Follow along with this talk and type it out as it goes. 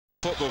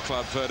Football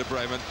club, Werder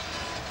Bremen.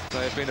 They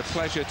have been a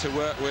pleasure to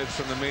work with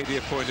from the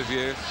media point of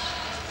view.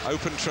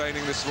 Open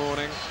training this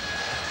morning.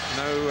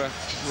 No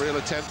real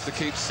attempt to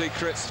keep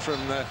secrets from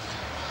the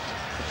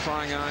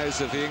prying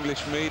eyes of the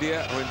English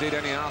media, or indeed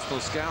any Arsenal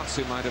scouts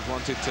who might have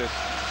wanted to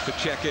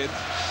check in.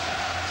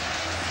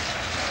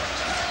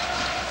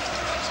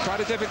 It's quite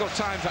a difficult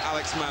time for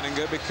Alex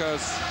Manninger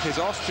because his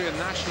Austrian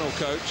national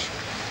coach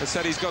has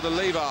said he's got to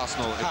leave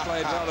Arsenal. He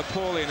played rather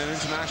poorly in an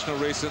international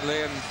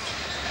recently, and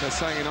they're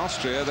saying in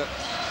Austria that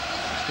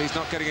he's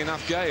not getting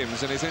enough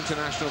games and his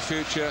international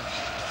future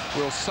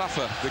will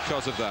suffer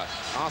because of that.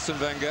 Arsene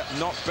Wenger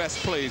not best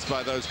pleased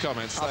by those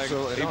comments, saying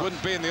he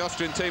wouldn't be in the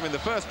Austrian team in the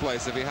first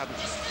place if he hadn't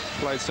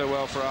played so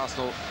well for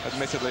Arsenal,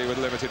 admittedly with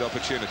limited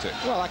opportunity.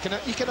 Well,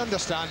 you can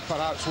understand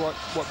perhaps what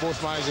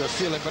both managers are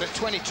feeling, but at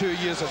 22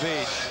 years of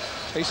age,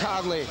 he's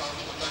hardly,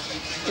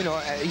 you know,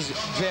 he's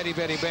very,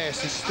 very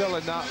best. He's still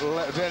in that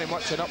very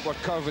much an upward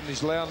curve in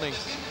his learning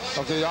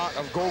of the art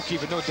of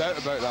goalkeeping, no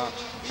doubt about that.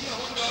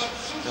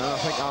 And I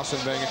think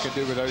Arsene Wenger can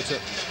do without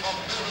it.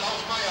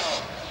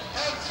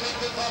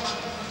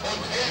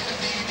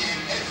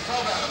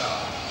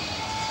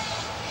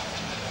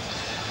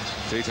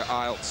 Dieter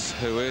Eilts,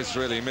 who is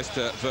really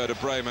Mr. Werder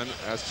Bremen,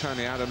 as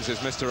Tony Adams is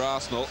Mr.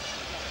 Arsenal.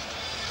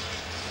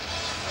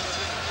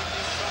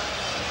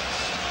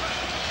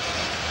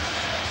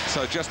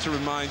 So just to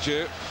remind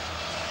you,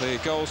 the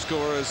goal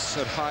scorers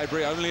at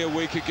Highbury only a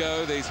week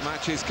ago, these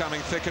matches coming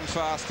thick and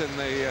fast in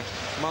the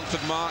month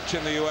of March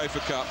in the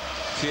UEFA Cup.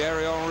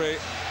 Thierry Henry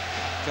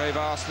gave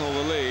Arsenal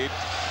the lead,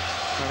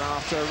 and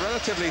after a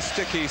relatively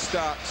sticky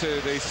start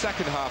to the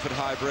second half at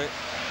Highbury,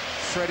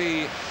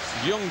 Freddie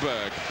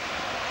Ljungberg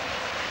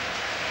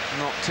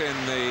knocked in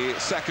the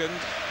second.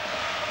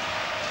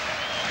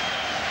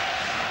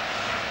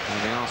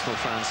 And the Arsenal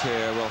fans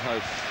here will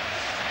hope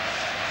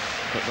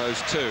that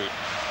those two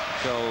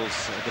goals,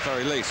 at the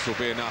very least, will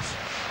be enough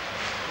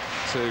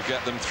to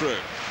get them through.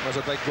 That was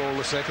a big goal,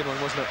 the second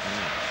one, wasn't it?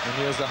 And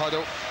here's the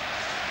huddle.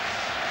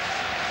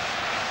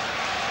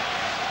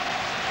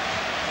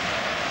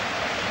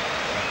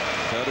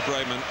 Werder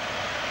Bremen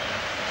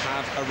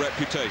have a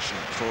reputation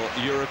for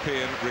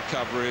European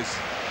recoveries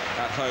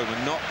at home,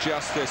 and not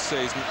just this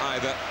season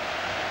either.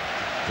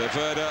 The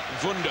Werder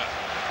Wunder,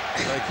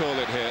 they call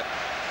it here.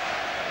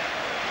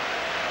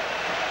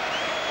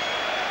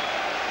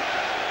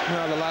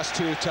 Well, the last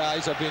two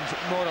ties have been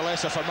more or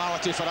less a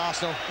formality for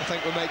Arsenal. I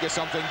think we might get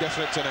something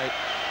different tonight.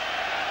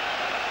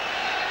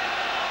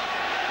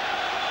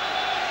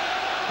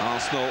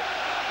 Arsenal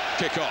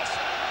kick off.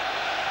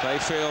 They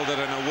feel that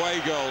an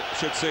away goal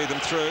should see them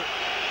through.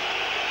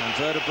 And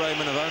Werder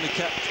Bremen have only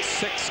kept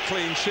 6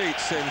 clean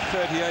sheets in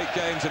 38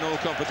 games in all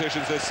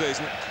competitions this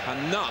season,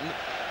 and none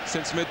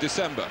since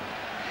mid-December.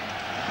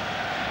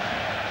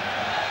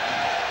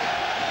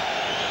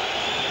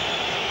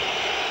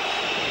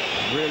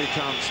 Really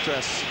can't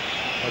stress,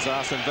 as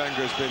Arsene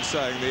Wenger has been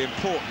saying, the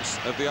importance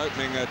of the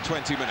opening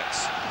 20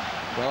 minutes.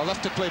 Well, they'll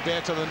have to play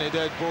better than they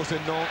did both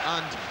in Nantes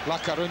and La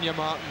Coruña,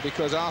 Martin,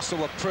 because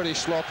Arsenal were pretty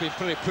sloppy,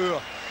 pretty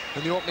poor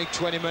in the opening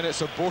 20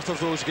 minutes of both of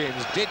those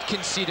games. Did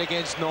concede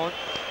against Nantes,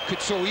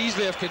 could so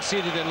easily have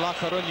conceded in La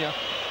Coruña.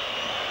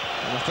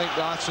 And I think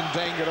that Arsene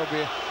Wenger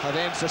have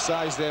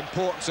emphasised the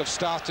importance of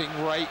starting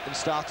right and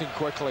starting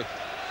quickly.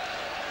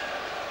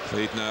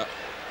 Fiedner,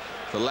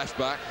 the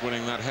left-back,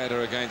 winning that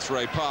header against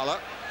Ray Parlour.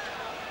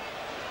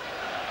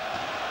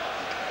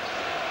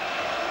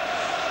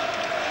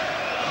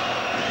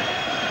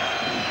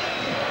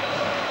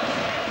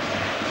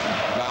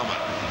 Weimer.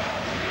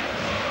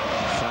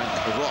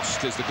 Frank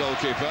Rost is the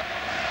goalkeeper.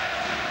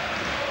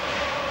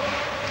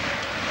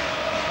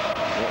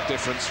 What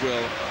difference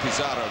will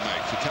Pizarro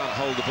make? He can't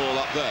hold the ball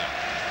up there.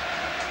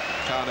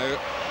 Kanu.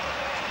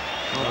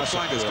 Well, the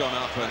flank has gone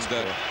up, and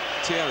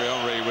Thierry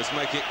Henry was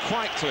making it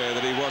quite clear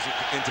that he wasn't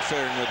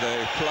interfering with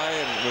the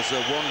play and was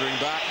wandering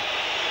back.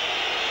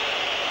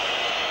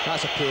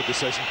 That's a poor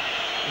decision,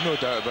 no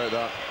doubt about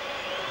that.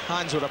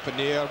 Hands were up in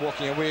the air,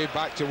 walking away,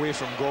 backed away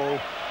from goal.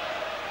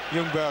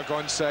 Ljungberg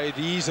onside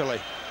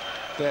easily.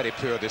 Very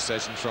poor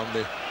decision from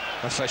the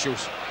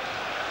officials.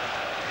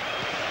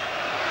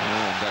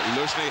 And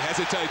Luzhny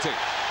hesitating.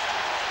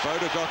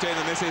 Boda got in,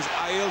 and this is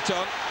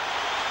Ailton.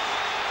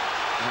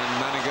 And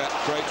Manninger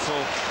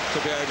grateful to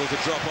be able to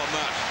drop on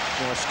that.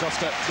 Oh, scuffed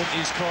it, didn't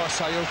he, his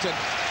cross, Ailton.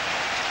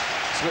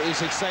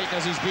 As exciting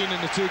as he's been in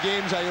the 2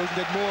 games, Ailton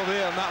did more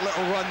there in that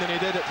little run than he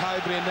did at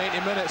Highbury in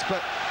 90 minutes. But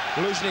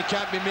Luzhny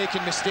can't be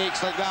making mistakes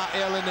like that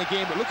early in the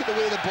game. But look at the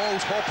way the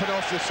ball's hopping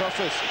off the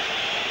surface.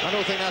 I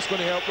don't think that's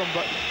going to help them,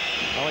 but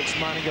Alex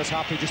Manninger's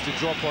happy just to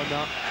drop on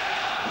that.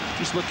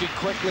 Just looking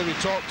quickly, we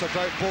talked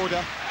about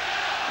Boda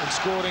and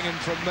scoring in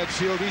from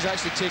midfield. He's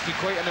actually taking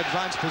quite an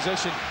advanced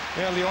position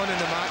early on in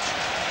the match.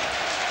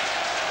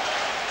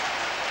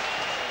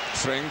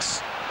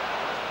 Frings.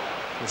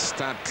 The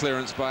stab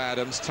clearance by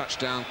Adams,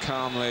 touchdown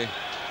calmly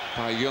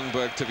by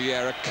Ljungberg to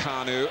Vieira.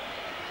 Kanu.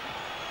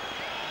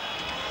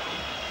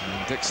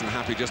 And Dixon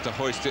happy just to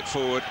hoist it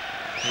forward.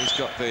 He's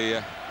got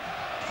the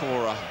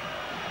poorer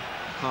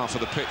half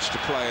of the pitch to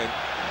play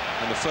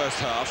in the first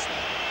half.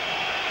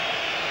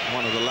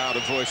 One of the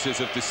louder voices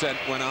of dissent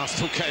when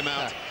Arsenal came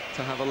out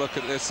to have a look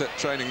at this at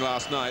training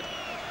last night.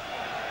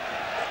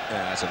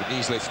 Yeah, it's an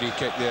easily free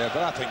kick there,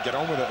 but I think get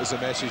on with it is the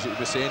message that he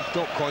was saying.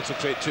 Don't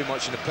concentrate too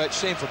much on the pitch.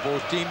 Same for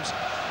both teams.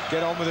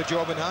 Get on with the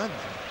job in hand.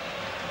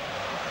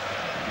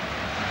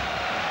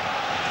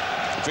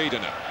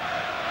 Wiedener.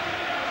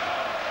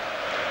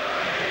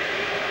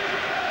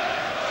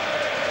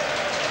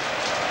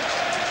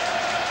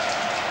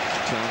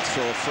 Chance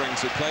for Frings,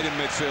 who played in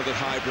midfield at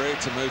Highbury,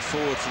 to move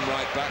forward from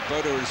right back.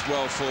 Boda is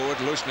well forward.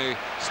 Luzhny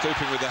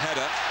stooping with the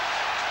header.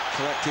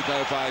 Collected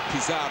though by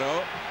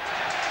Pizarro.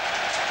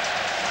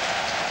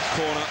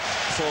 Corner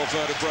for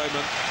Werder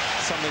Bremen.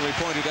 Something we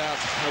pointed out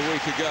a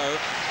week ago.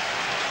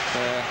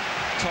 They're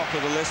top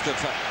of the list of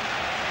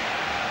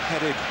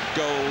headed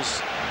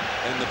goals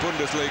in the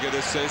Bundesliga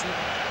this season.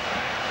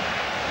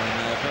 And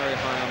they're very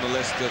high on the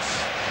list of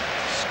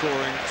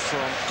scoring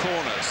from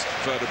corners,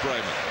 Werder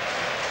Bremen.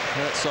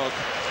 Herzog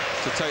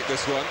to take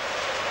this one.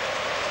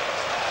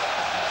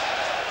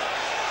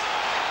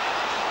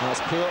 That's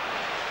poor.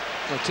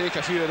 They'll take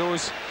a few of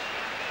those,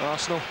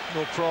 Arsenal,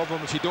 no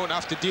problem. If you don't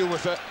have to deal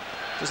with it,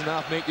 doesn't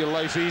have to make your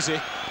life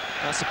easy.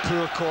 That's a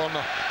poor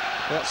corner.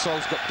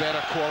 Herzog's got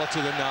better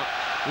quality than that.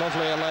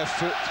 Lovely left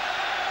foot.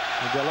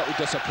 He'll be a little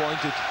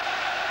disappointed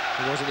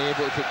he wasn't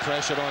able to put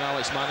pressure on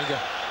Alex Manninger.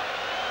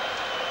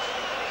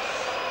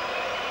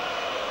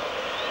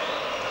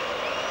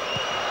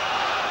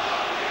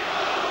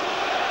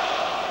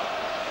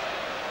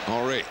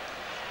 Henry,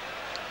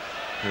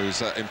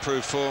 whose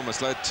improved form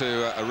has led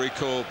to a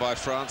recall by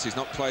France. He's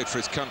not played for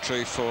his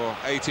country for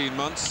 18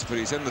 months, but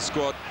he's in the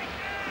squad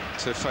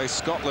to face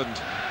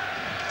Scotland.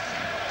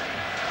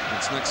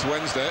 It's next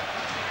Wednesday.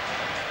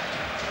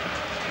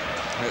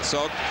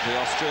 Herzog, the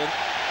Austrian,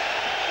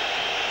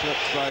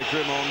 clipped by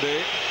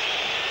Grimandi,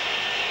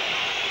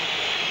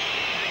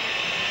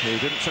 who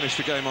didn't finish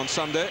the game on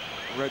Sunday,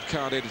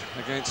 red-carded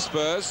against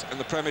Spurs in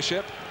the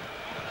Premiership.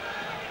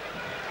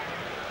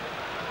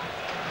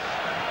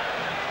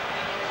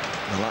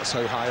 Well, that's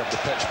how high up the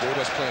pitch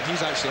Boda's playing.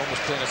 He's actually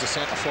almost playing as a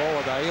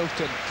centre-forward.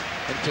 Ailton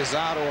and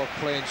Pizarro are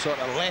playing sort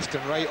of left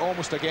and right,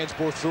 almost against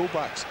both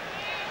full-backs,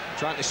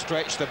 trying to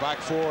stretch the back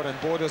four, and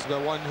Boda's the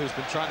one who's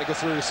been trying to go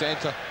through the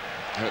centre.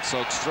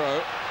 Herzog's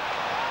throw.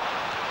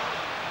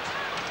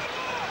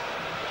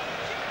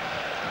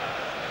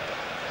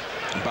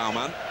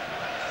 Baumann.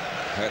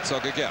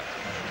 Herzog again.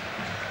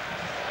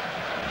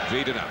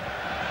 Wiedener.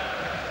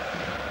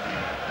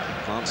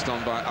 Glanced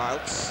on by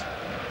Alts.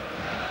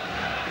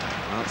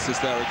 Alts is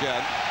there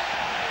again.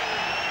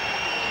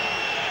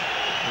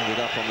 Ended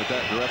up on the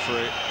deck, the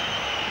referee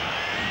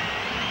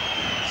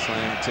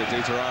saying to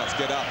Dieter Alts,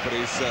 get up, but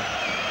he's not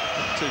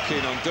too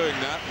keen on doing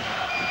that.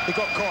 He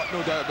got caught,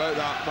 no doubt about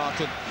that,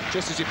 Martin.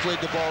 Just as he played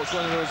the ball, it's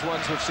one of those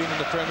ones we've seen in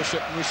the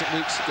Premiership in recent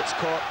weeks. He gets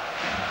caught,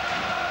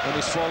 and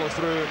he's follow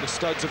through in the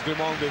studs of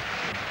Grimandi.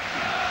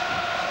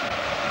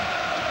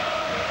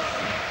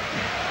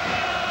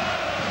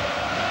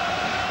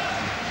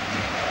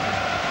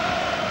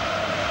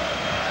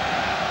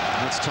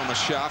 That's Thomas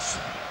Schaff,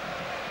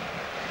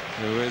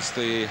 who is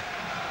the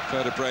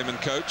Werder Bremen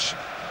coach.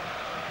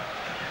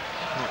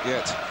 Not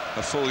yet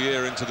a full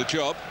year into the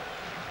job.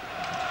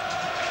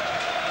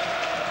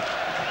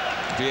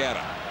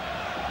 Vieira.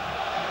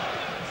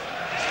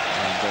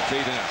 And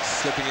Wiedener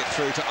slipping it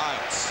through to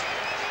Alts.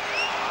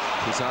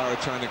 Pizarro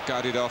trying to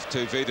guide it off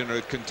to Wiedener,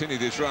 who'd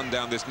continued his run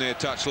down this near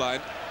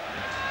touchline.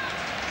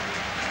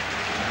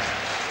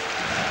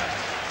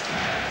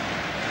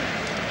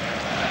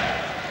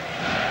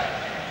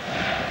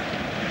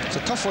 It's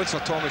a tough one for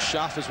Thomas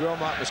Schaff as well,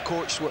 Mark, as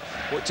coach,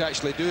 what to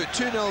actually do.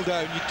 2-0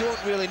 down, you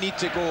don't really need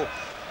to go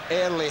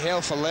early,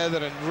 hell for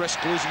leather, and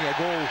risk losing a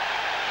goal.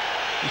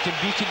 You can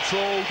be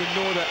controlled and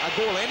know that a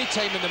goal any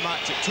time in the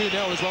match at 2-0,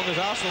 as long as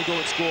Arsenal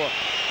don't score,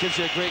 gives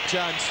you a great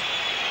chance.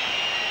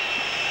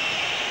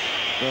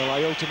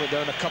 Well, Ailton went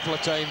down a couple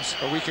of times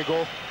a week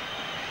ago.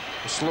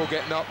 Slow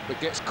getting up,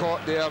 but gets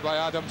caught there by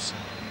Adams.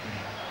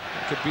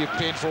 Could be a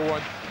painful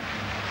one.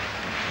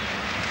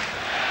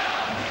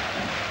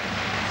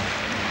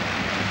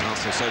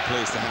 Arsenal so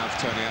pleased to have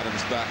Tony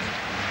Adams back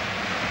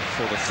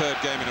for the third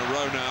game in a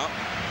row now.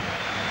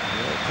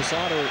 Yeah,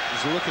 Pizarro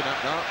is looking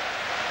at that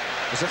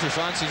as if he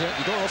fancies it.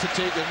 You don't often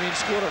take the main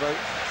scorer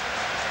out.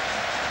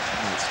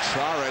 It's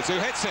Traoré who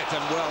hits it,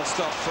 and well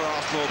stopped for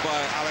Arsenal by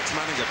Alex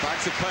Manninger.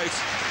 Back to pace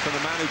from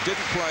the man who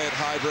didn't play at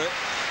Highbury.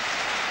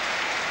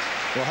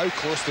 Well, how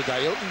close did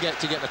Ailton get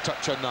to getting a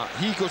touch on that?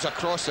 He goes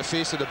across the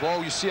face of the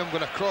ball. You see him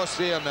going across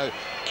there now.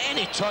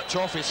 Any touch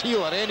off his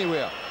heel or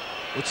anywhere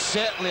would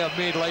certainly have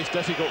made life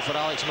difficult for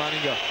Alex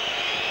Manninger.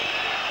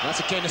 That's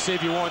the kind of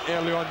save you want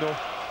early on, though.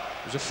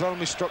 It was a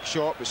firmly struck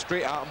shot, but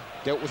straight at him,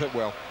 dealt with it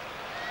well.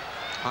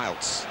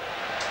 Alts.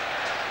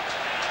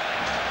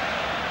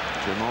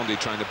 Grimandi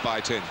trying to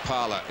bite in.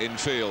 Parler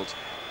infield.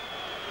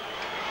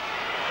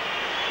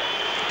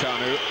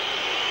 Kanu.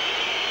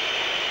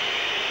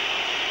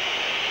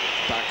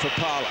 Back for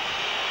Parler.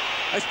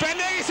 It's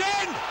bending, it's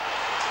in!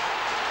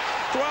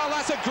 Well,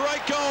 that's a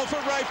great goal for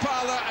Ray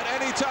Parler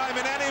at any time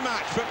in any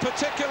match, but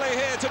particularly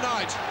here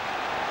tonight.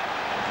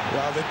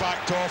 Well, they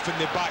backed off and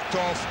they backed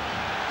off,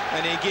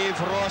 and he gave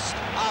Ross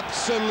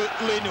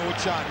absolutely no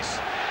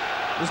chance.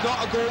 There's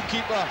not a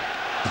goalkeeper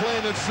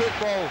playing in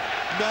football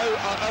now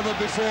or ever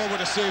before would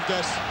have saved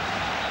this.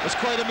 It's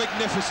quite a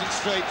magnificent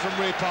strike from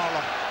Ray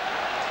Parlour.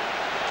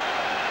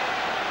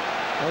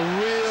 A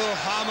real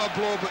hammer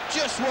blow, but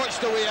just watch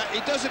the way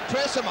he doesn't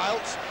press him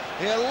out.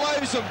 He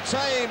allows him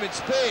time and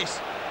space.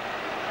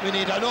 I mean, he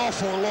had an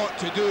awful lot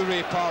to do,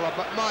 Ray Parlour,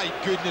 but my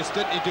goodness,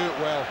 didn't he do it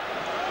well?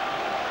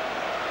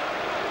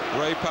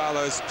 Ray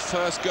Parlour's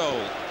first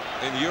goal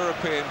in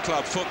European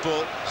club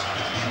football,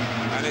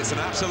 and it's an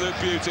absolute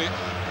beauty.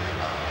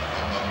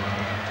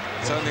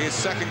 It's only his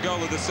second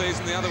goal of the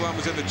season. The other one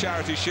was in the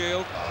Charity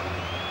Shield.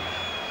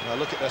 Now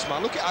look at this,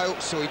 man. Look at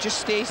out. So he just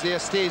stays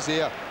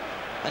there,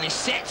 and he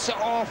sets it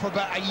off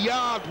about a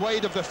yard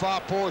wide of the far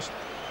post.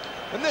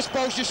 And this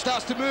ball just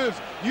starts to move.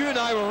 You and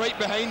I were right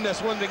behind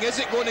this, wondering, is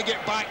it going to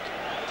get back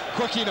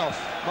quick enough?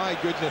 My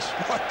goodness,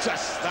 what a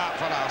start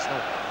for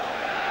Arsenal.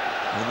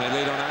 And they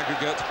lead on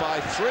aggregate by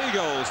 3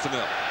 goals to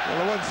 0. Well,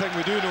 the one thing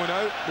we do know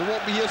now, we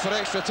won't be here for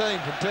extra time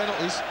and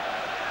penalties.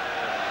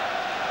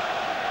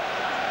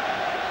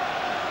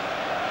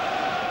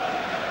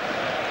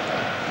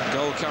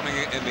 Goal coming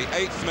in the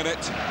 8th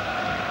minute.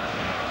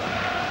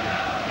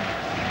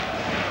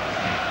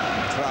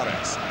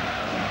 Traves.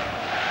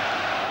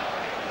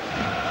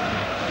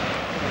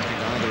 I think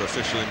either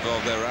official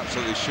involved there are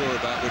absolutely sure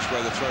about which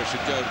way the throw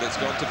should go, but it's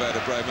gone to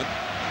Werder Bremen.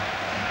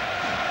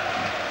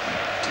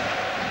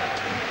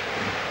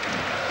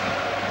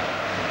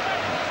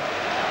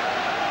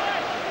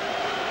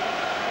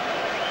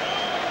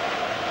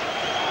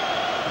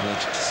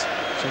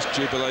 Just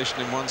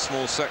jubilation in one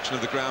small section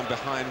of the ground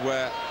behind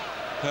where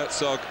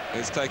Herzog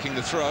is taking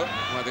the throw,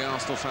 where the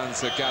Arsenal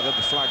fans are gathered.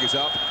 The flag is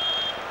up.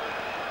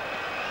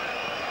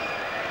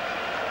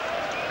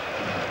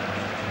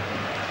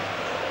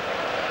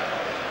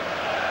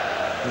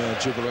 Yeah,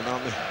 jubilant,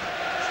 aren't they?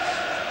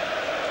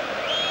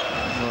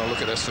 Oh,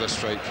 look at this for a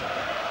strike.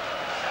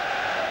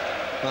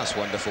 That's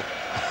wonderful.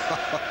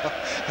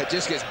 It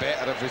just gets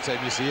better every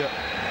time you see it.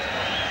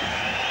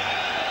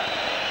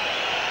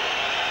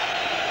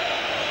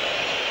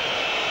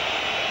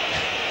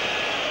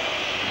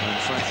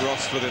 Frank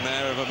Ross with an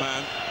air of a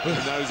man who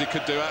knows he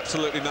could do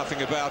absolutely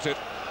nothing about it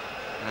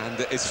and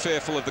is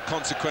fearful of the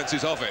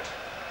consequences of it.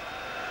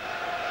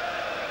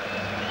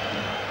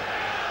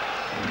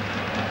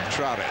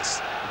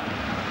 Traves.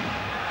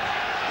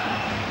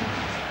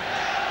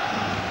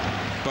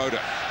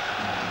 Boda.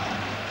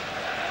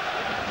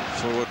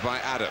 Forward by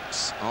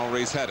Adams.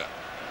 Henry's header.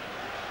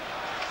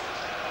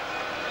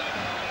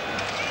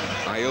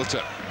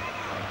 Ailton.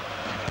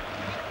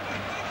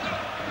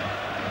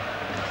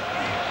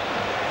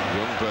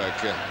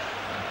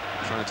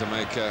 Trying to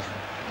make an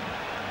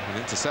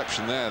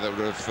interception there that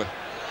would have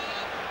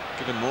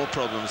given more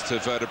problems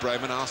to Werder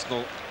Bremen.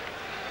 Arsenal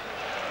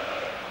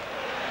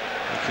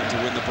looking to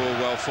win the ball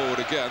well forward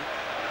again.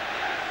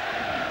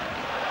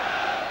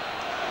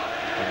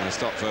 And they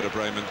stop Werder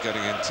Bremen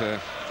getting into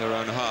their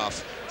own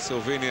half.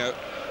 Silvino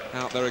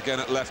out there again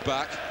at left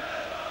back.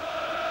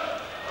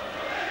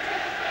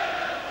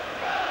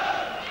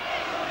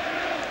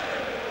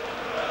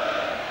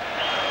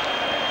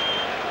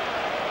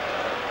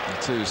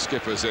 Two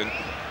skippers in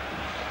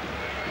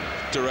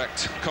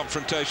direct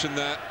confrontation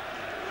there.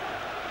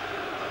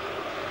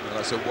 Well,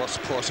 that's the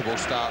worst possible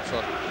start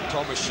for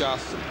Thomas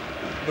Schaff.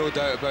 No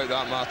doubt about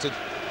that, Martin.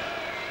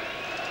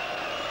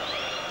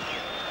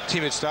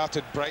 Team had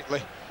started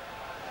brightly.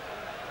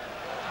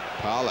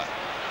 Parlour.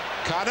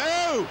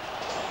 Kanu!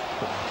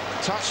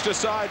 Touched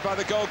aside by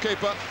the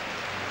goalkeeper.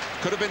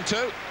 Could have been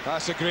 2.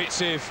 That's a great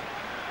save.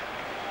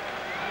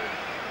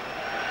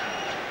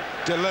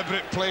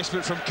 Deliberate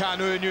placement from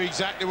Kanu, knew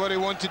exactly what he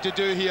wanted to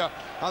do here.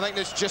 I think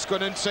that's just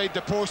gone inside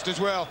the post as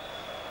well.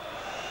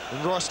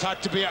 And Ross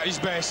had to be at his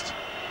best.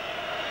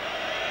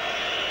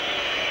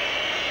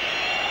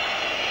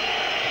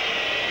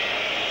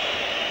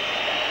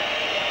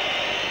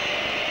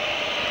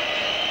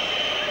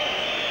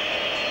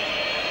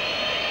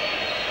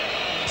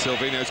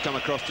 Silvino's come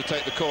across to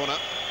take the corner.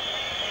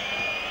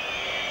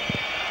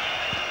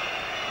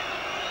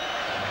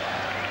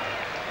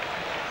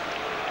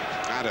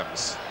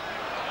 Adams.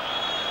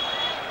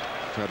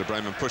 Werder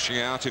Bremen pushing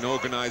out in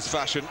organised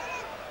fashion.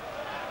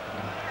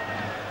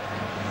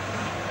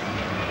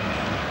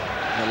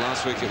 Well,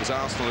 last week it was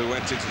Arsenal who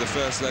went into the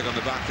first leg on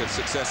the back of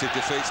successive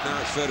defeats.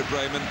 Now it's Werder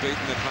Bremen, beaten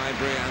at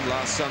Highbury and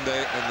last Sunday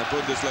in the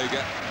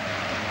Bundesliga.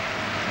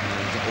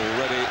 And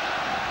already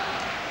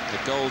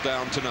a goal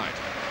down tonight.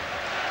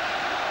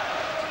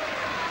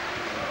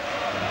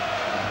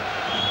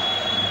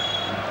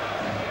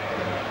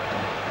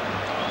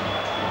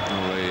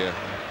 Well,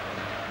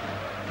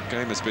 the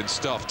game has been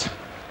stopped.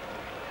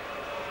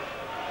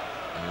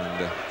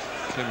 And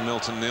Kim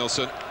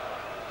Milton-Nielsen,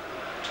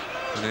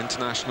 an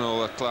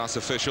international class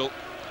official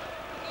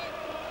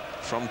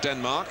from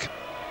Denmark,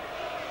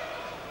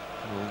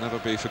 will never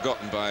be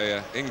forgotten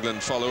by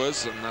England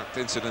followers, and that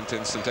incident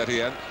in St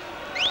Etienne.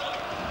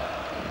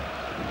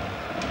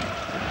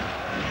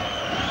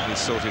 He's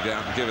sorted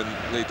out and given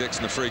Lee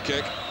Dixon a free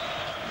kick.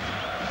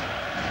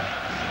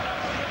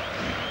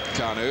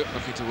 Kanu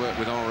looking to work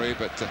with Henry,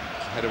 but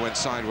header went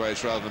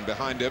sideways rather than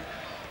behind him.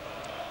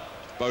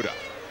 Boda.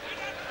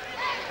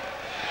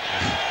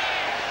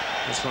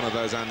 It's one of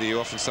those, Andy, you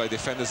often say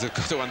defenders have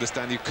got to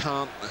understand you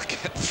can't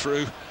get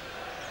through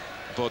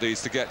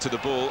bodies to get to the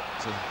ball.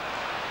 It's an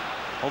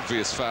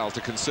obvious foul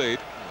to concede.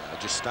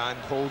 Just stand,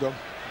 hold him,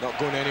 not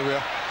going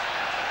anywhere.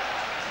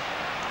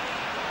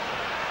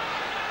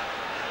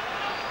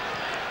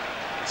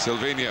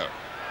 Silvinho.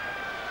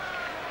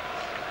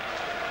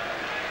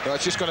 Well,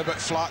 it's just gone a bit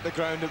flat, the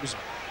ground. It was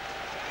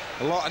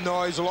a lot of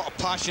noise, a lot of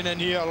passion in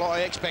here, a lot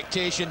of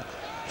expectation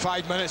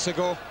 5 minutes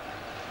ago.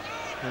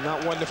 And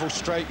that wonderful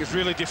strike has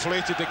really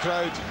deflated the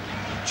crowd,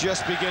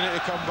 just beginning to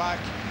come back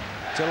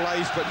to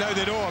life. But now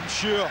they know, I'm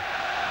sure,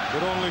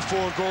 that only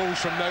 4 goals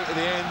from now to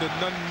the end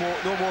and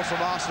no more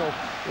from Arsenal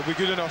will be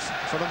good enough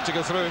for them to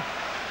go through.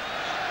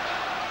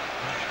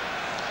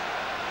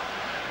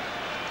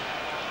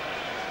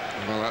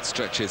 Well, that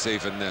stretches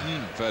even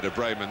Werder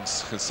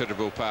Bremen's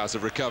considerable powers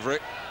of recovery.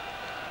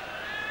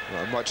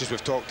 Well, much as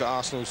we've talked to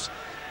Arsenal's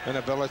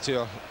inability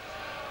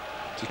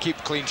to keep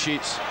clean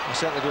sheets, I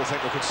certainly don't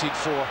think they'll concede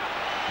 4.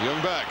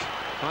 Ljungberg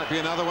might be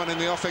another one in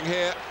the offing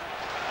here.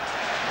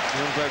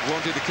 Ljungberg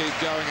wanted to keep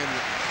going and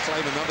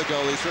claim another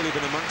goal. He's really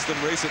been amongst them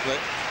recently.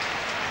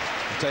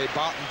 I tell you,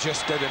 Barton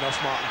just did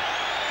enough, Martin.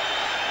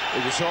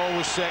 It was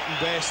always second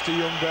best to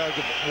Ljungberg.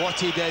 What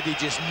he did, he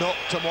just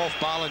knocked him off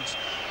balance.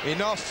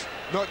 Enough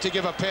not to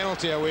give a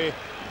penalty away.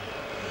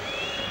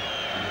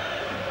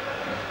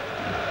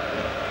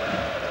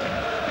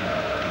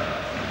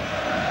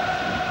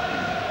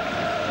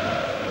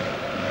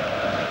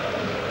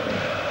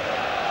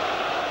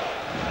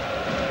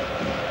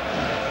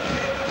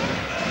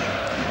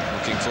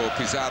 Looking for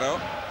Pizarro.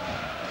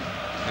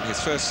 In his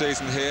first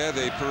season here,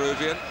 the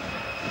Peruvian,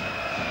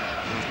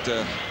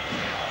 after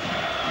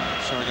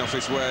showing off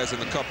his wares in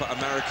the Copa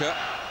America.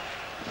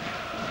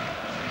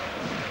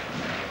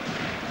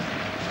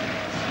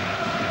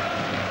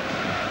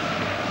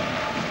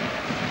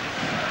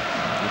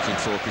 Looking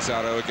for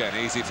Pizarro again,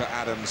 easy for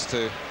Adams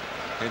to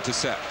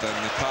intercept,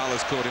 and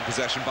Parler's caught in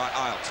possession by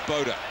Iltz.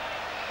 Boda.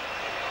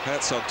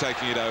 Herzog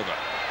taking it over.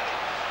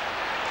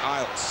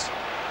 Iltz.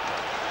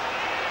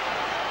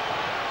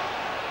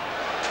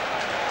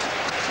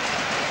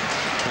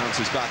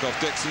 Bounces back off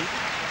Dixon.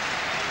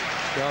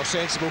 Well,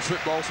 sensible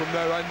football from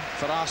now on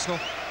for Arsenal.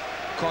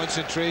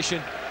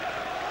 Concentration.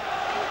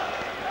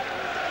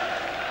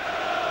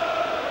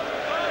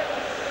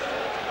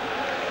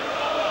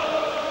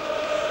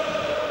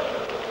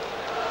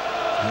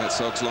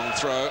 Herzog's long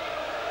throw.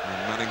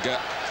 And Manninger,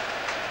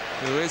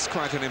 who is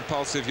quite an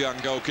impulsive young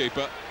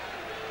goalkeeper,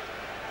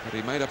 but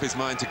he made up his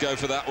mind to go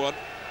for that one.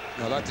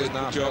 No, that doesn't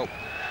half help.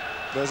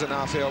 Doesn't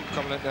half help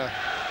coming in there.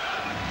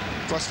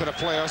 Cluster of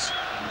players.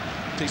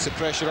 Takes the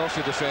pressure off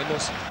your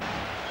defenders.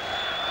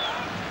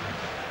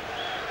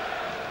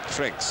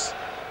 Frings.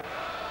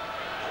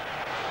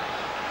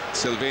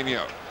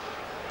 Silvinho.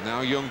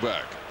 Now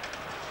Ljungberg.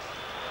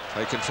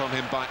 Taken from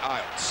him by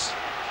Iltz.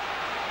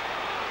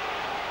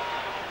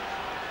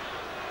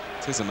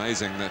 It is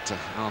amazing that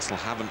Arsenal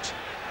haven't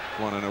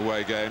won an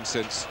away game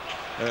since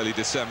early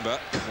December.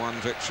 1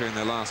 victory in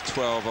their last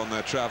 12 on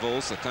their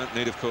travels. They don't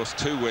need, of course,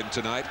 to win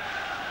tonight.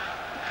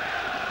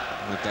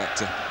 With that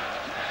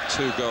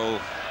 2-goal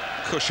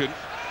cushion.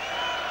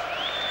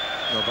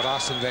 No, but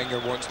Arsene Wenger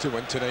wants to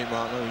win tonight,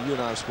 Martin. You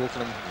and I have spoken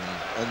to him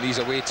on these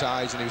away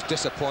ties, and he was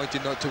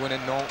disappointed not to win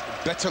in Nantes,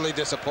 bitterly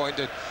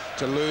disappointed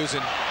to lose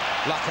in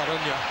La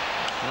Coruña.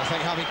 And I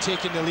think having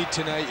taken the lead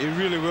tonight, he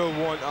really will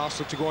want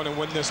Arsenal to go on and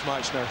win this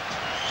match now.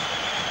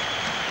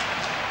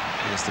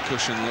 Yes, the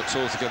cushion looks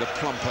altogether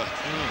plumper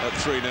at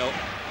 3-0.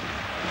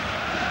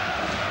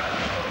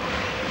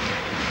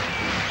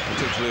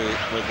 Particularly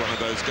with one of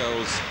those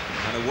goals,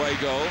 an away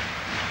goal.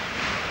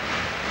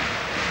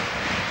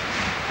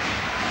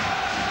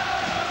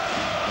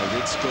 They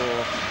did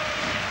score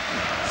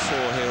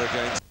 4 here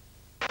against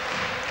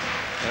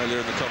earlier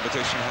in the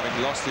competition,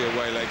 having lost the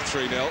away leg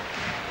 3-0.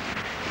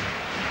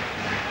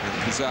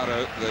 And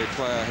Pizarro, the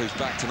player who's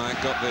back tonight,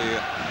 got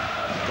the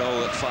goal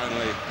that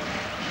finally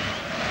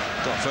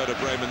got Werder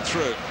Bremen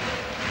through.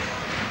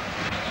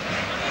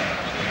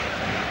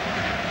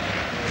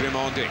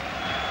 Grimondi.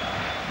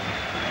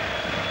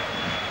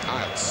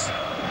 Iltz.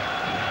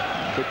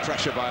 Good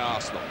pressure by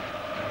Arsenal.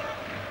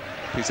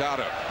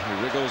 Pizarro,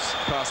 who wriggles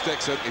past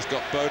Dixon. He's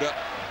got Boda.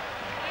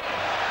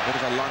 Bit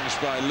of a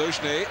lunge by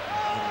Luzhny.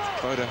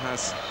 Boda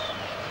has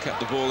kept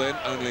the ball in,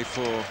 only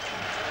for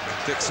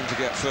Dixon to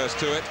get first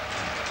to it.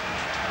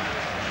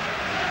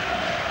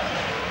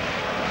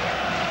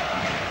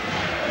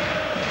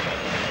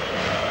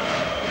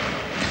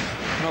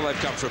 Well,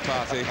 they've come for a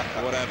party,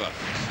 whatever.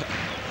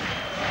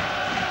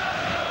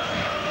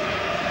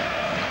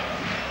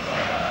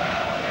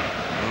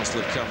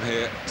 Arsenal have come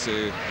here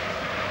to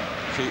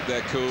keep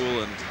their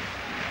cool and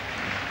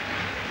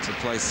to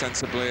play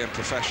sensibly and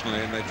professionally,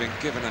 and they've been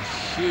given a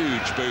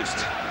huge boost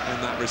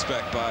in that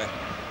respect by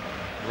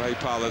Ray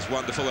Parler's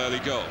wonderful early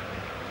goal.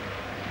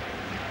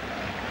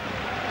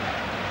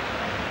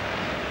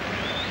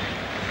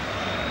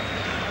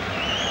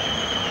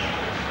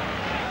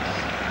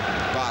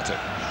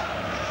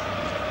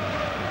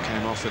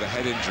 off with a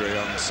head injury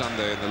on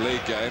Sunday in the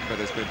league game, but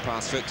has been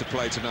past fit to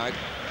play tonight.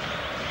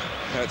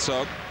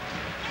 Herzog.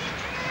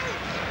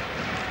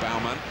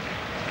 Baumann,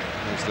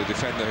 who's the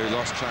defender who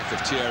lost track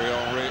of Thierry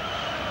Henry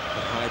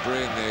at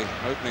Highbury in the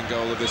opening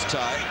goal of this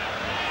tie.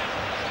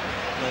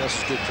 Yeah, this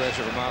is good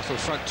pressure from Arsenal.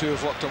 Front two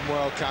have worked on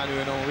well, Kanu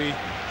and Henry.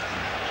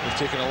 They've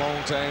taken a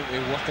long time to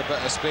work a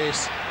bit of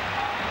space.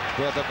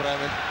 Werder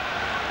Bremen.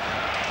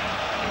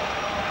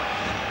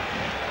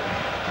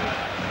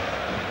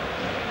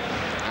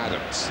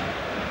 Adams.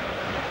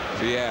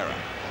 Vieira.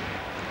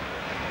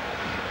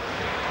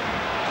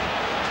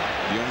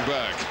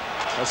 Ljungberg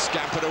has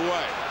scampered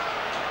away.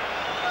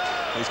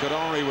 He's got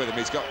Henry with him.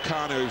 He's got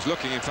Kanu, who's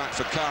looking, in fact,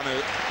 for Kanu,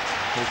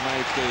 who's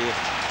made the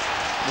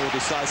more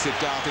decisive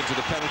dart into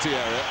the penalty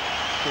area.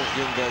 Caught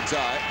Ljungberg's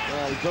eye.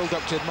 Well, he built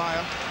up to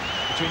admire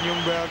between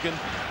Ljungberg and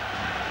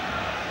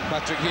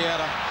Patrick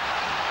Vieira.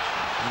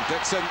 And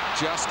Dixon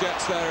just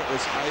gets there. It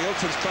was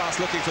Ailton's pass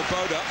looking for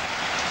Boda.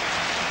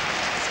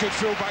 It's good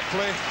full-back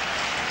play.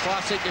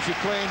 Classic if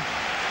you're playing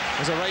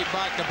as a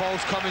right-back, the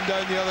ball's coming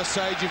down the other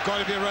side. You've got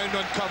to be around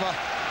on cover.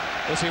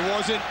 If he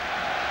wasn't,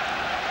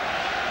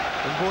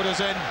 and Boda's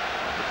in,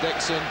 but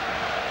Dixon,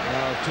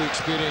 too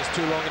experienced,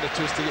 too long in the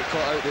tooth to get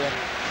caught out there.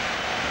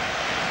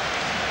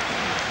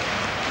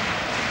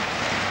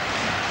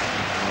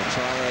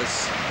 Traores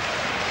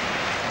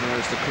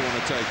knows the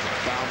corner taken.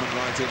 Baumann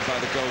right in by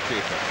the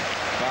goalkeeper.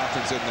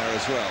 Barton's in there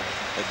as well.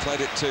 They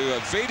played it to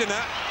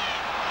Wiedener.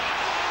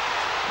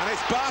 And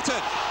it's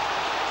Barton.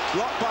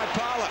 Blocked by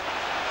Parler.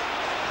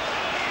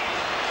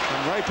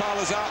 And Ray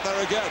Parler's out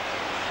there again.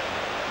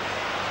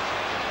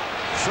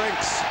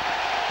 Frinks.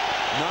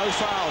 No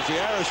foul.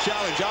 Vieira's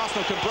challenge.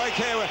 Arsenal can break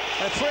here.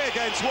 They're 3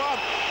 against 1.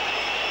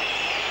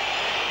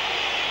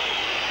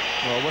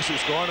 Well,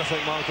 whistle's gone. I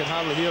think Mark can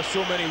hardly hear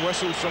so many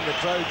whistles from the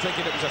crowd,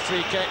 thinking it was a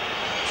free kick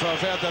for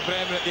Werder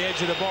Bremen at the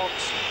edge of the box.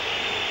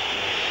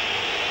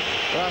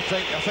 Well, I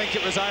think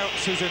it was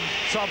Ajax who's in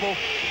trouble.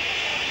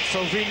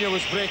 Salvini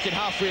was breaking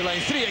halfway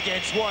line. 3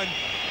 against 1.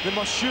 They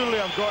must surely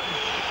have gotten.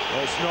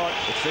 Well, it's not.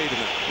 It's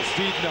Wiedener. It's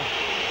Wiedener.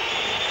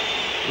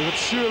 They would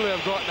surely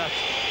have gotten a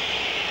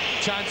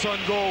chance on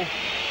goal.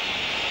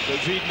 But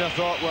Wiedener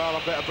thought, well,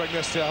 I better bring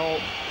this to a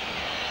halt.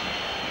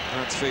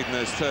 That's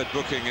Wiedener's 3rd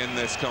booking in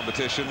this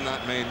competition.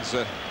 That means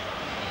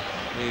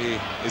he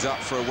is up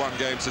for a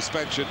 1-game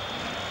suspension.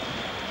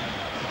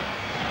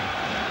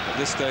 At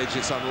this stage,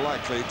 it's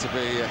unlikely to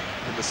be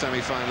in the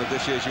semi-final of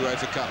this year's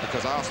UEFA Cup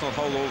because Arsenal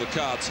hold all the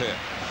cards here.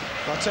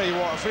 I'll tell you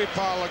what, if Ray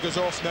Parler goes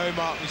off now,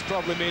 Martin, he's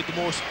probably made the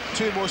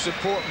two most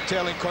important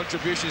telling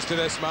contributions to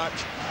this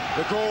match.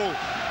 The goal,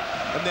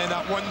 and then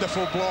that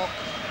wonderful block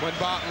when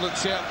Barton looked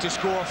certain to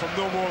score from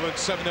no more than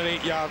 7 or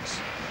 8 yards.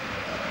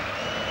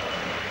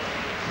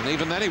 And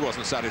even then he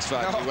wasn't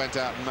satisfied. No. He went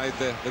out and made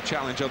the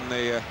challenge on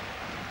the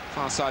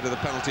far side of the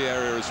penalty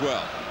area as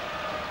well.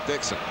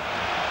 Dixon.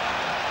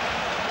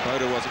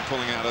 Boda wasn't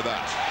pulling out of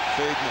that.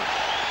 Wiedener.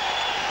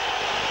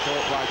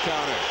 Caught by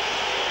Kanu.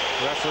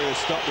 The referee has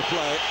stopped the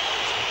play.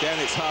 Again,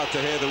 it's hard to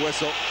hear the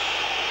whistle.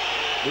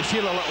 They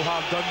feel a little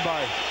hard done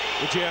by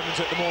the Germans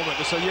at the moment.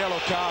 It's a yellow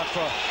card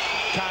for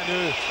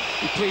Kanu.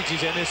 He pleads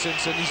his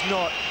innocence, and he's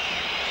not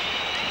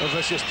a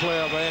vicious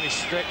player by any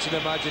stretch of the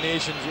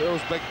imagination.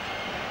 Those big,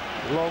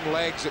 long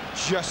legs that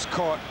just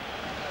caught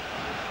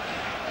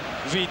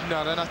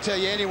Wiedener. And I tell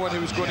you, anyone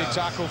who was going to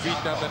tackle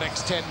Wiedener in the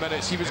next 10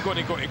 minutes, he was going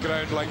to go to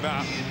ground like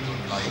that.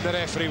 And the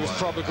referee was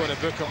probably going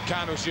to book him.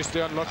 Kanu's just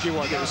the unlucky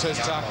one. It was his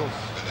tackle.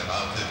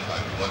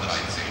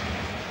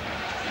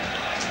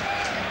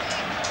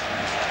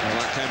 Well,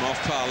 that came off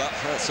Parler.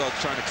 Herzog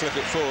trying to clip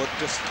it forward,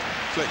 just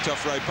flicked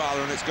off Ray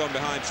Parler, and it's gone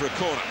behind for a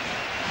corner.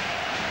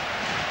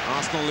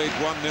 Arsenal lead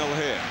 1-0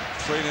 here,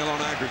 3-0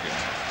 on aggregate.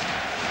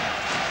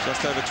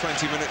 Just over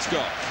 20 minutes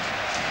gone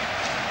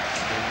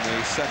in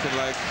the second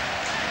leg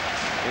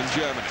in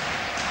Germany.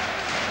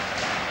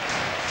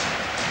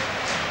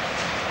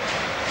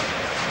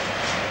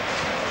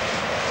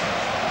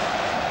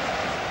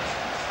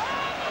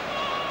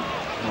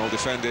 Well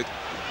defended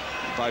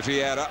by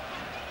Vieira.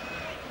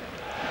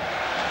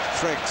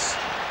 Fricks,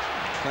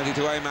 plenty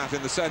to aim at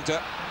in the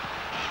centre.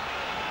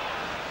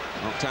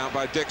 Knocked out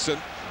by Dixon.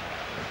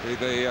 Be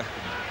the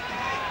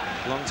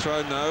long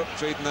throw, no.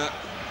 Wiedener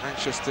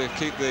anxious to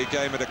keep the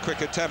game at a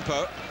quicker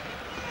tempo.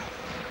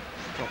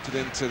 Dropped it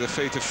into the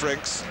feet of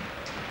Fricks.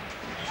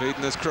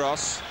 Wiedener's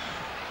cross.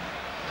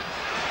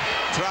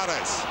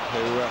 Traores,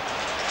 who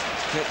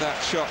hit that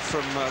shot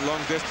from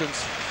long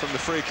distance from the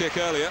free kick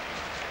earlier.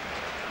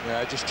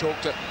 Yeah, just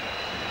choked it.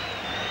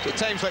 At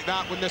times like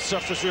that, when this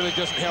surface really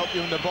doesn't help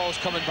you, when the ball's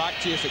coming back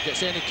to you, if it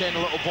gets any kind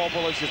of little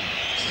bobble as you're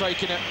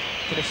striking it,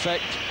 can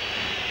affect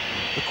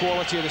the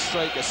quality of the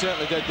strike. It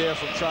certainly did there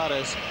from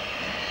Traores.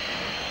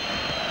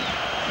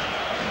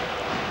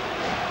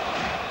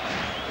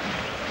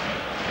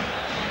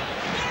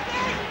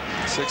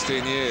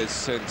 "16 years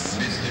since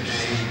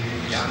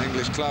an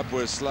English club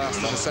was last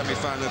in the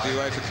semi-final of the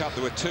UEFA Cup.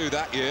 There were 2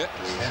 that year.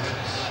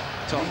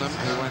 Tottenham,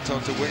 who went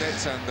on to win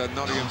it, and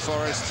Nottingham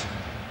Forest.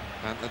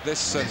 And at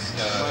this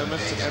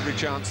moment, every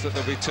chance that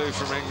there'll be 2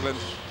 from England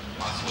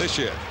this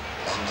year.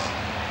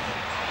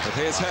 But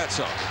here's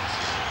Herzog.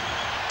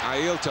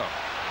 Ailton.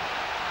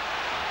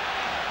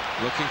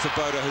 Looking for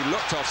Boda, who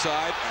looked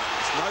offside.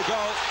 It's no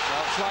goal.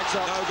 Well, flags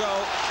up. No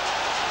goal.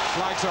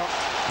 Flags up.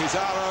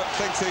 Pizarro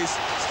thinks he's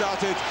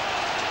started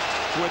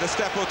with a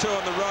step or two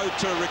on the road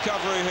to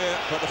recovery here,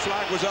 but the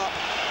flag was up.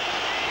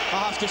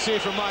 I have to say,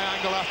 from my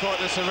angle, I thought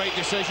this was the right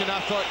decision. I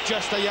thought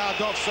just a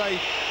yard offside.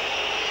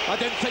 I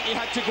didn't think he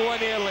had to go in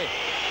early,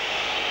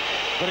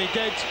 but he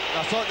did.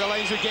 I thought the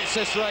linesman gets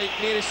this right,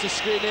 nearest the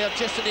screen there,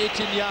 just an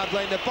 18-yard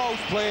line. The ball's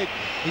played.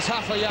 He's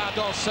half a yard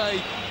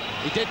offside.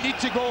 He didn't need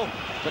to go,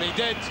 but he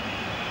did.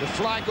 The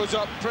flag goes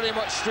up pretty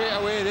much straight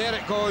away. There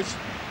it goes.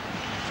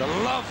 It's a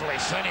lovely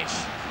finish.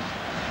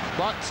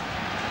 But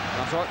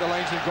I thought the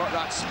linesman got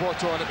that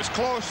spot on. It was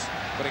close,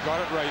 but he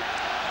got it right.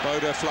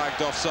 Boda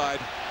flagged offside.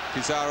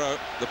 Pizarro,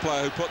 the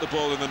player who put the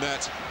ball in the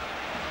net,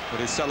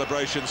 but his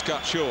celebrations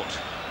cut short.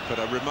 But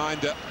a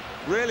reminder,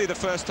 really the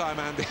first time,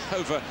 Andy,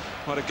 over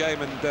what a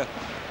game and a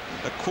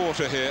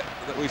quarter here,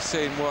 that we've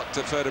seen what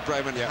Werder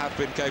Bremen have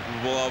been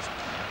capable of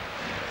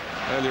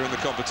earlier in the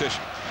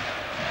competition.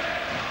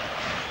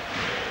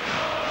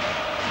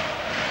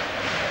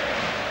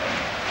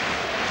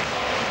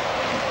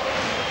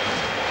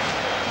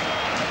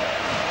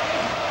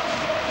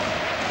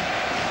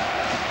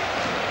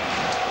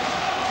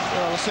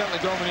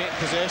 Certainly dominating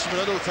possession, but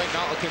I don't think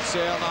that'll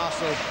concern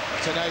Arsenal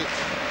tonight.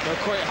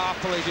 They'll quite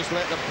happily just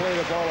let them play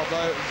the ball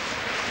about,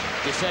 and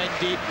defend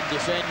deep, and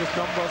defend with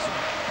numbers,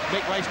 and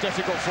make life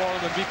difficult for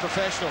them and be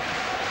professional.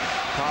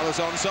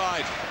 Parla's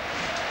onside.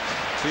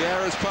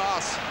 Vieira's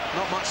pass,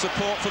 not much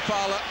support for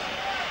Parla.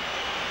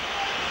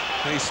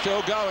 He's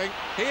still going.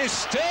 He is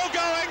still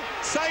going.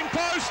 Same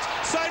post,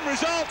 same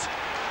result.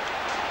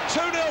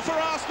 2-0 for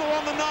Arsenal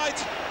on the night.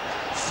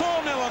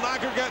 4-0 on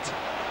aggregate.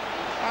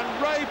 And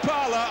Ray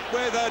Parla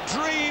with a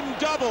dream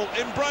double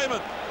in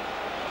Bremen.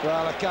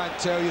 Well, I can't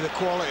tell you the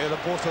quality of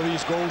both of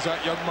these goals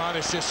that young man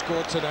has just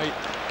scored tonight.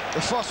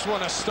 The first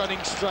one, a stunning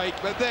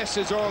strike, but this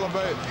is all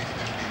about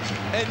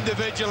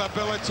individual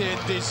ability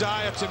and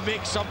desire to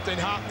make something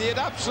happen. He had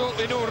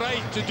absolutely no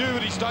right to do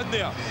what he's done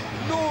there.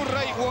 No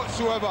right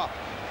whatsoever.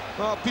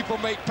 Well, people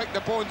might pick the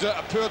bones out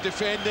of poor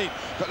defending,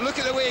 but look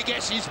at the way he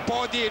gets his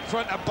body in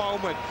front of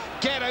Baumann.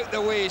 Get out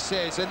the way, he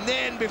says, and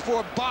then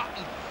before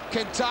Barton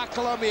can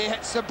tackle him, he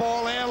hits the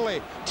ball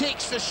early,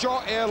 takes the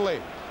shot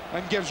early,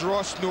 and gives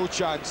Ross no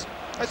chance.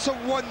 It's a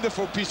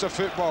wonderful piece of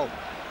football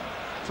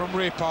from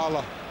Ray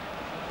Parla.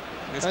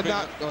 It's been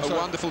a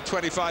wonderful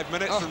 25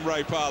 minutes from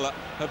Ray Parla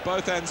at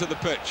both ends of the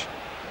pitch.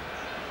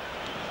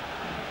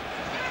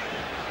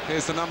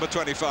 Here's the number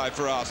 25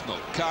 for Arsenal,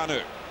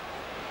 Kanu.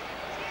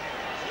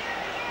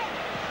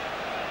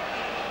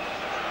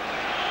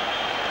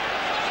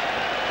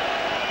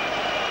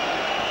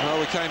 Well,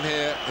 we came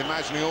here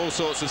imagining all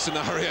sorts of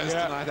scenarios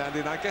tonight, Andy,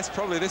 and I guess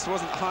probably this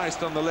wasn't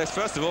highest on the list.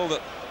 First of all,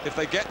 that if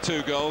they get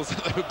 2 goals,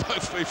 they would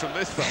both be from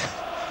this far.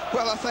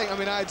 Well, I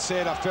mean, I'd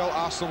said I felt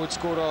Arsenal would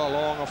score all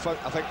along. I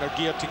think they're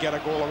geared to get a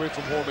goal away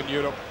from home in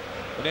Europe,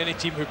 and any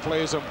team who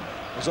plays them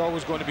is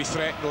always going to be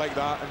threatened like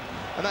that,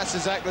 and that's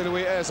exactly the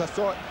way it is. I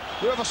thought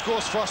whoever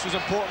scores first was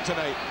important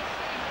tonight.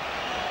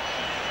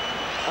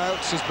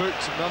 Alex has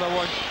booked another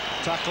one,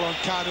 tackle on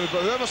Kanu,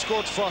 but whoever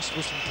scored first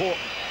was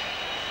important.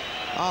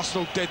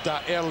 Arsenal did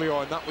that early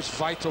on. That was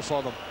vital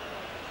for them.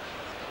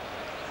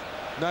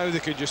 Now they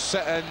can just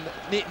sit in,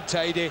 neat and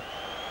tidy,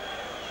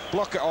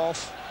 block it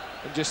off,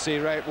 and just say,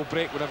 right, we'll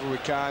break whenever we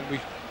can.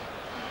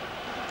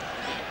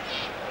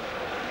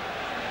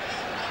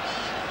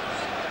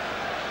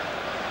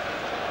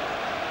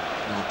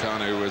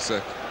 Kanu was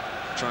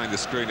trying to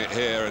screen it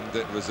here, and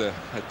it was a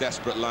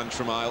desperate lunge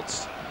from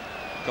Iltz.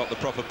 Got the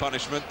proper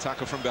punishment,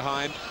 tackle from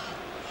behind.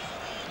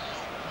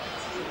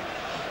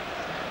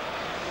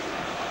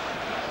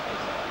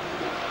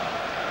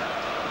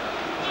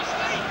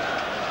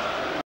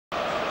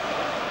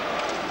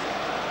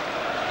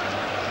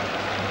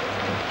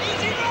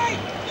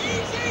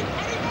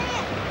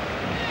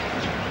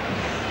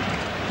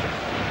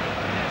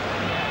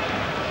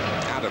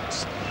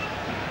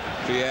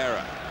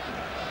 Vieira,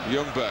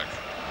 Ljungberg.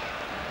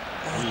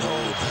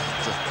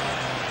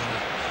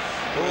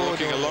 We're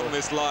looking along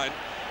this line.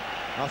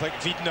 I think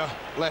Wiedner,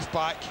 left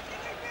back,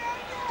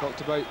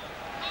 talked about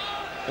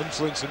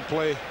influence in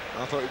play.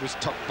 I thought he was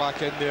tucked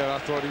back in there. I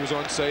thought he was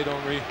onside,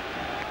 Henry.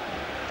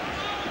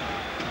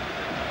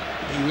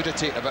 He would have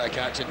taken a bit of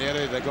catching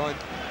there, they're gone.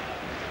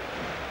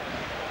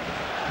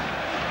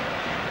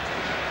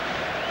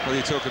 Well,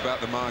 you talk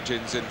about the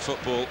margins in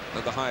football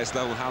at the highest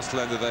level, how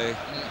slender they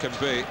can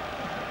be.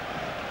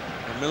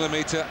 A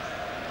millimetre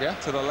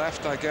to the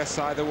left, I guess,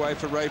 either way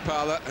for Ray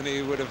Parla, and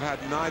he would have had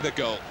neither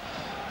goal.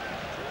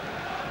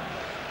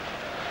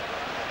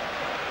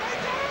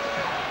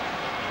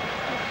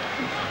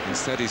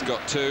 Instead, he's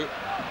got 2.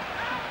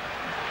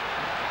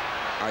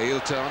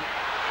 Ailton.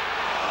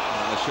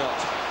 And the shot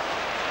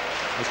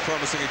was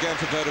promising again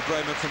for Werder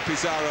Bremen from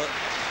Pizarro.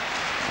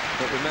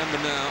 But remember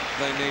now,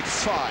 they need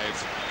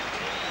 5.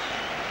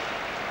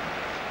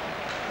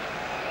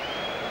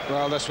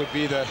 Well, this would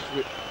be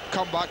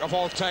comeback of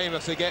all time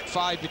if they get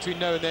 5 between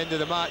now and the end of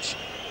the match.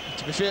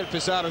 To be fair to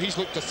Pizarro, he's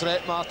looked a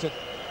threat, Martin.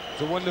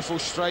 It's a wonderful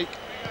strike.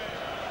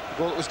 The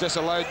goal that was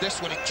disallowed.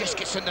 This one, he just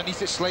gets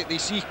underneath it slightly.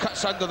 See, he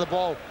cuts under the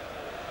ball.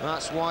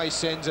 That's why he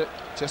sends it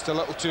just a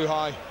little too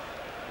high.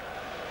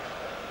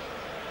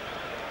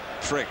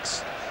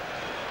 Fricks.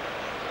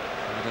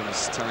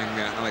 Adams telling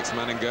Alex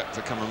Manninger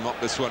to come and mop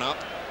this one up.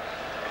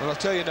 Well, I'll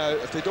tell you now,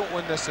 if they don't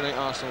win this tonight,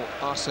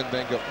 Arsene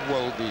Wenger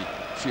will be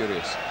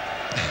furious.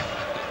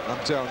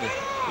 I'm telling you.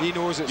 He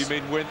knows it's... You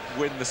mean win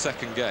the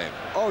second game?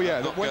 Oh,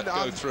 yeah. Not win,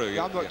 go through.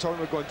 I'm not talking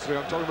about going through.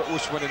 I'm talking about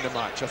us winning the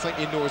match. I think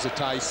he knows the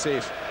tie's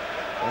safe.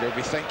 Or he'll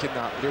be thinking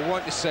that. But he'll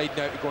want the side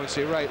now to go and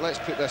say, right, let's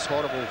put this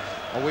horrible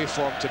away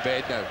form to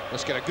bed now.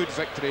 Let's get a good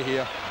victory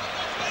here.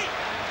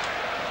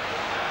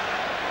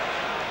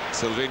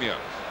 Silvinho.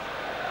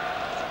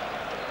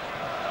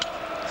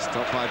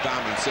 Stopped by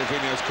Bain.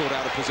 Silvinho's caught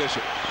out of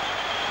position.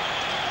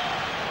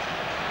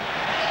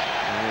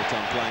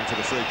 Milton playing for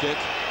the free kick.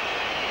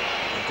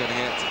 And getting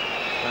it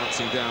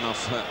bouncing down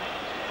off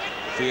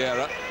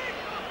Vieira.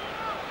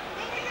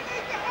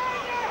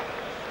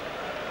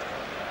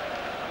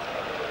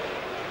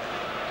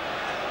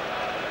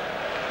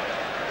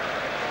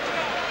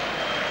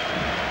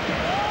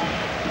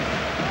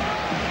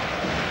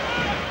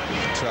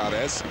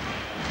 Traves.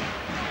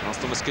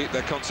 Arsenal must keep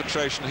their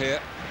concentration here.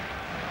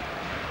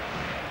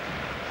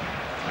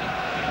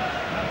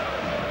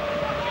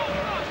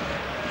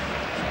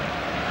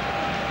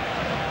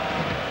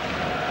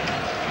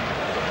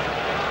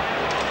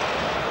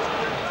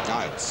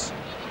 Giles.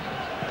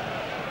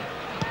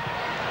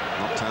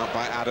 Knocked out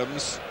by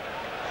Adams.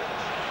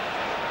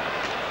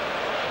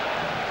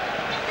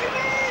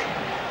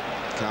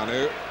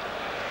 Kanu.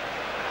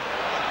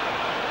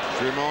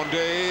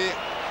 Grimondi.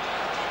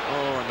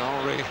 Oh, and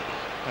Henry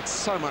had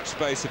so much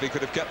space if he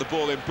could have kept the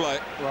ball in play.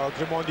 Well,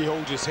 Grimondi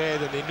holds his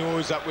head and he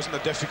knows that wasn't a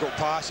difficult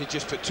pass. He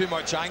just put too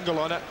much angle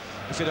on it.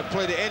 If he'd have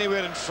played it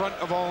anywhere in front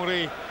of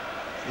Henry,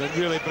 then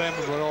really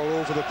Bremen were all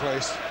over the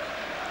place.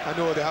 I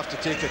know they have to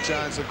take a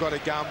chance. They've got to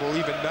gamble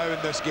even now in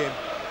this game.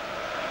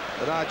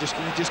 But you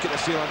just get the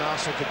feeling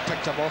Arsenal could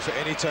pick them off at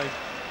any time.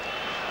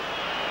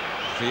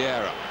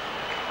 Vieira.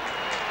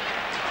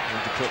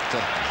 Need to put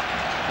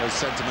those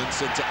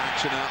sentiments into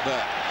action out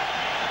there.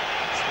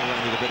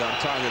 Landed a bit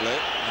untidily,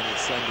 and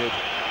it's ended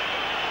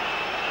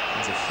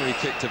as a free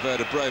kick to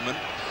Werder Bremen.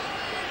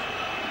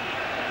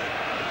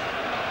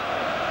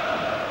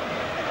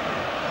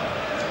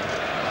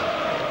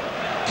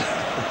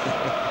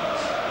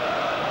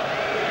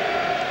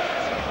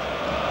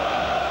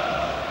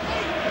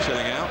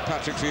 Chilling out,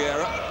 Patrick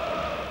Vieira.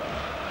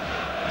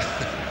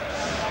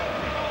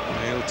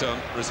 Hilton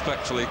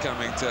respectfully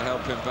coming to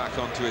help him back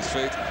onto his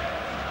feet.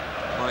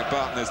 Mike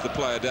Barton is the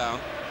player down.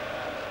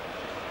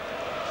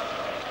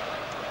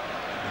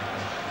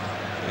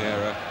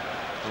 Vieira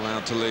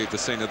allowed to leave the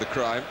scene of the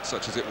crime,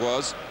 such as it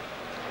was.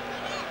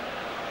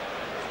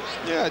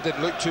 Yeah, it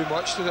didn't look too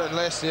much, did it?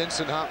 Unless the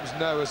incident happens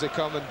now as they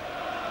come and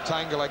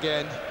tangle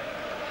again.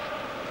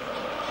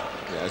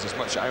 Yeah, there's as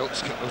much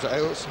Ellis. Was it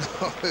Ellis?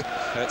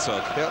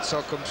 Herzog.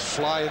 Herzog comes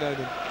flying in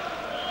and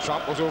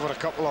tramples over a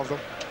couple of them.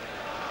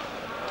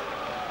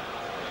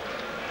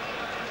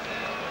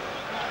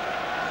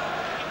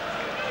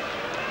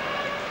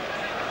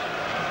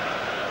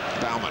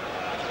 Baumann.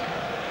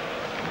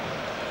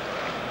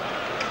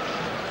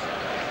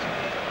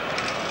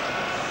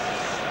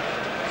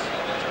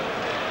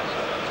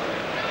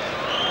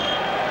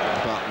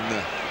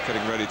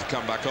 Getting ready to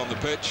come back on the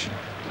pitch.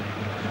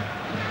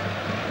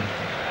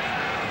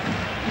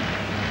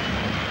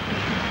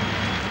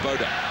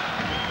 Boda.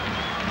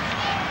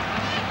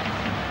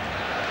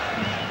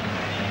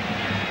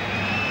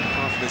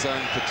 Half of his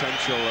own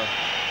potential,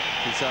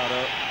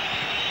 Pizarro,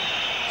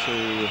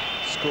 to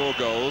score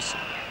goals.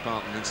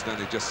 Barton,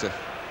 incidentally, just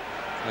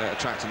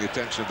attracting the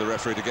attention of the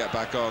referee to get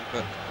back on.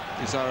 But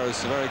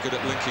Pizarro's very good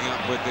at linking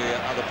up with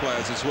the other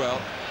players as well.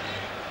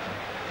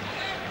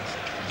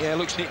 Yeah,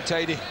 looks neat and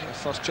tidy. The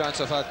first chance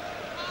I've had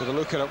with a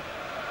look at him.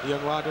 The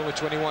young lad, only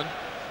 21.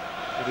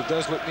 But he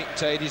does look neat and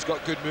tidy. He's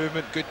got good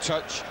movement, good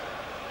touch.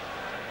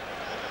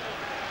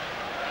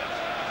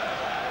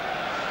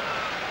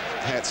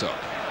 Herzog.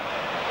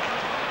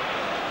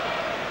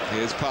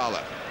 Here's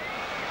Parler.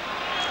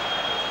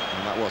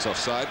 And that was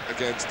offside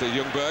against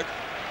Ljungberg.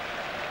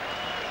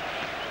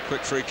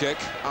 Quick free kick.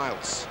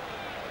 Isles.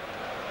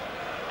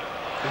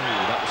 Ooh,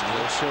 that was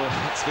close. Sure,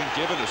 it's been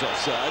given as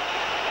offside.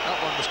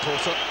 That one was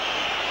closer.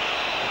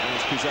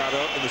 There's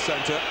Pizarro in the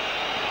centre.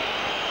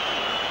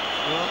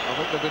 Well, I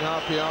think they've been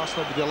happy.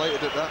 Arsenal will be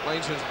delighted that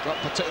that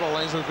particular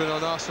linesman's been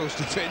on Arsenal's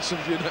defensive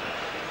unit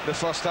in the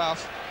first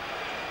half.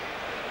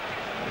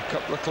 A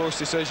couple of close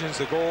decisions.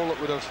 The goal that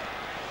would have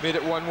made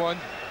it 1-1,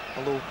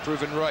 although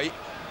proven right,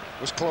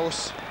 was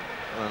close.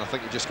 And I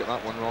think he just got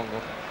that one wrong,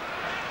 though.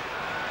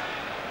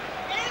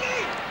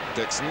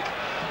 Dixon.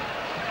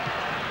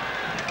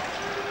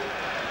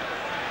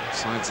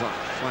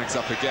 Flags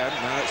up again.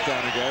 Now it's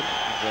down again.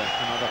 And,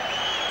 another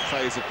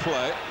phase of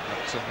play. But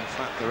in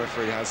fact, the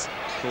referee has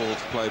called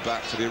play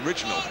back to the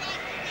original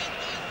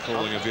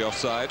calling of the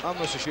offside. I'm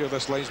not so sure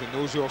this linesman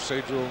knows the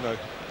offside rule now,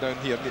 down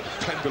here,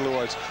 down below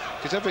us.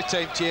 Because every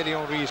time Thierry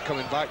Henry is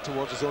coming back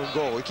towards his own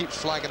goal, he keeps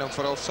flagging him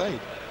for offside.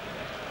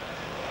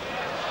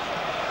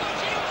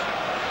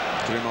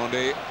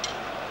 Grimondi.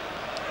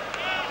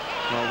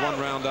 Well, one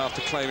round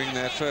after claiming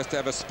their first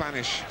ever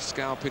Spanish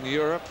scalp in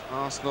Europe,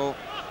 Arsenal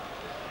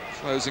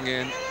closing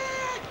in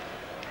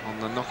on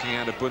the knocking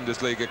out a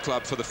Bundesliga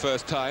club for the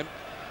first time.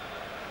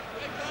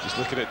 Just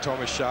looking at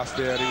Thomas Schaff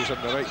there, he was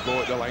on the right go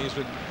at the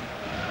linesman,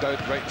 down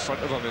right in front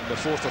of him, and the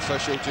fourth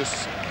official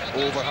just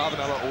over, having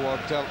a little word,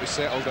 tell him to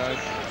settle down.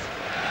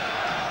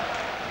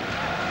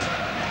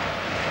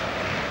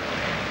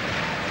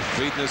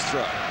 Wiedner's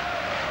throw.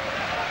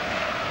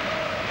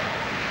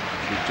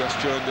 If you've just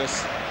joined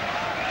us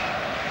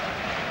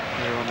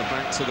here on the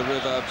banks of the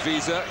river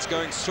Weser, it's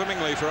going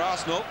swimmingly for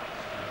Arsenal.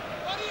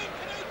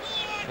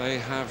 They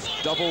have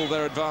doubled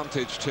their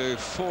advantage to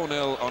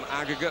 4-0 on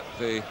aggregate.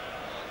 The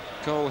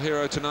goal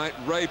hero tonight,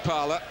 Ray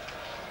Parlour,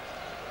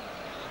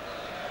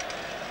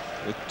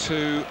 with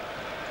two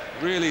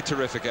really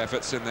terrific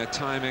efforts in their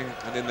timing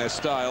and in their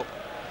style.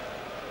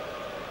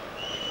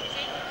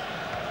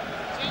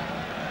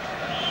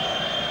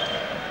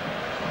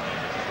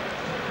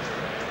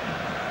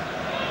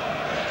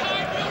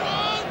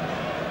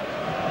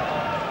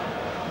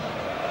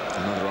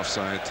 Another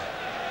offside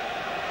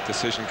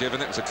decision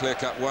given. It was a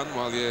clear-cut one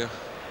while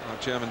our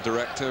German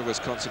director was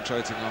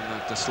concentrating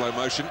on the slow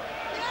motion.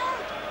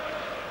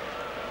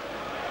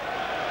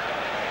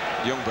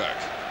 Ljungberg.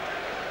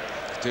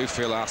 I do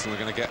feel Arsenal are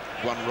going to get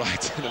one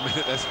right in a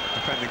minute. They're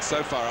defending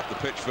so far up the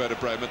pitch for Werder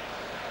Bremen.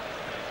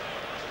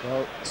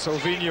 Well,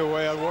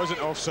 Silvinho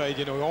wasn't offside,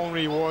 you know.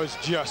 Henry was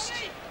just.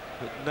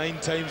 But 9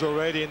 times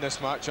already in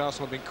this match,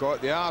 Arsenal have been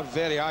caught. They are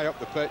very high up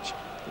the pitch,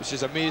 which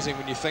is amazing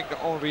when you think that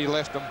Henry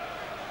left them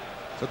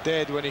for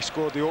dead when he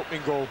scored the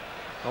opening goal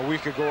a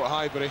week ago at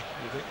Highbury.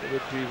 You think they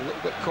would be a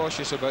little bit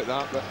cautious about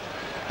that, but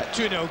at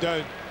 2-0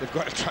 down, they've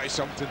got to try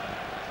something.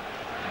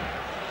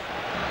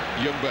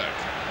 Ljungberg.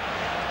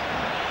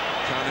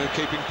 Kanu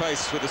keeping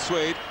pace with the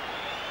Swede.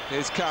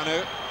 Here's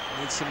Kanu.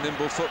 Needs some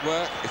nimble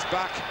footwork. It's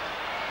back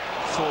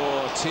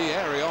for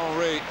Thierry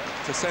Henry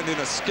to send in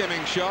a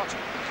skimming shot.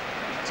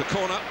 It's a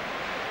corner.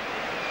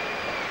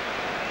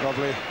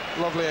 Lovely,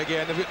 lovely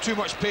again. They've got too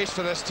much pace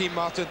for this team,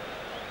 Martin.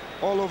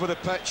 All over the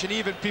pitch, and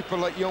even people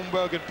like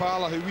Ljungberg and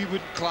Parlour, who we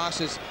wouldn't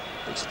class as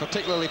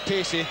particularly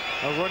pacey,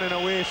 are running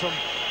away from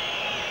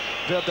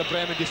Werder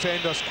Bremen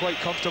defenders quite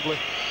comfortably.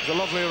 It's a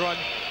lovely run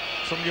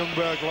from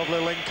Ljungberg, lovely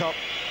link-up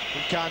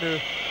from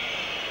Kanu.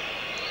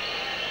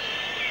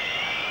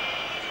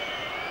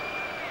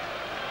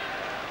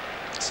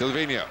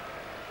 Silvinho.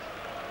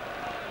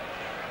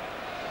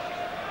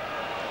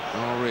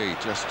 Henry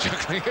just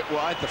juggling it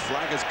wide. The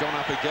flag has gone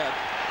up again.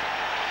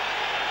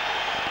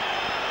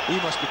 He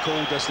must be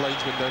cold, this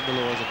linesman down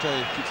below, as I tell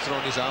you. He keeps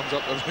throwing his arms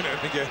up every now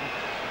and again.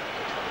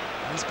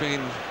 He's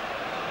been,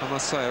 I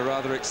must say, a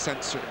rather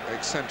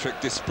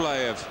eccentric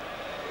display of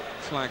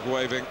flag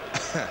waving.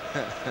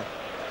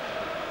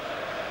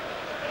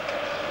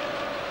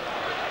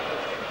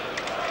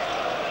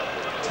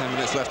 10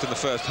 minutes left in the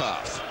first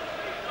half.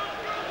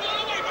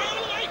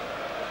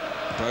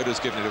 Boda's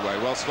given it away.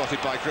 Well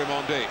spotted by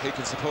Grimondi. He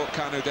can support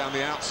Kanu down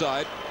the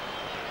outside,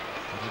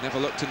 but he never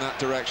looked in that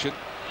direction.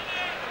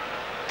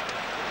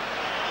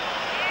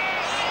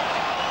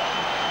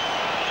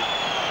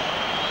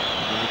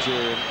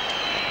 Nigerian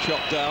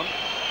chopped down.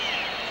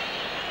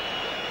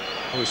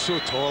 Oh, he's so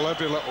tall.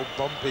 Every little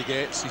bump he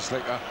gets, he's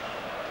like a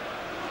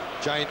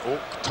giant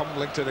oak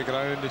tumbling to the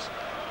ground. He's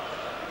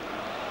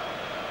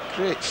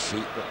great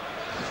feet, but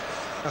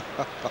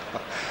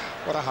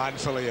what a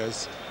handful he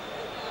is.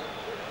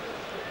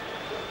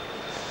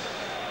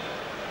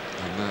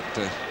 And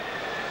that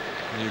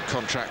new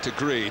contract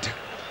agreed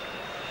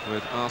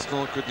with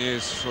Arsenal. Good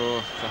news for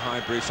the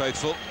Highbury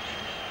faithful.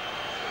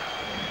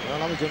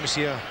 Well, I'm going to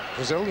see a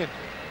Brazilian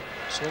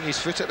swing his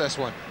foot at this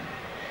one.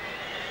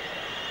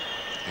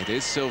 It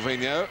is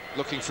Silvinho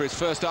looking for his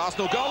first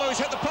Arsenal goal. Oh, he's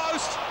hit the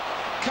post.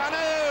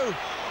 Kanu!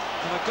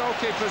 And the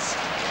goalkeeper's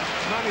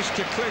managed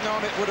to cling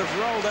on. It would have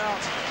rolled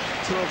out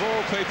to, of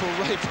all people,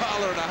 Ray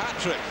Parlour and a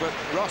hat-trick, but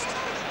Rost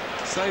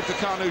saved the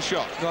Kanu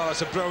shot. Oh,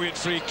 that's a brilliant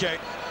free kick.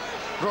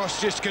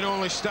 Ross just can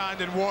only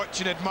stand and watch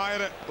and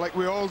admire it, like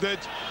we all did.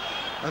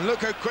 And look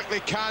how quickly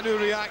Kanu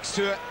reacts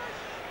to it.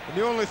 And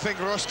the only thing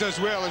Ross does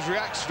well is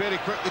reacts very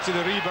quickly to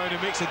the rebound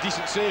and makes a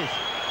decent save.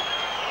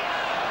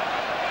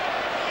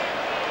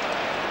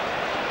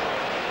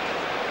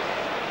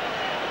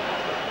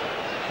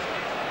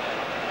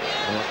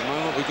 Well, at the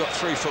moment, we've got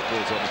 3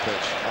 footballs on the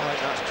pitch. I think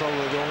that's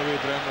probably the only way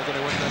Bremen are going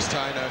to win this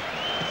tie now.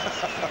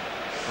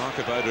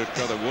 Marco Boda had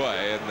got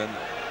away, and then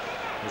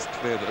it's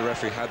clear that the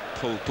referee had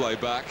pulled play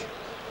back.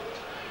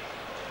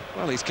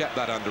 Well, he's kept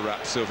that under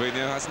wraps,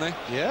 Silvinho, hasn't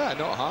he? Yeah,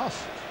 not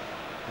half.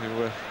 We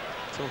were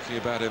talking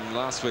about him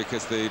last week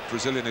as the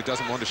Brazilian who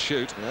doesn't want to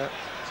shoot. Yeah.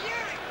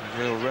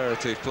 A real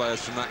rarity of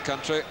players from that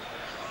country.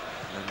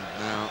 And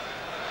now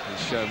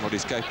he's shown what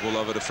he's capable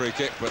of at a free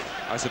kick, but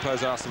I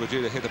suppose Arsenal were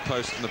due to hit a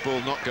post and the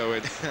ball not go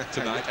in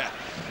tonight.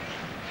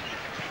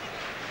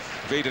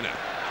 Wiedener,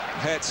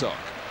 Herzog,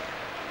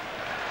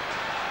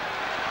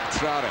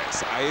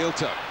 Traores,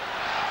 Ailton.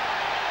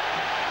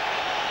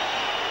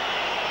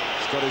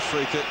 He's got his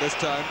free kick this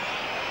time.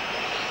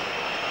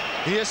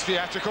 He is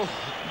theatrical.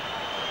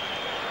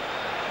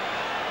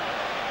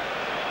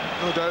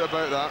 No doubt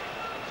about that.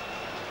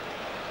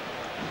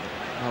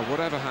 Well,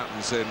 whatever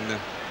happens in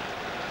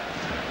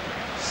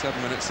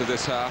 7 minutes of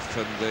this half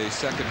and the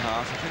second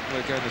half, I think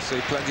we're going to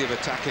see plenty of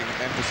attacking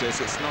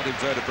emphasis. It's not in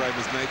Werder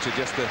Bremen's nature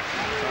just to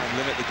try and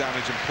limit the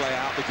damage and play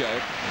out the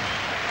game.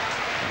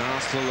 And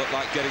Arsenal look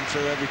like getting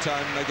through every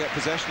time they get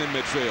possession in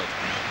midfield.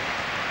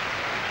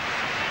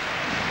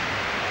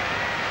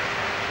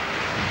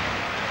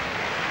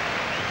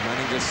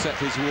 Manninger's set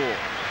his wall.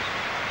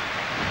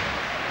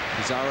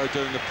 Pizarro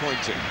doing the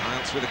pointing.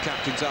 Iance with the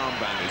captain's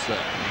armband is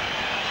there.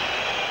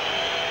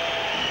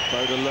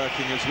 Bode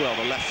lurking as well,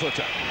 the left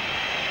footer.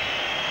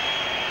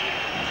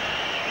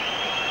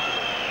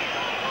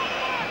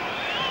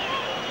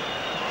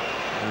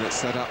 And it's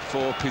set up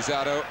for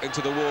Pizarro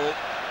into the wall.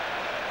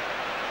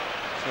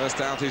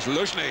 First out is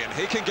Luzhny, and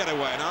he can get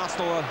away. And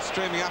Arsenal are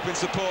streaming up in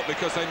support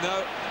because they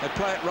know they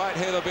play it right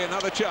here, there'll be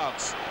another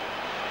chance.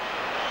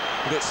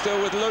 But it's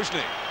still with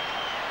Luzhny.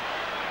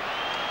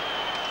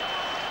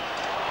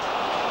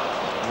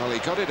 Well, he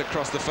got it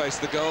across the face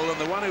of the goal,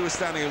 and the one who was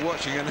standing and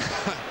watching, and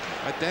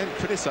I daren't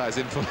criticise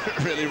him for it,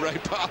 really, Ray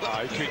Parlour.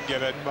 I couldn't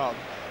get in,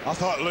 Martin. I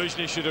thought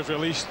Luzhny should have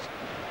released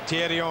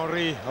Thierry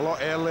Henry a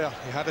lot earlier.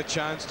 He had a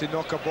chance to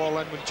knock a ball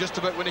in just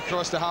about when he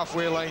crossed the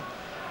halfway line.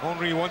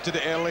 Henry wanted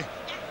it early,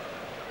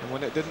 and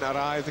when it didn't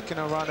arrive, they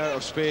kind of ran out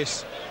of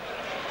space.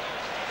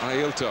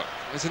 Ailton.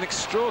 It's an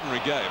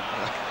extraordinary game.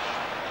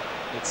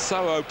 It's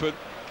so open.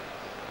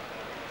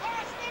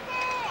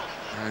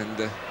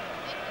 And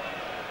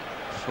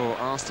for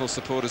Arsenal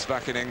supporters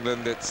back in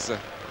England, it's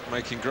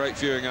making great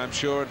viewing, I'm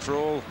sure, and for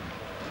all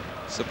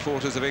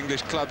supporters of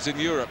English clubs in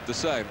Europe, the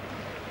same.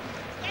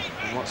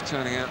 And what's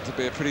turning out to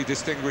be a pretty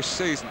distinguished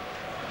season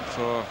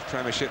for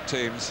Premiership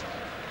teams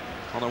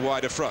on a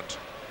wider front.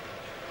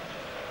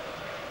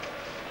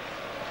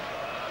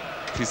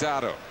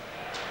 Pizarro.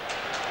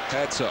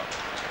 Herzog.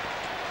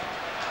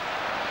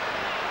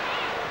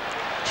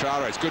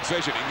 Traores, good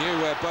vision. He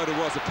knew where Bode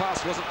was. The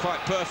pass wasn't quite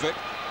perfect,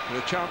 but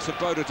a chance for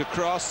Bode to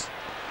cross.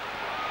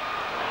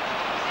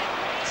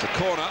 It's a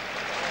corner.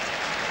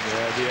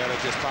 Yeah, the error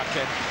just back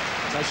in,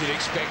 as you'd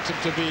expect him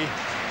to be.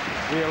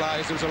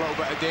 Realised there was a little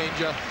bit of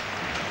danger.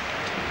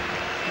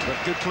 But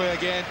good play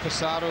again,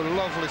 Pizarro,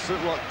 lovely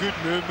footwork, good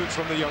movement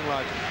from the young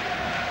lad.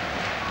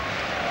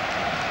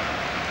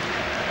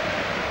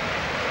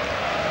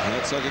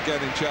 Herzog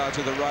again in charge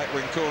of the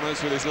right-wing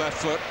corners with his left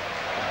foot.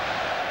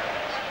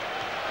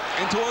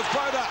 In towards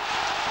Bode.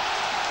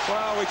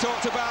 Well, we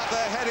talked about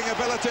their heading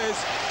abilities,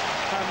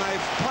 and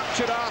they've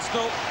punctured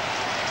Arsenal.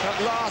 At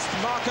last,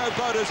 Marco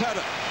Bode's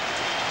header.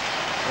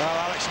 Well,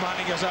 Alex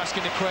Manninger's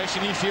asking the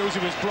question. He feels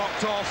he was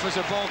blocked off as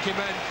the ball came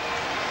in.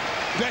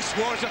 This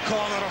was a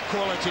corner of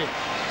quality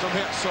from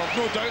Herzog,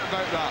 no doubt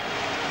about that.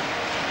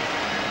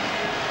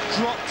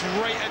 Dropped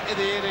right into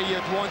the area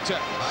you'd want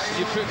it.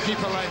 You put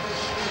people in.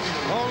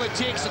 All it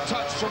takes a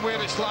touch from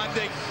where it's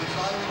landing.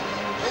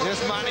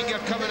 There's Manninger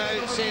coming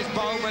out, says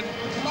Baumann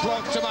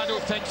blocked him. I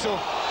don't think so.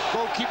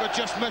 Goalkeeper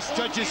just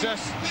misjudges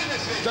this.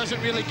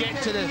 Doesn't really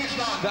get to the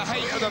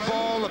height of the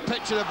ball, the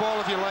pitch of the ball,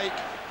 if you like.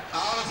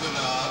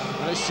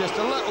 And it's just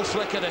a little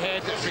flick of the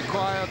head that's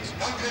required.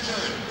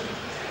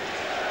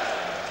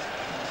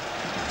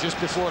 Just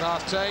before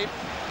half-time,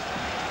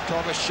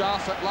 Thomas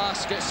Schaaf at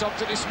last gets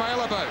something to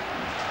smile about.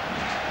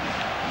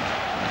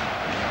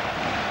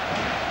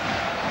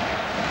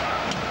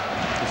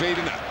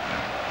 Wiedener.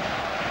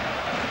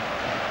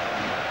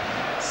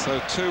 So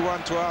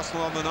 2-1 to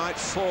Arsenal on the night,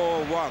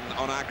 4-1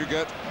 on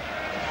aggregate.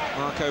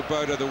 Marco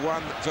Bode, the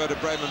one Werder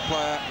Bremen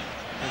player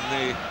in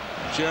the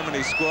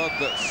Germany squad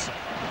that's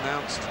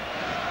announced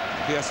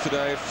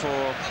yesterday for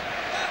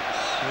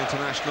an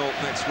international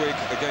next week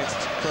against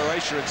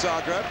Croatia in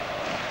Zagreb.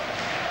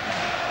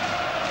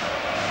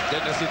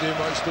 Didn't have to do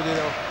much, did he,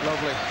 though?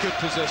 Lovely, good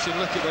position.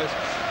 Look at this.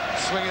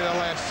 Swing of the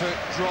left foot,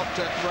 dropped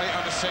it right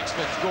on the 6th.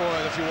 Go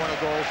ahead if you want to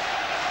go.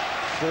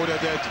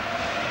 Bode did.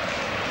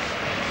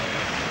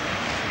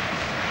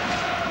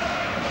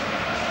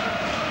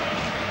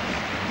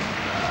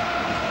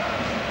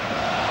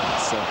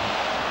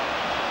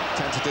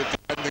 Tentative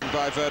defending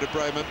by Werder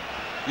Bremen.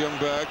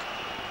 Ljungberg.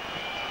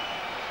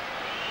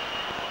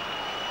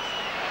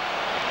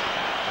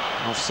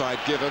 Offside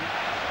given.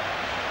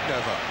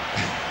 Never.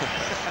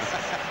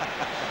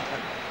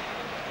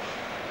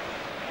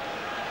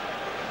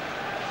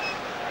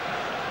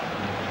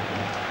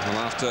 Well,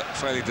 after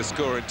failing to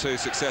score in 2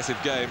 successive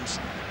games,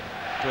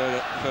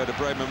 Werder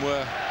Bremen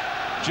were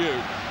due.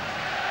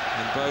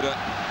 And Bode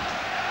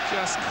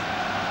just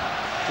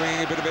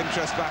bringing a bit of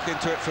interest back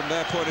into it from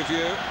their point of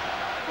view.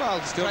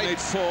 Well, still need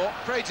 4.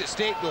 Pride's at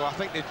stake, though. I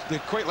think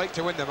they'd quite like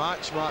to win the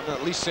match, Martin,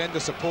 at least send the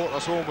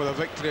supporters home with a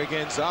victory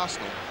against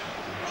Arsenal.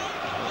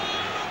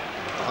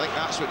 I think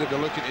that's what they'd be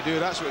looking to do.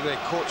 That's what the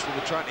coach will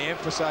be trying to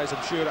emphasise,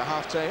 I'm sure, at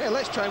half-time. Hey,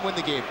 let's try and win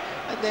the game.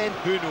 And then,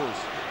 who knows?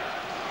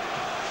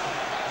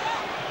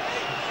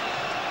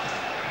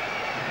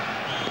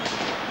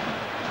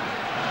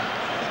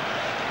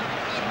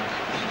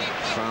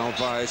 Now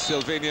by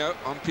Silvino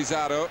on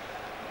Pizarro.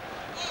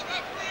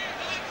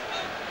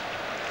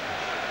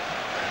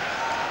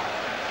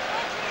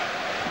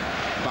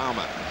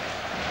 Weimer.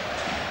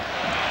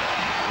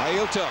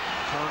 Ailton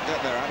can't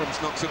get there.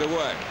 Adams knocks it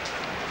away.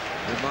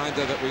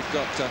 Reminder that we've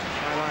got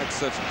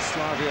highlights of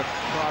Slavia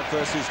Prague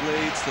versus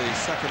Leeds, the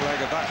second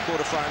leg of that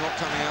quarter-final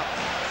coming up,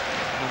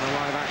 and the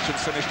live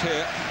action's finished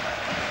here.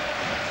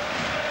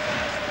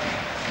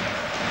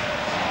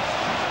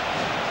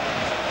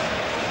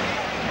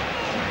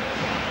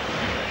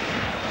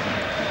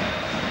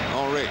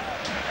 Henry.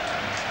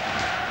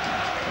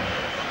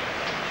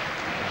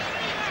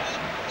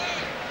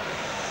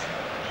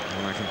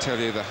 And I can tell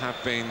you there have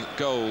been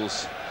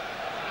goals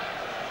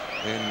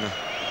in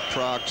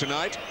Prague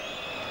tonight.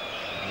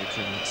 You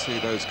can see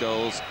those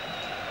goals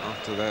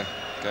after the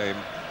game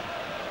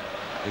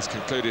is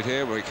concluded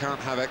here, where we can't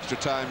have extra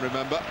time,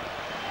 remember.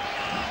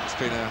 It's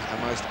been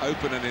a most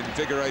open and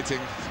invigorating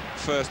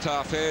first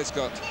half here. It's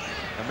got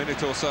a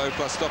minute or so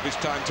plus stoppage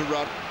time to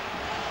run.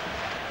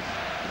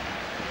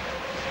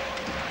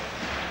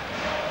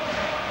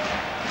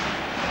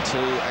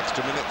 Two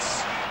extra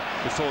minutes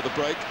before the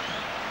break.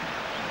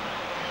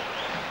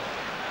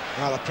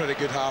 Well, a pretty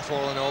good half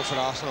all in all for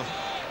Arsenal.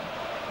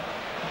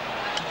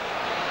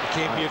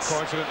 Came here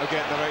confident of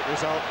getting the right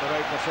result, the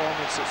right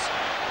performance. It's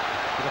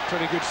been a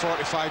pretty good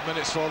 45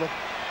 minutes for them.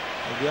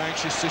 They'll be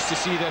anxious just to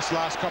see this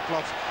last couple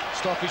of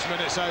stoppage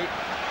minutes out.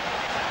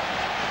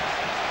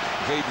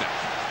 Wiedner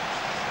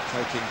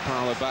taking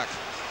Parler back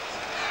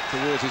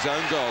towards his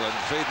own goal, and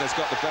Wiedner's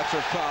got the better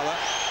of Parler.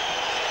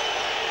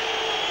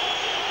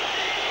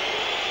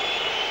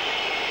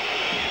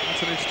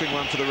 That's an interesting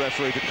one for the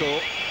referee to call.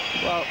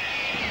 Well,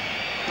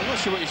 I'm not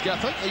sure what he's got.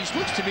 I think he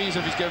looks to me as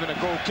if he's given a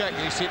goal kick,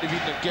 and he's saying to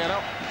Wiedner, get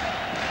up.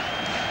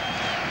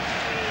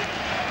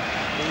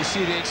 And you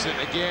see the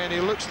incident again. He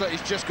looks like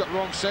he's just got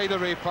wrong side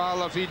of Ray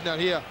Parler. Wiedner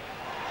here.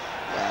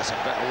 That's a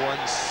bit of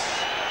once.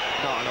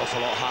 Not an awful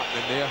lot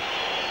happening there.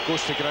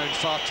 Goes to ground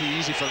far too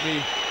easy for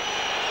me.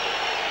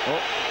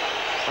 Oh,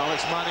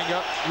 Alex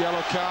Manninger,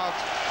 yellow card.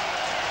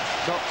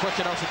 Not quick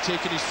enough in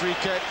taking his free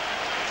kick,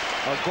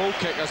 or goal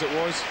kick as it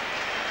was.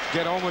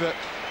 Get on with it.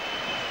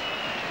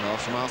 Well,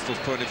 from Arsenal's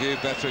point of view,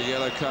 better a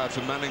yellow card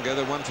for Manninger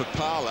than one for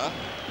Parler,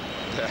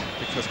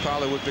 because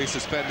Parler would be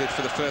suspended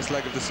for the first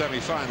leg of the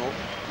semi-final.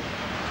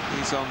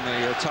 He's on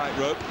the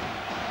tightrope.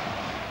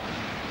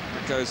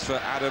 That goes for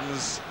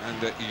Adams and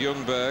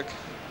Ljungberg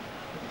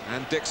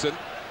and Dixon.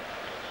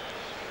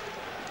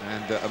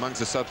 And amongst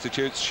the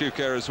substitutes,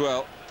 Schuker as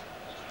well.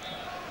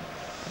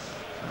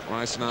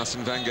 Rice and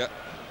Arsene Wenger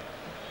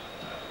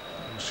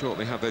will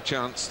shortly have their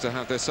chance to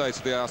have their say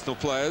to the Arsenal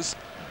players.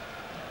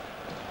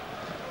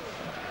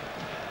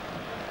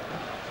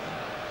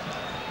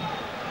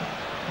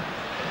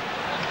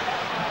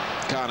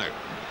 Kanu.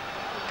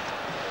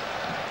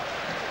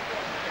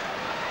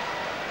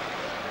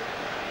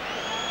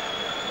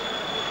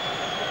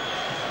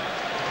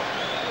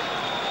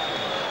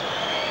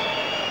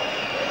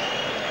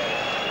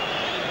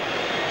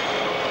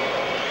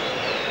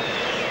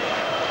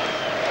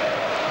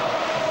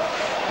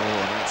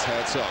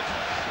 Herzog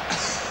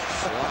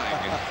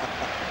flying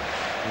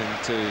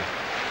into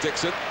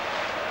Dixon.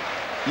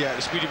 Yeah,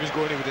 the speed he was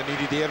going, he would have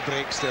needed air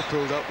brakes to have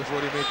pulled up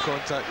before he made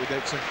contact with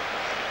Dixon.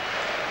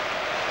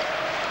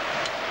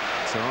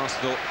 So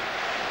Arsenal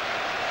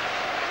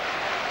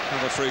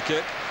have a free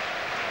kick.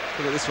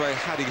 Look at this way,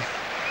 had he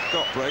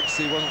got brakes,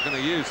 he wasn't going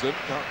to use them.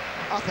 No,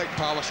 I think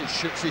Parler should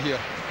shoot for here.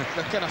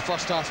 The kind of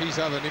first half he's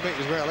having, he might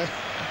as well, eh?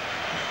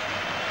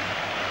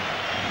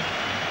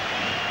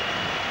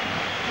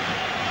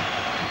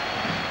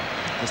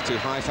 It's too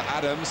high for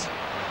Adams.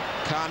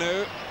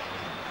 Kanu.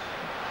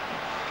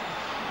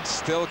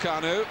 Still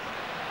Kanu.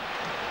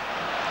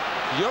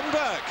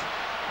 Ljungberg.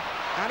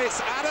 And it's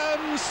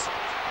Adams.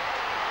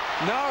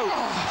 No.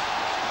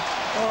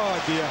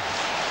 Oh dear.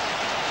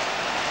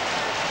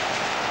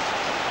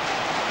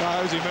 Oh,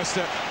 how's he missed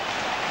it?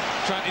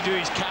 Trying to do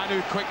his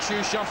Kanu quick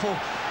shoe shuffle.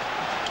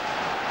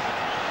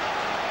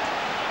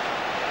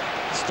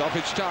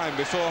 Stoppage time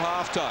before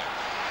half-time.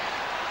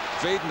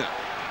 Wiedner.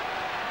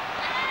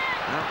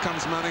 Out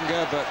comes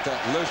Manninger, but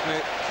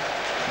Luzhny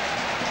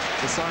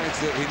decides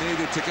that he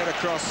needed to get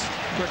across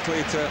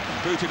quickly to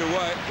boot it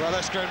away. Well,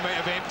 this ground might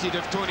have emptied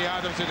if Tony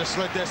Adams had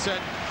slid this in.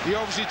 He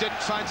obviously didn't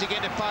fancy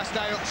getting it past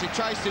Ellis. He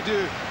tries to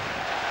do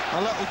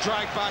a little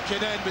drag back and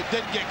in, but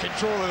didn't get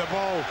control of the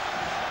ball.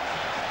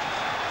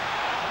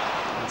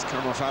 It's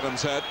come off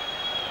Adams' head,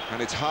 and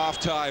it's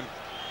half-time.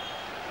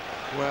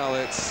 Well,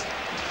 it's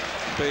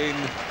been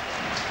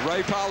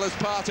Ray Parler's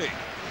party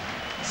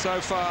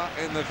so far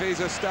in the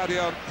Visa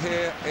Stadion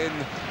here in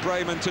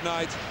Bremen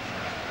tonight.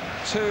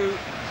 Two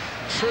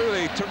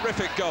truly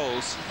terrific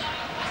goals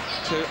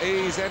to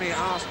ease any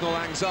Arsenal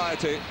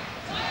anxiety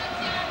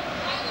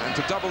and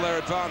to double their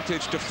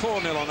advantage to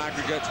 4-0 on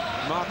aggregate.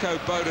 Marco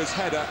Boda's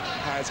header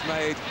has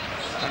made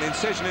an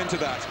incision into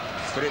that,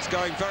 but it's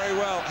going very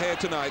well here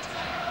tonight.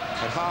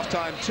 At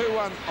half-time,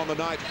 2-1 on the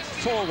night,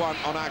 4-1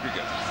 on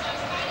aggregate.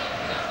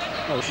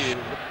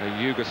 A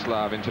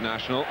Yugoslav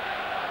international.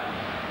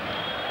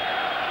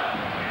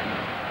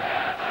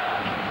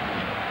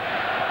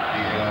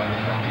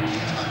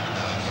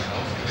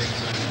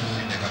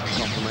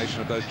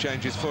 confirmation of those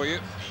changes for you.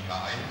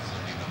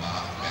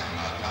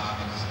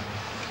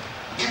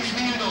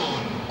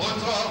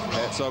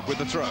 Herzog with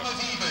the throw.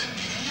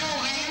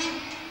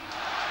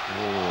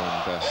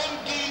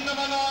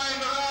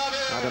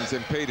 Adams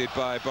impeded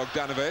by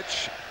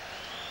Bogdanovic.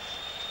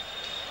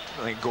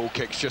 I think goal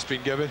kick's just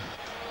been given.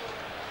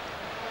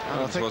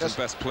 Adams wasn't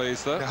best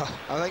pleased, though. No,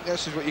 I think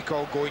this is what you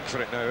call going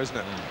for it now, isn't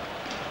it?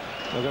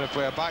 They're going to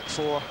play a back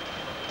four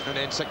and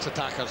then 6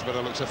 attackers by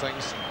the looks of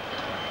things.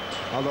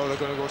 Although they're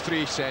going to go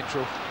 3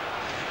 central.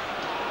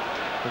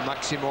 And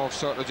Maximov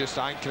sort of just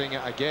anchoring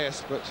it, I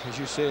guess. But as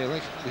you say,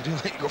 like, they do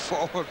like to go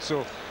forward, so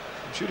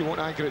I'm sure he won't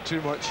anchor it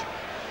too much.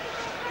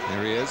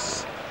 Here he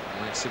is,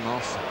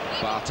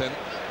 Maximov, Barton.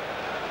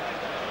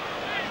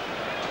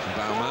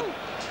 Baumann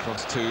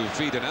across to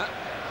Wiedener.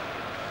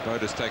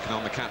 Boda's taken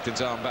on the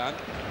captain's armband.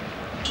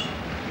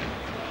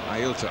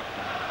 Ailton,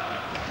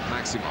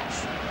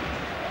 Maximov.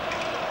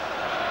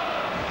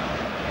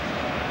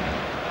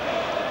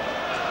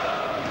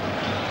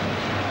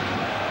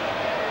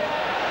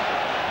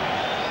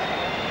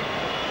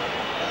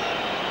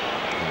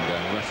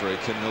 And referee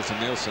Kim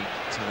Milton-Nielsen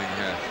telling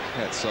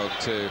Herzog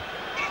to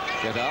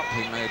get up.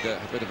 He made a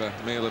bit of a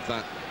meal of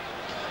that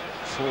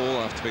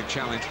fall after being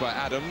challenged by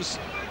Adams.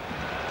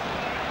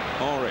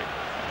 Henry.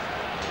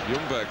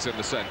 Ljungberg's in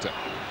the centre.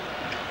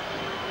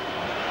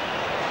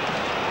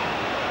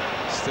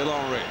 Still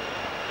Henry.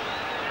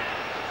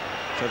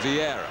 For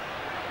Vieira.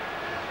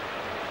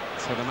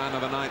 So the man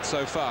of the night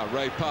so far,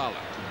 Ray Parlour.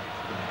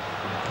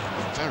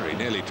 Very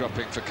nearly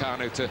dropping for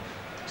Kanu to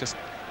just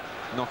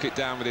knock it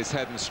down with his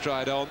head and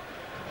stride on.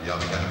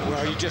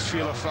 Well, you just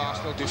feel if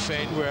Arsenal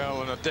defend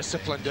well and are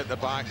disciplined at the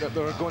back, that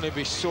there are going to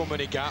be so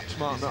many gaps,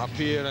 Martin, that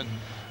appear and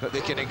that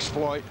they can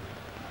exploit.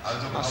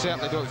 I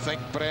certainly don't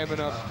think Bremen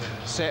are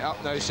set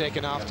up now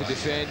second half to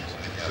defend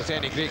with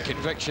any great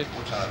conviction.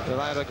 They're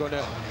either going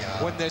to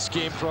win this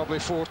game probably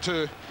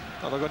 4-2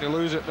 or they're going to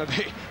lose it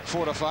maybe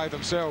 4 or 5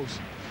 themselves.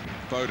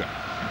 Boda.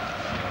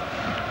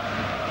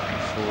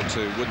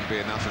 4-2 wouldn't be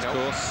enough, of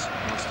course.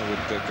 Arsenal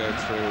would go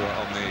through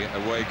on the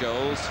away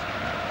goals.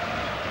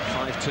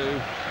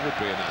 5-2 would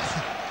be enough.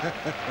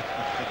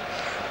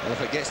 Well,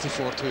 if it gets to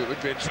 4-2, it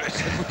would be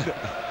interesting.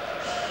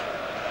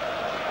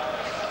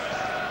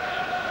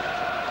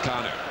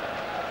 Kanu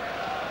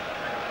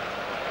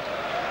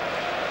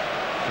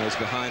goes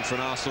behind for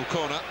an Arsenal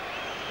corner.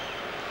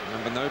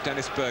 Remember, no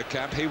Dennis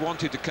Bergkamp. He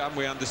wanted to come,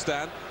 we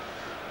understand,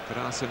 but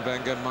Arsene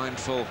Wenger,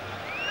 mindful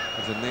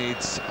of the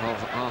needs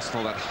of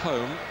Arsenal at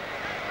home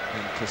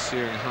in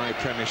pursuing high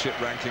Premiership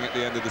ranking at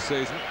the end of the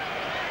season,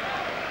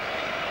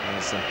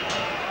 has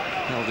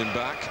held him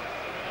back.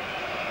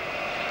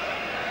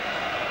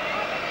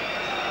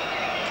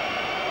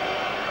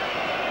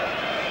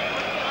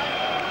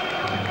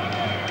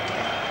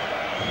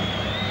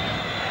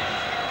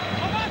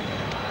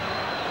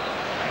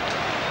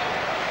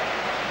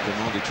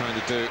 Trying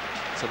to do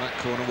to that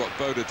corner what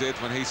Boda did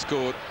when he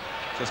scored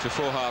just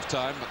before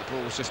half-time, but the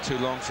ball was just too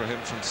long for him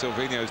from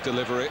Silvino's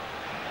delivery.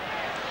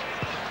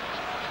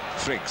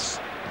 Friggs.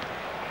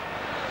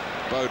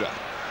 Boda,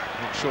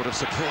 not short of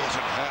support,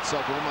 and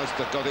Herzog almost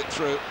got it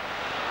through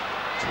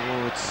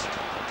towards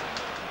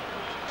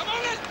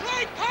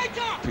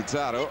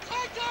Pizarro.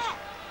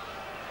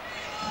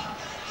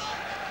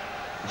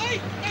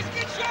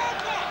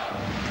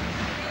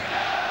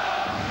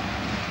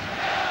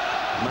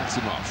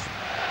 Maximov.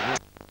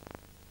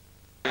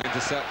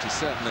 Intercept, he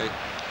certainly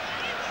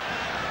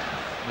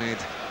made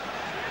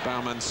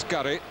Baumann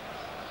scurry.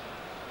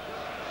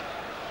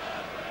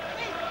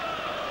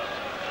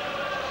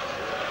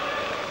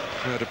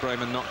 Werder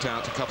Bremen knocked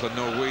out a couple of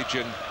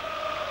Norwegian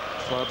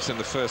clubs in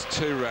the first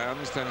 2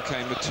 rounds, then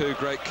came the 2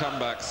 great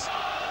comebacks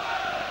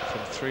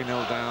from 3-0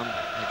 down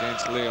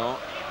against Lyon.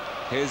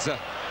 Here's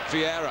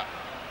Vieira,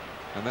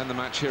 and then the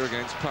match here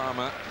against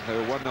Parma. They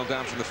were 1-0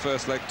 down from the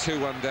first leg,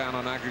 2-1 down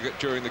on aggregate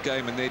during the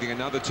game and needing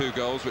another 2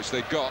 goals, which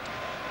they got.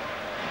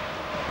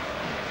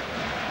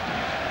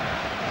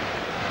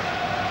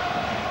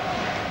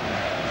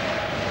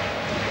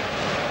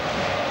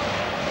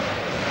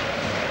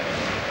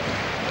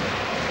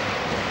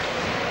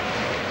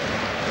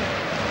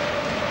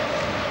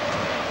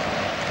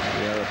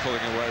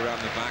 Pulling away around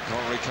the back,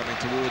 Henry coming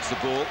towards the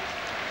ball.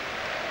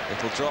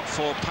 It'll drop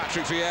for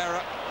Patrick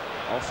Vieira,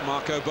 off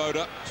Marco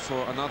Boda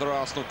for another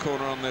Arsenal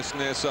corner on this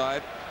near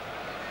side.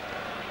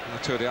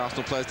 And 2 of the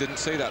Arsenal players didn't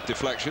see that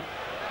deflection.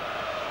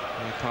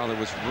 Parlour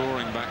was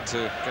roaring back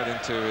to get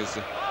into his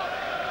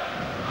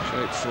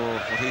shape for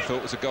what he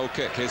thought was a goal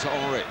kick. Here's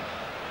Henry.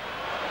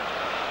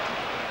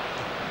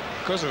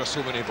 Because there are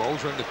so many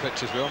balls around the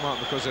pitch as well, Mark,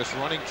 because this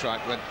running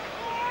track, when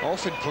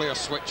often players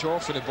switch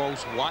off and the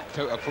ball's whacked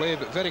out of play,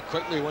 but very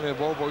quickly one of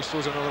the ball boys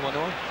throws another one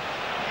on.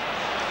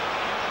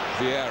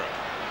 Vieira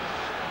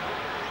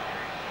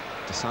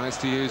decides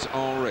to use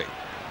Henry.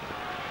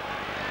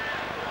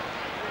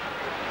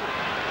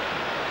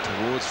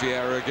 Towards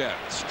Vieira again.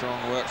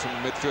 Strong work from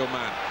the midfield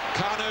man.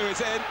 Kanu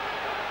is in.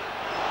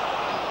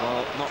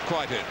 Well, not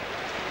quite in.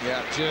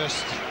 Yeah,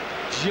 just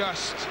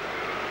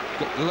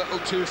got a little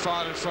too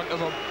far in front of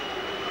him.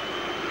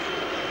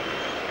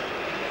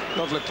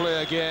 Lovely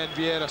play again.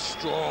 Vieira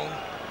strong.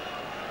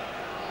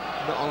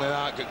 Not only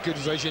that, got good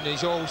vision.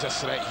 He's always a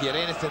threat here.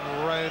 Anything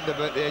round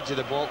about the edge of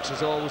the box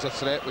is always a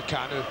threat with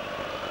Kanu.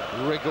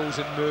 Wriggles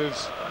and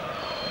moves.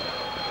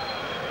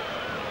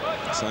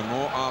 So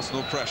more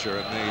Arsenal pressure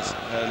in these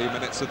early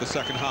minutes of the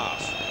second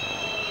half.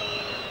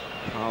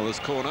 Parler's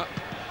corner.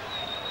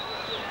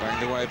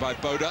 Banged away by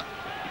Boda.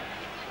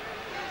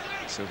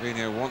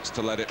 Silvino wants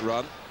to let it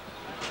run.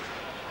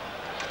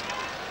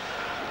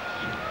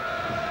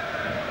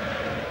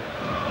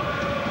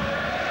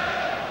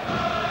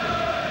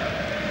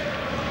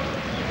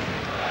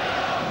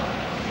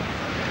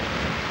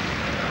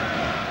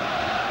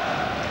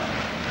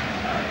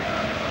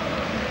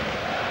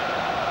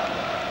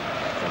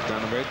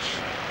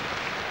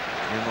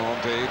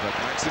 But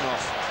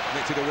Maximov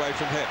nicked it away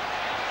from him.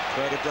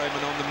 Werder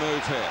Bremen on the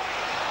move here.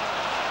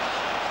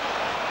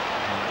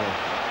 And,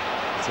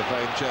 it's a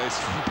vain chase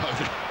from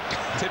Boda.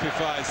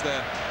 Typifies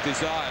their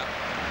desire.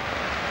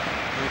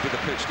 Maybe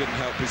the pitch didn't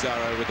help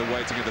Pizarro with the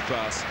weighting of the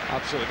pass.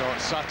 Absolutely not.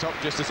 Sat up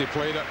just as he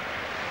played it.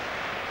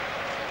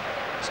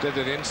 Instead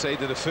of the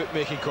inside of the foot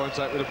making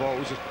contact with the ball,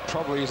 which was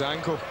probably his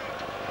ankle.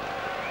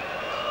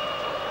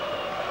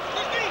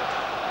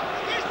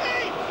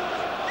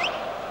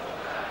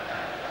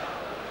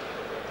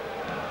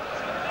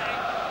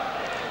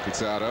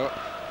 Pizarro,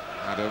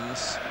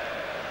 Adams.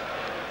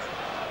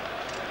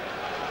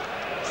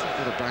 He's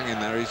got a bang in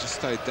there, he's just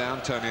stayed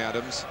down, Tony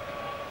Adams.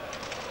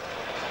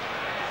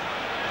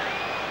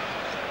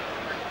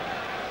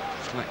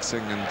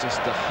 Flexing and just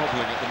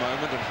hobbling at the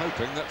moment and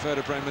hoping that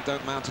Werder Bremen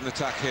don't mount an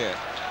attack here.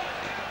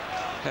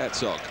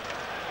 Herzog.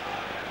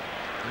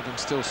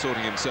 Adams still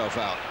sorting himself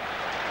out.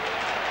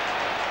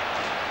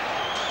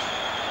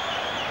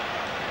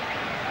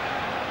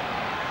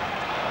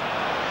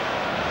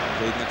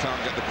 Kuhnert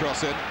can't get the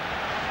cross in.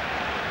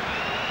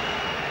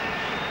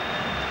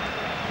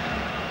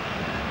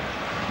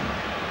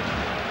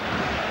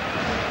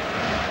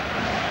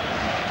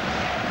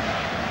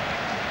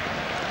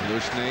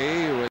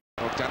 Luzhny with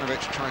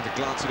Bogdanovic trying to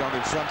glance it on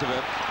in front of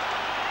him.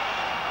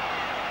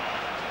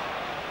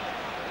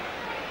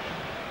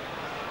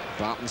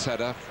 Barton's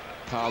header.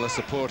 Parler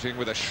supporting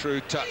with a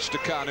shrewd touch to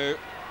Kanu.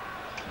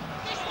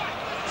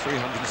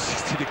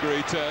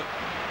 360-degree turn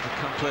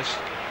accomplished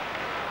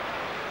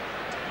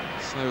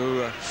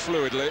so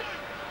fluidly.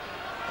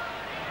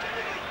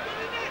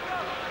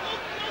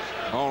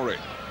 Henry.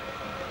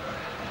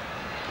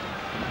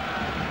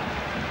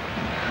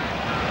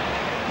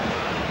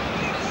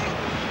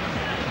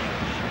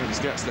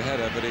 He gets the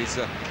header, but he's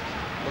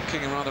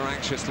looking rather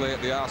anxiously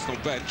at the Arsenal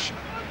bench.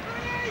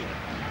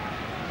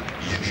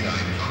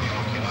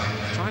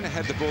 Trying to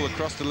head the ball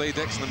across the Lee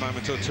Dixon a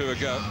moment or two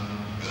ago.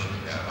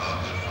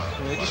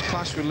 Well, they just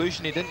clashed with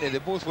Luzhny, didn't they? They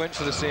both went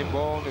for the same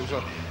ball. And it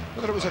was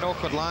whether it was an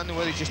awkward landing,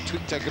 whether he just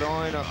tweaked a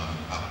groin or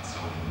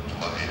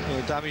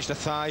damaged a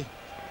thigh.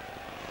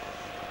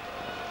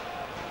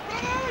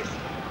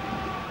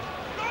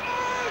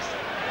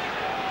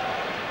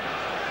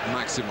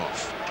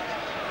 Maximov.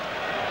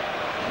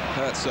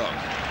 Herzog.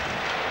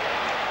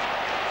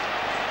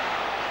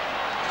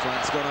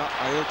 Flank's gone up.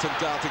 Ailton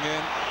darting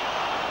in.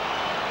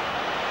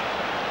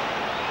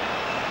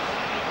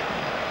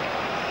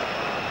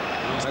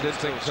 I didn't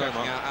think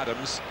checking out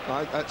Adams.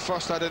 At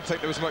first I didn't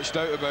think there was much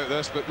doubt about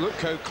this, but look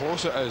how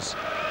close it is.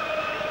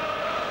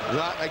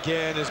 That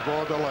again is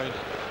borderline.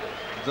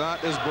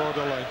 That is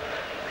borderline.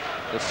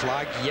 The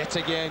flag yet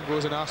again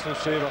goes in Arsenal's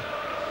favour.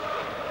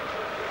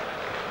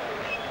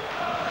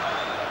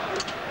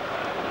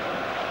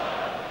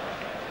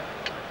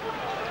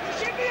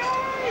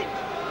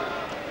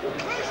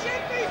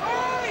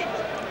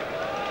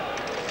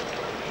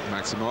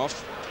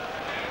 Maximov.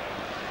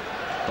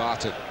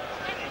 Barton.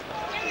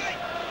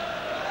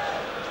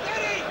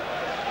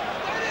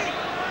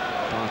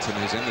 Barton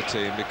is in the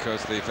team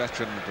because the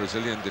veteran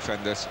Brazilian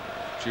defender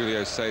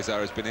Julio Cesar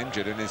has been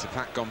injured and is in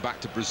fact gone back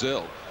to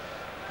Brazil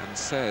and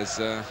says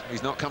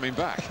he's not coming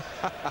back.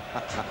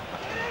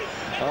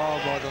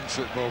 Oh, modern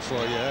football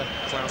for you.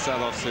 Klaus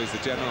Ellis, who's the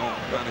general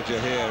manager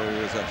here,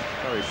 who was a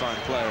very fine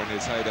player in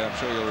his heyday, I'm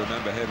sure you'll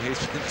remember him. He's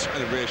been trying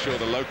to reassure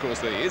the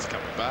locals that he is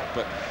coming back,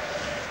 but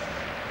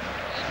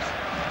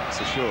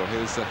for sure,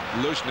 here's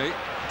Luzhny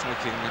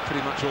taking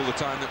pretty much all the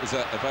time that was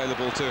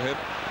available to him.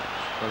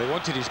 Well, they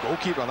wanted his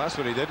goalkeeper, that's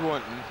what he did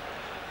want, and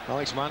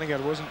Alex Manninger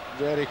wasn't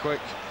very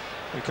quick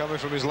in coming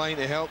from his line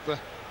to help the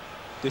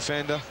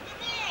defender.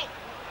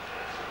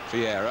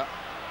 Vieira.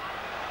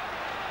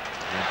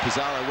 And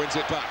Pizarro wins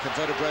it back, and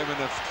Werder Bremen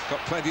have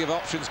got plenty of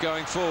options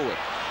going forward.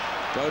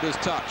 Boda's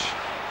touch.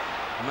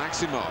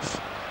 Maximov.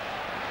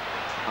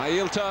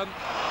 Ailton.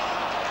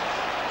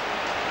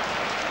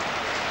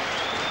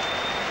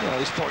 Well,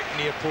 he's pointing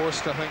near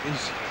post. I think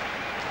he's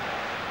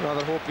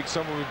rather hoping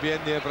someone would be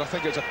in there, but I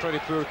think it's a pretty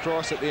poor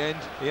cross at the end.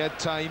 He had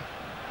time.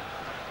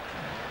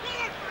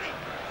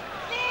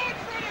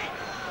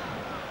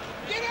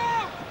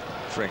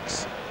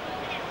 Frings.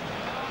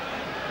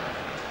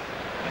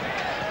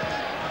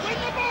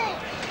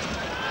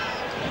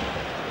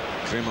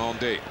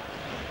 Grimaldi.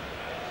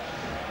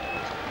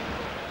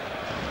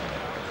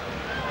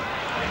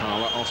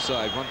 Parler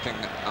offside. One thing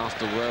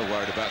Arsenal were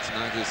worried about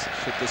tonight is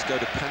should this go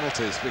to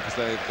penalties, because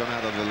they've gone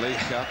out of the League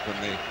Cup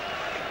and the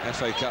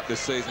FA Cup this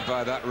season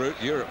via that route.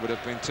 Europe would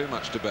have been too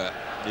much to bear.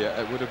 Yeah,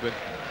 it would have been.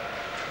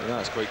 And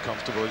that's quite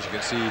comfortable, as you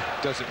can see.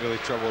 Doesn't really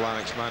trouble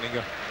Alex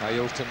Manninger.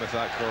 Ailton with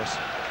that cross.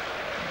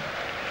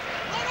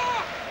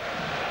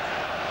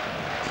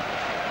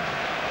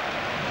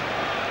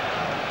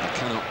 It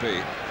cannot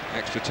be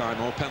extra time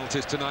or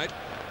penalties tonight.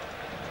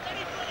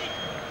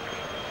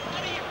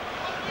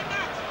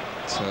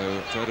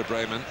 So Werder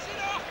Bremen,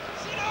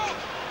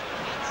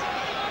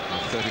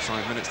 with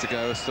 35 minutes to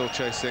go, are still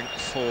chasing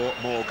 4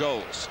 more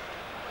goals.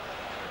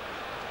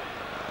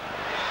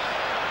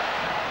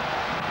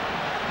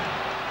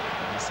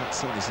 That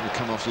certainly seemed to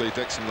come off Lee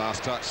Dixon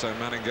last touch, so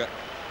Manninger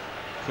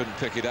couldn't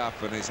pick it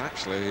up, and he's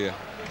actually,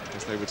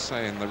 as they would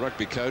say in the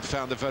rugby code,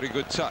 found a very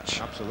good touch.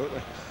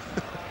 Absolutely.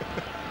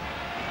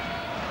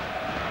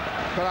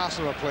 But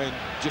Arsenal are playing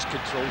just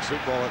controlled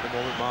football at the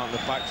moment, Martin.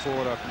 The back 4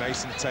 are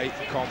nice and tight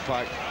and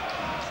compact.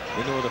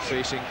 They know they're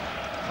facing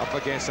up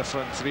against a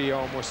front 3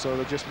 almost, so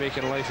they're just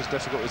making life as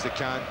difficult as they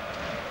can.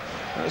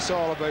 And it's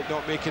all about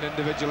not making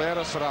individual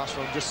errors for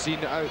Arsenal and just seeing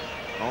it out.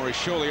 Henry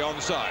surely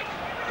onside,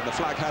 and the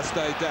flag has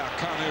stayed down.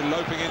 Kanu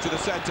loping into the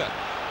centre.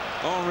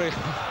 Henry,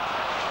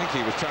 I think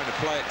he was trying to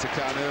play it to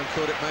Kanu and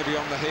caught it maybe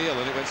on the heel,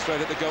 and it went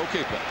straight at the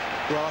goalkeeper.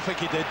 Well, I think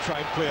he did try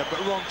and play it,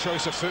 but wrong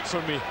choice of foot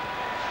for me.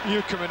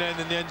 You coming in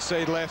the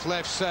inside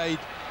left side,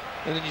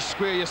 and then you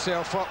square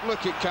yourself up.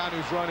 Look at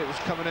Kanu's run, it was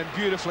coming in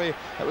beautifully.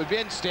 It would be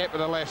in step with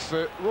the left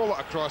foot, roll it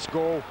across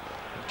goal,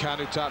 and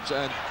Kanu taps it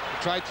in.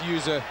 He tried to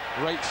use the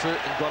right foot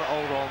and got it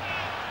all wrong.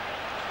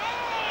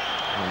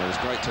 Well, there was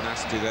great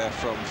tenacity there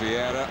from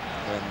Vieira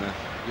when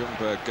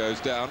Ljungberg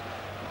goes down.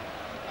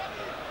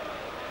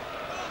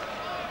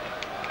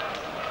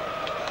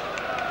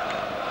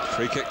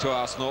 Free kick to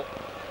Arsenal,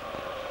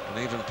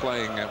 and even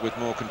playing with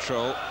more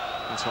control.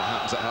 That's what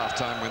happens at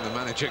half-time when the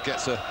manager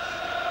gets a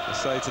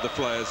say to the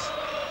players.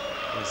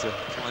 He's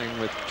playing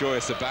with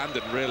joyous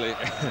abandon, really.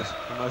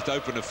 The most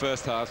open of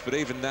first halves, but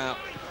even now,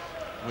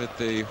 with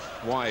the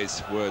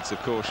wise words of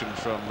caution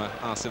from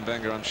Arsene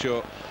Wenger, I'm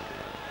sure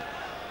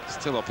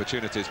still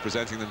opportunities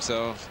presenting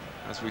themselves,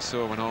 as we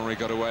saw when Henry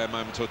got away a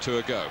moment or two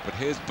ago. But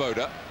here's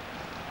Boda.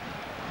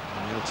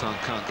 Milton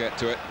can't get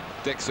to it.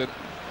 Dixon.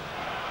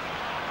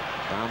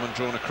 Baumann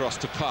drawn across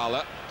to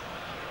Parler.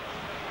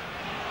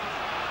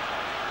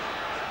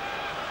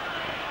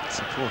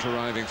 Support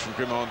arriving from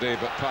Grimandi,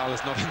 but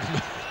Parler's not in the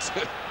mood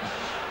to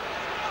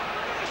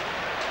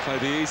play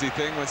the easy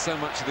thing when so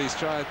much of these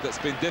tries that's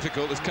been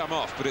difficult has come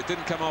off, but it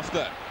didn't come off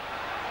there.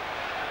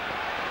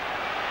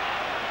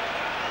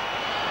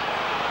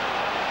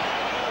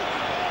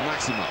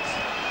 Maximov.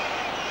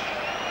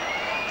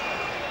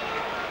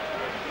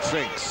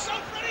 Finks.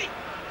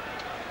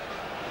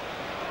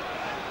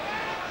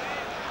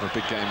 A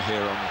big game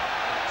here on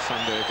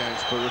Sunday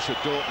against Borussia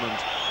Dortmund,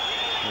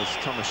 as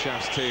Thomas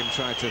Schaaf's team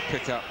tried to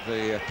pick up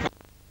the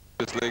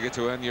Bundesliga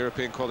to earn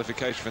European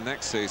qualification for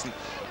next season.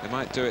 They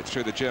might do it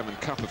through the German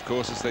Cup, of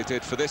course, as they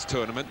did for this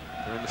tournament.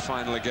 They're in the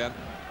final again.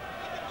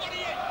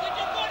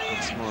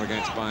 Once more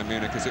against Bayern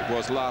Munich, as it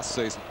was last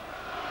season.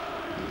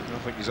 I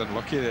think he's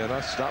unlucky there.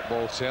 That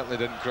ball certainly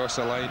didn't cross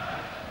the line.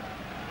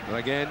 And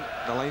again,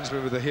 the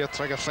linesman with the hair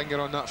trigger finger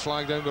on that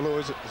flag down below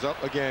is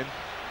up again.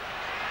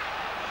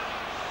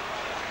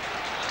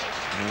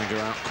 Manninger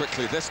out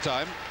quickly this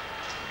time.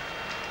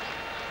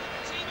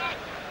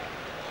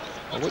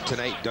 Well, what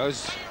tonight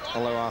does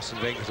allow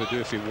Arsene Wenger to do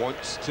if he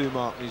wants to,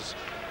 Mark. He's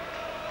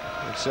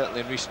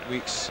certainly in recent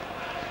weeks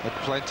had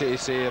plenty to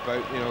say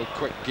about, you know,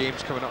 quick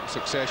games coming up in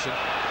succession.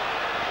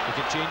 He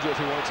can change it if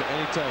he wants at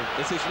any time.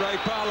 This is Ray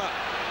Parler.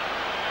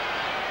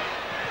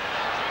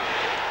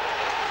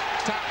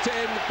 Tapped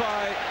in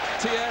by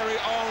Thierry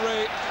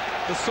Henry.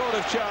 The sort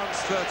of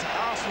chance that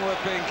Arsenal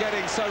have been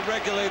getting so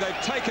regularly.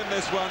 They've taken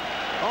this one.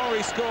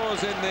 Henry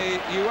scores in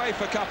the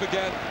UEFA Cup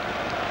again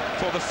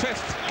for the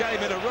 5th game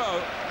in a row.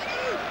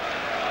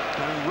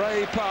 And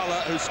Ray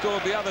Parler, who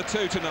scored the other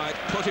 2 tonight,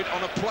 put it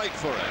on a plate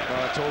for it.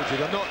 Well, I told you,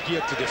 they're not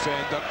geared to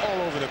defend. They're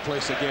all over the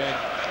place again.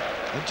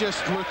 And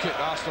just look at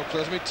Arsenal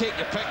players. I mean, take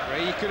your pick,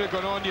 Ray. You could have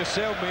gone on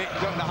yourself, mate,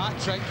 and got the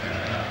hat-trick.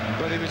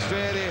 But he was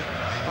very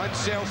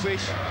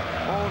unselfish.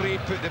 Henry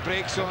put the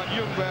brakes on.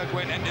 Ljungberg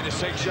went into the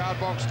 6-yard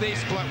box. They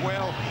split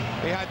well.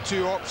 He had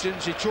 2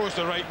 options. He chose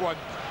the right one.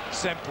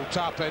 Simple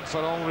tap-in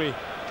for Henry.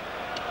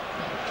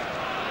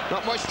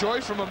 Not much joy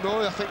from them,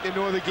 though. I think they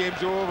know the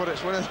game's over.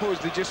 It's one of those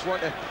they just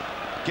want to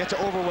get it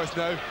over with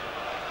now.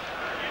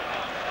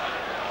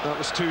 That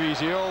was too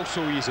easy, all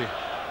so easy.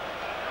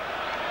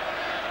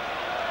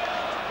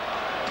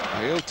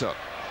 Ailton.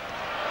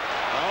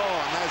 Oh,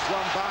 and there's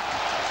one back.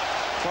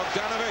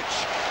 Bogdanovic.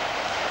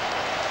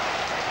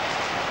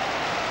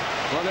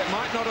 Well, it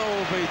might not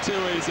all be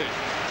too easy.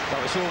 That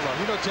was over.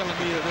 You're not telling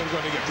me that they're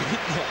going to get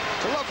beaten.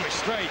 It's a lovely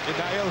strike, and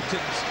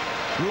Ailton's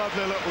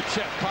lovely little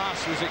chip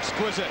pass was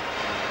exquisite.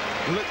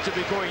 Looked to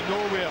be going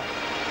nowhere.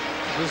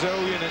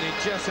 Brazilian, and he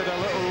just had a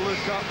little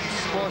look up and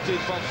spotted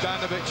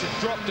Bogdanovic and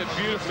dropped it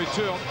beautifully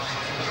to him.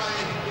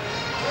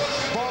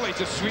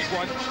 Volley's a sweet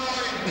one.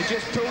 He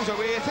just pulls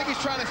away. I think he's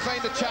trying to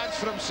find a chance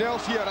for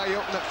himself here,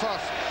 Ailton, at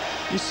first.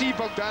 You see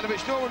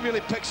Bogdanovic, no one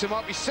really picks him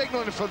up. He's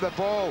signalling for the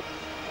ball.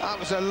 That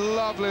was a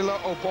lovely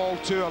little ball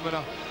to him, and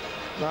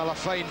a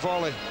fine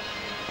volley.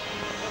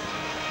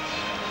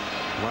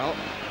 Well,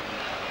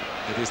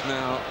 it is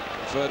now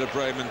Werder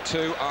Bremen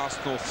 2,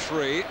 Arsenal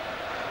 3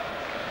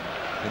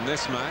 in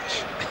this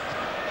match.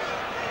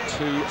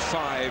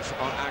 2-5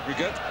 on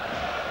aggregate.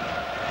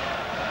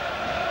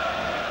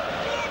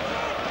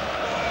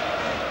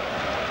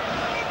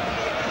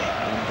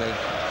 And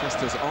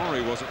just as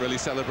Henry wasn't really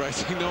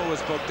celebrating, nor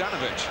was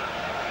Bogdanovic.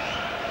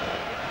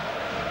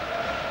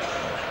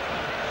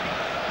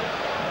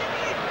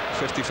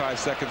 "55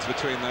 seconds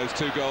between those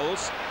two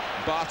goals.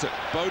 Barton,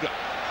 Boda.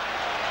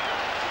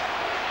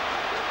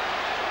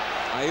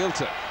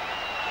 Ailton.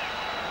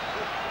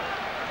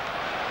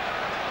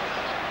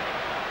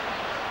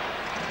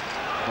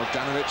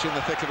 Bogdanovic in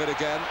the thick of it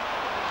again.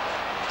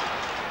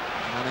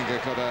 Manninger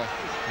got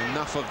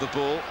enough of the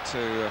ball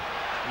to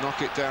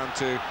knock it down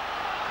to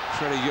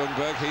Freddie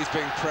Ljungberg. He's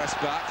being pressed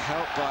back,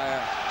 helped by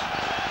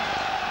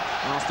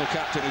Arsenal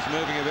captain who's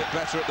moving a bit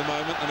better at the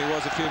moment than he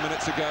was a few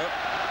minutes ago.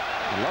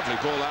 A lovely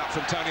ball out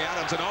from Tony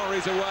Adams, and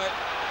Henry's away.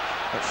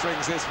 But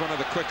Frings is one of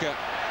the quicker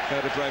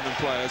Werder Bremen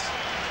players.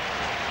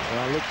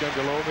 Well, look down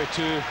below me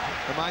too.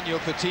 Emmanuel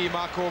Petit,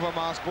 Mark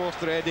Overmars,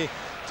 both ready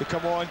to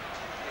come on.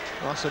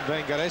 Arsene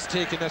Wenger is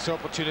taking this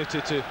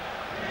opportunity to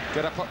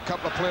get a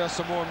couple of players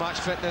some more match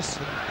fitness,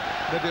 and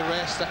maybe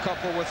rest a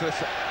couple with the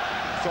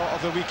thought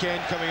of the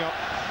weekend coming up.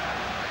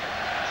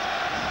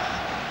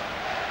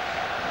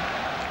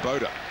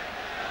 Boda.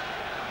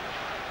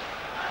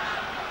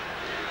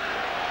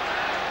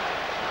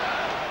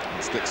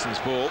 It's Dixon's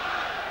ball.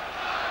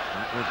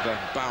 With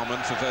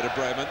Baumann for Werder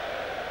Bremen.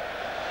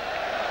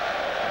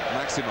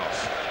 Maximov.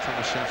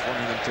 Tomashev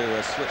wanting them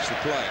to switch the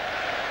play.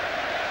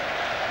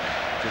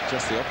 Did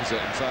just the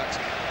opposite, in fact.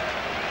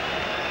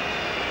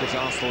 Gives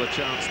Arsenal a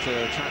chance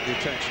to attract the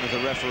attention of the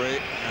referee,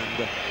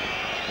 and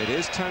it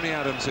is Tony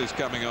Adams who's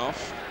coming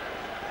off.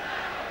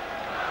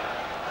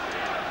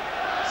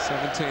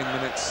 17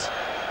 minutes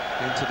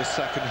into the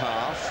second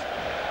half.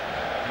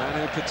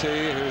 Manu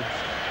Petit, who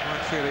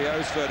might feel he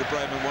owes Werder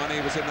Bremen one. He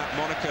was in that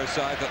Monaco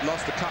side that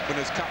lost the Cup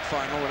Winners' Cup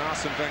final when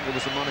Arsene Wenger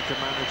was the Monaco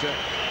manager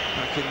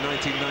back in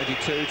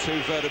 1992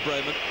 to Werder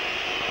Bremen.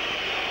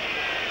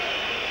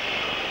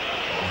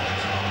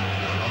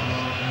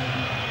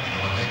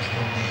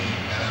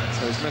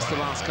 So he's missed the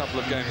last couple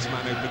of games,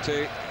 Manu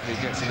Petit. He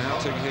gets an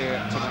outing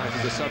here tonight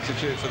as a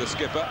substitute for the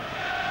skipper.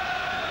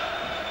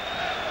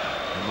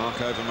 And Mark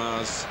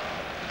Overmars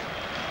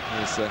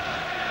is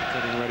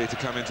getting ready to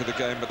come into the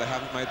game, but they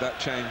haven't made that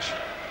change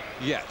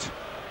yet.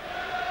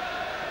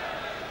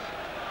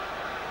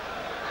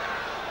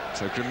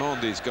 So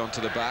Grimondi's gone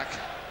to the back.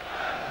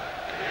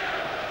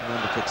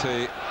 Remember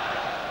Petit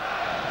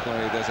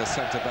played as a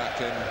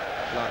centre-back in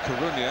La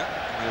Coruña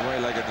in the away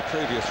leg in the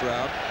previous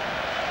round.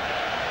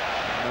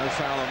 No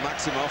foul on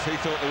Maximov. He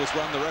thought there was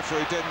one, the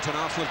referee didn't, and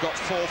Arsenal have got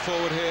 4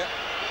 forward here.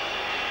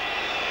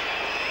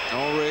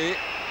 Henry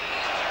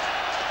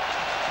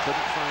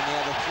couldn't find the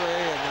other 3,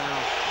 and now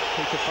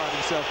he could find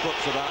himself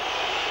booked for that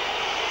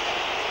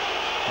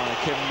by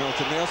Kim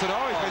Milton-Nielsen.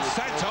 Oh, he's been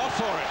sent off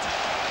for it.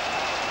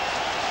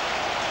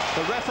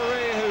 The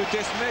referee who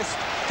dismissed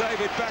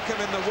David Beckham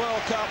in the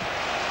World Cup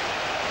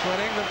when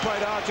England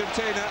played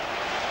Argentina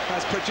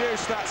has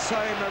produced that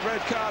same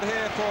red card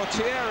here for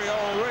Thierry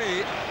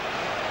Henry.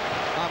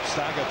 I'm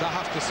staggered, I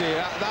have to say.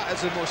 That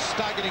is the most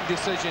staggering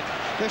decision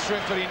this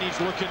referee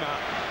needs looking at.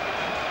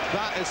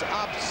 That is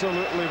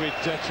absolutely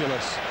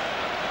ridiculous.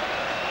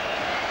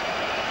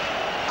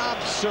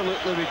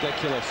 Absolutely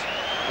ridiculous.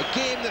 A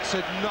game that's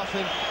had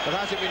nothing, there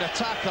hasn't been a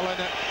tackle in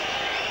it.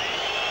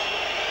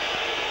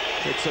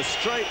 It's a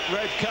straight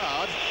red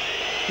card.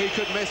 He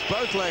could miss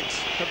both legs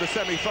of the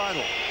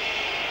semi-final.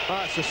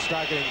 That's a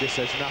staggering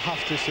decision, I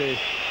have to say.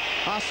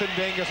 Arsene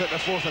Wenger's at the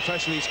 4th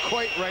official. He's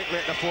quite rightly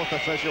at the 4th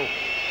official.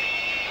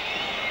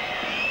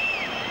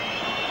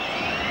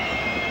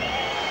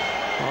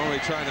 Henry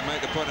trying to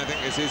make the point, I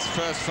think, is his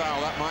first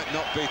foul. That might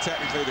not be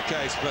technically the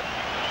case, but...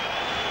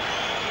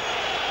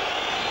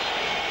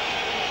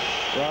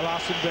 Well,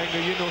 Arsene Wenger,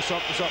 you know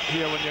something's up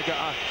here when you get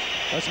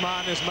as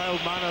man as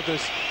mild-mannered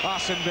as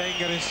Arsene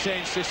Wenger is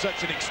changed to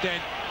such an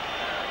extent.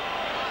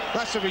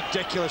 That's a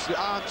ridiculous...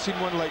 I haven't seen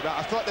one like that.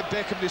 I thought the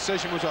Beckham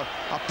decision was a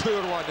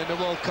poor one in the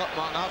World Cup,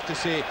 man. I have to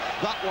say,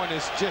 that one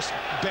is just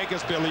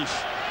beggars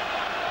belief.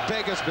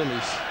 Beggars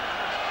belief.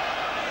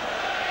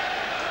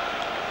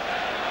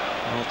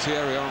 Well,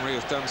 Thierry Henry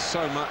has done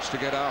so much to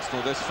get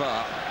Arsenal this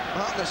far.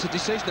 Well, that's a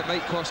decision that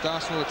might cost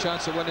Arsenal a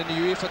chance of winning the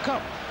UEFA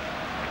Cup.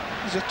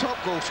 He's a top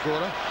goal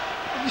scorer.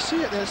 And you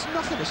see it, there's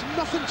nothing, it's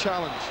nothing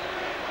challenge.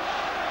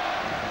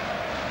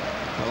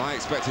 Well, I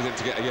expected him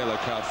to get a yellow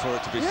card for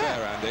it, to be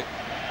fair, Andy.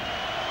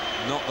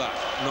 Not that,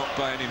 not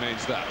by any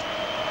means that.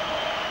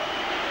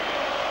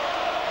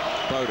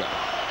 Boda.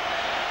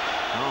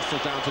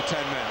 Arsenal down to 10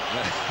 men.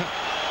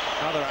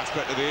 Another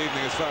aspect of the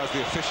evening as far as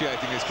the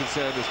officiating is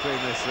concerned has been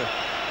this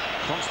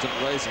constant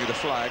raising of the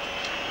flag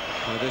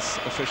by this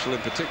official in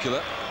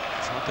particular.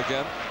 It's up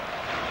again.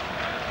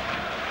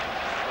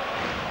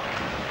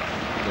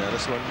 Yeah,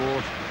 this one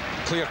more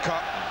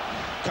clear-cut.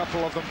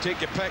 Couple of them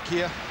take your pick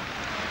here.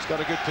 He's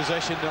got a good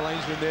position, the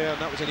linesman there,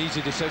 and that was an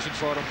easy decision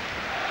for him.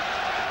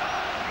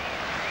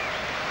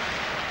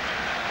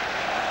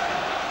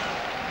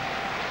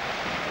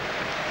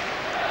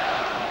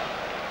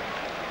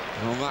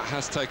 Well, that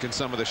has taken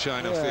some of the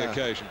shine off the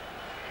occasion.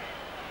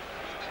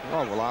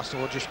 Oh, well,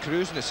 Arsenal were just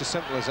cruising. It's as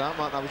simple as that,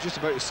 Martin. I was just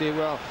about to say,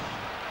 well,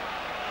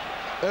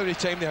 every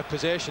time they had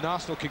possession,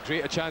 Arsenal could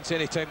create a chance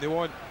any time they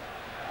want.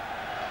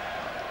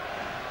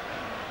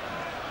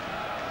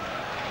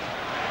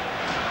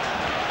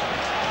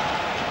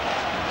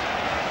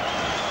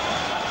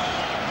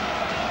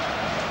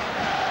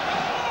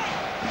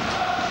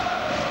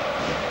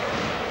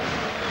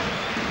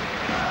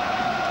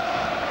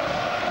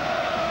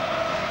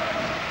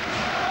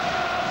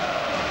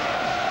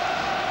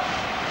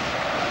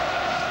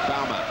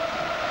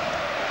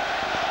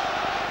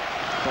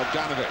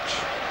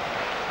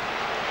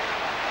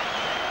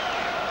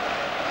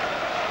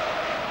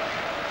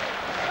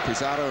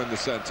 Pizarro in the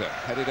centre,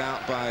 headed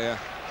out by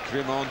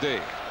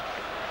Grimandi.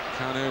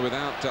 Kanu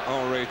without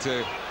Henry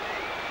to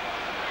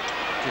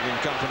give him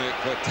company,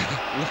 but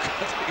look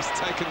at it, he's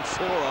taken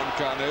 4 on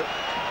Kanu.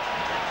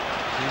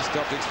 He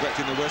stopped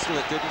expecting the whistle,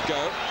 it didn't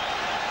go.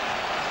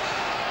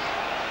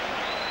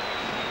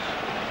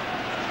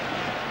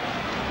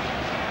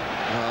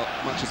 Well,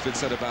 much has been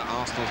said about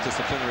Arsenal's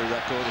disciplinary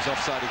record. There's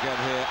offside again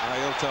here.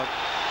 Ailton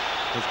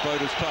with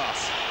Boda's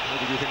pass. What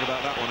did you think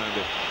about that one,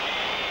 Andy?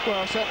 Well,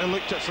 I certainly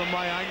looked at it from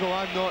my angle.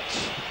 I'm not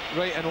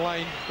right in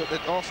line,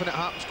 but often it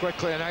happens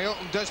quickly, and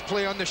Ailton does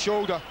play on the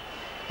shoulder.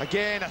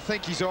 Again, I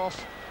think he's off.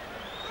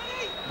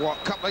 What,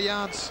 a couple of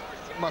yards?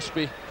 Must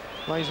be.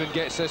 Linesman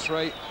gets this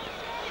right.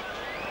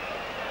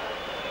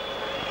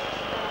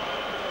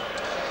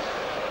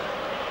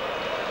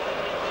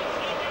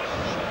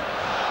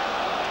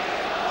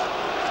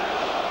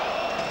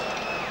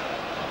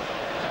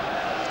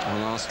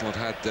 Well, Arsenal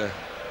had a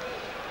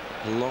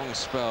long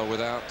spell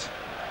without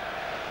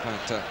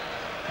that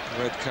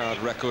red card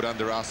record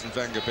under Arsene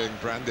Wenger being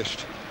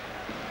brandished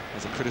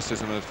as a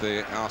criticism of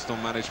the Arsenal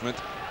management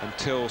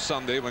until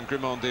Sunday when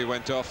Grimandi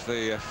went off,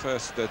 the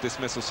first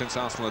dismissal since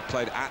Arsenal had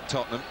played at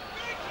Tottenham.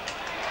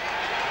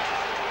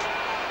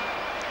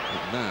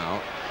 But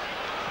now,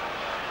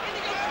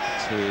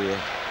 to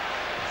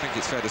I think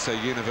it's fair to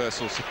say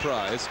universal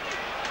surprise,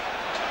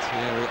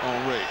 Thierry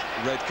Henry,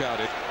 red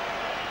carded.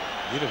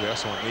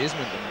 Universal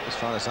amazement, as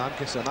far as I'm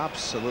concerned.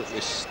 Absolutely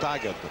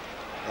staggered.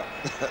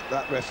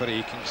 That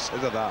referee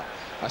consider that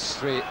a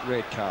straight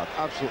red card.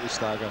 Absolutely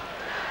staggered.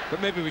 But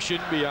maybe we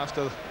shouldn't be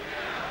after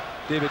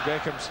David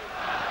Beckham's.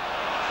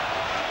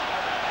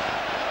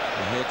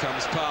 And here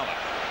comes Palmer.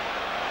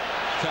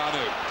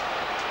 Kanu.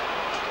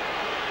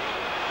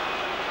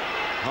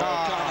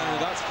 Kanu,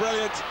 that's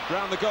brilliant.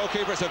 Round the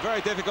goalkeeper, it's a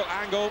very difficult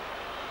angle.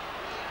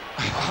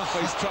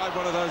 He's tried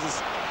one of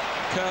those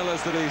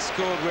curlers that he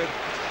scored with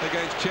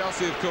against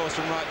Chelsea, of course,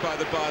 from right by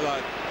the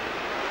byline.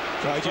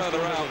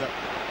 Further out.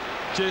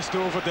 Just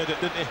overdid it,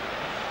 didn't he?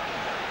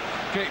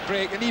 Great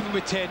break, and even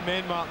with 10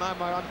 men, Martin,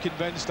 I'm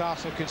convinced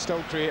Arsenal can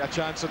still create a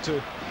chance or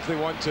two if they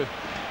want to.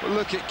 But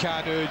look at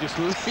Kanu, just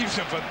leaves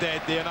him for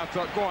dead there, and I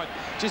thought, go on,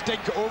 just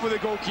dink it over the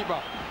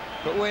goalkeeper.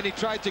 But when he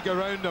tried to go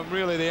around him,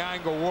 really the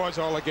angle was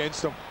all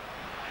against him.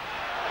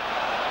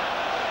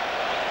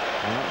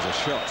 Well, that was a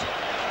shot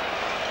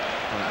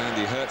by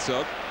Andy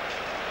Herzog.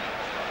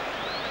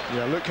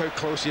 Yeah, look how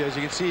close he is.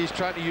 You can see he's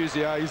trying to use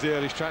the eyes there.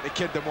 He's trying to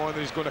kid them on that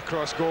he's going to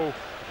cross goal.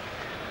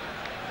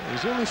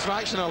 He's only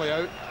fractionally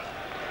out.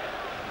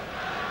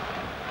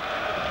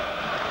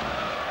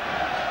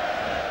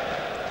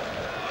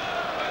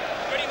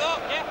 Ready,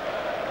 Mark? Yeah.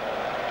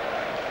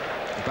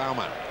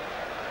 Baumann.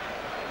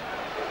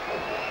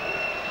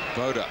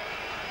 Boda.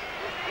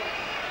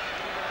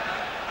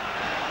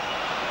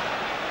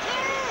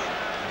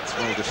 It's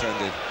well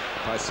defended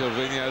by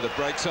Silvinho. The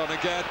break's on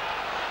again.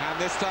 And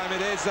this time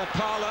it is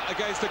Parler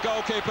against the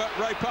goalkeeper.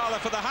 Ray Parler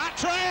for the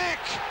hat-trick!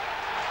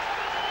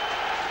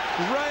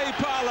 Ray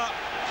Parler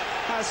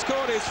has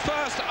scored his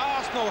first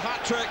Arsenal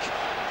hat-trick.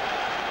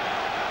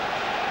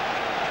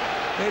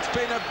 It's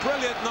been a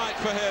brilliant night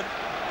for him.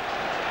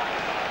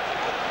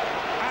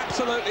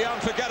 Absolutely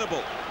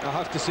unforgettable. I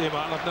have to say,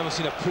 Martin, I've never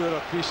seen a poorer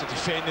piece of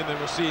defending than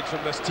we're seeing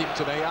from this team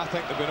tonight. I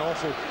think they've been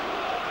awful.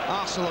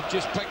 Arsenal have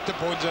just picked the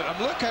bones out. And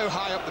look how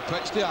high up the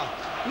pitch they are.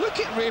 Look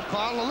at Ray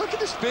Parler, look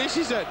at the space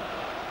he's in.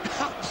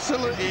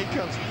 Absolute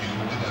acres.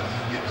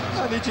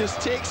 And he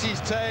just takes his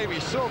time.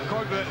 He's so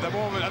confident at the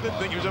moment. I didn't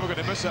think he was ever going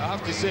to miss it, I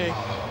have to say.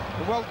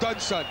 Well done,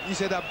 son. He's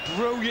had a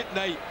brilliant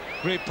night,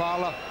 Ray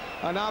Parler.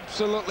 An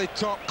absolutely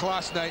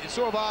top-class night. And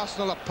so have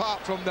Arsenal,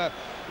 apart from the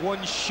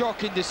one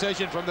shocking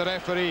decision from the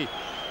referee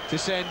to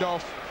send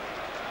off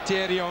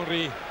Thierry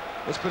Henry.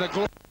 It's been a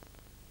glorious,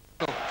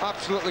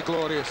 absolutely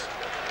glorious.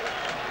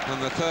 And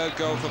the third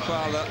goal for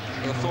Parler,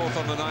 the fourth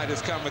on the night,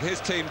 has come with his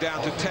team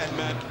down to 10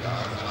 men.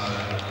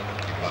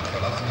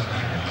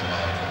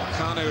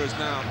 Manu has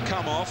now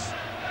come off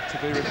to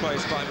be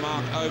replaced by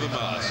Mark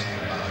Overmars.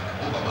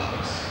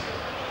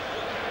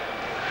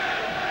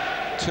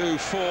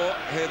 2-4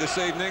 here this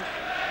evening,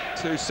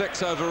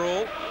 2-6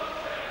 overall.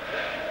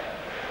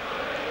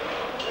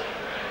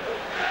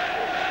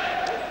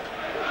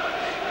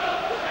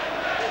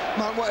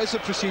 Man, what is the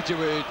procedure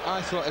with,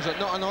 I thought, is it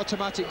not an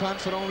automatic ban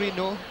for Henry?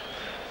 No.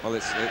 Well,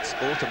 it's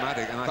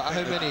automatic. And but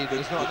how many?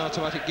 There's not an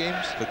automatic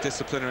games? The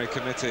disciplinary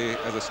committee,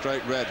 as a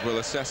straight red, will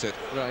assess it.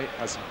 Right.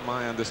 That's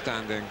my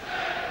understanding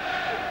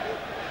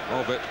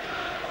of it.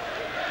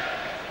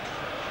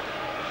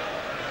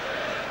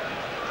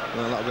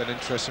 Well, that'll be an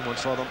interesting one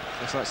for them,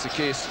 if that's the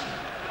case.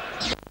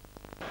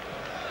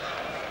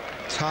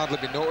 It's hardly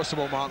been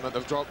noticeable, Martin, that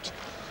they've dropped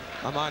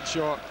a man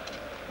short.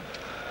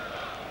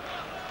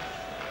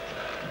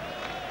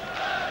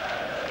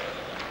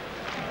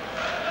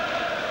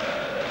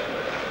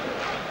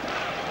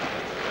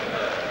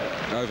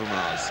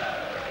 Overmars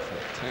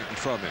taken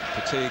from him.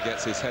 Petit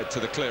gets his head to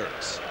the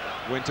clearance.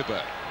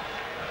 Winterberg.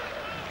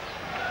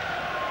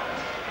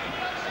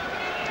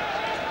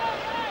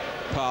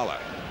 Parlour.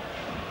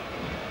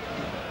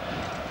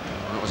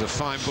 That was a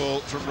fine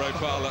ball from Ray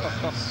Parlour.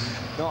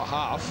 Not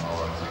half.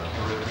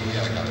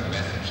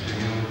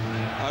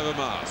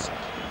 Overmars.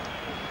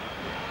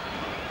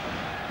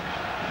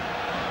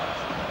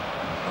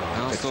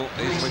 Arsenal,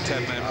 even with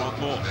 10 men, want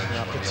more.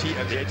 Yeah, Petit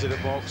at the edge of the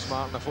box,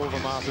 Martin. If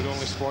Overmars had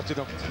only spotted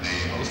him,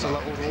 just a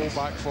little roll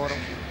back for him.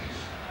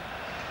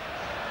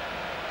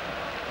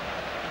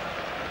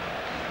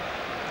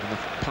 In the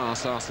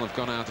past, Arsenal have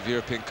gone out of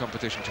European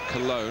competition to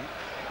Cologne.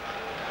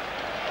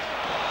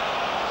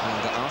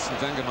 And Arsene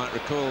Wenger might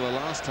recall the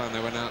last time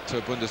they went out to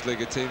a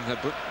Bundesliga team,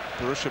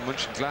 Borussia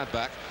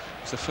Mönchengladbach.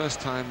 It was the first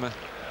time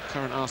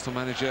current Arsenal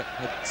manager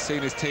had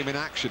seen his team in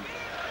action.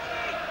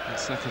 The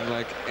second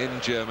leg in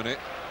Germany.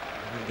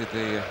 Ended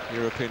the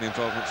European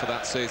involvement for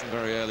that season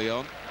very early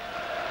on.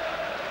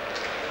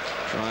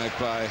 Tried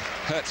by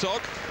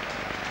Herzog.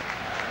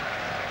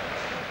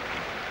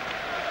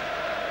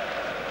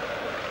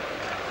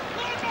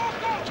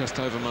 Just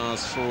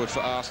Overmars forward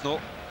for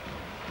Arsenal.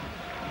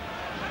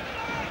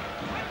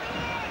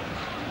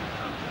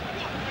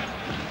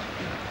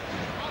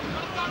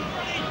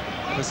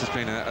 This has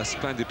been a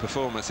splendid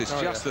performance. It's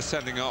just the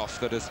sending off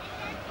that has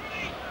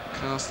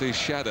cast these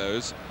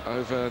shadows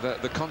over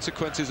the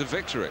consequences of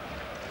victory.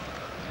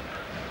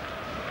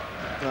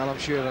 Well, I'm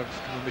sure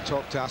when we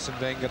talk to Arsene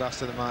Wenger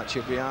after the match,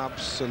 he'll be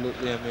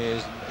absolutely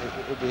amazed.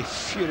 He'll be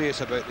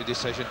furious about the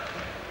decision.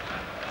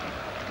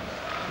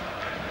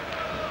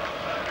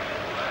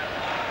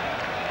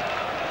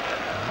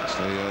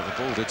 Actually, the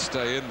ball did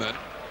stay in then.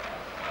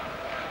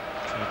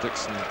 So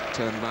Dixon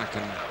turned back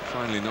and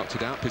finally knocked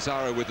it out.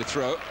 Pizarro with the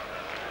throw.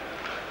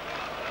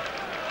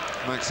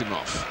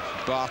 Maximov,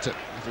 Barton,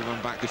 everyone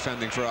back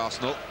defending for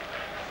Arsenal.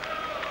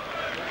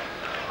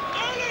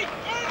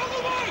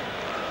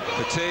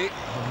 Petit,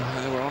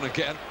 we're on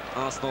again.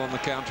 Arsenal on the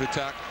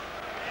counter-attack.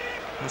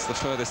 That's the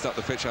furthest up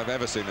the pitch I've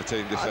ever seen a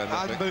team defend.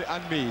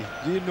 And me,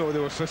 you know, they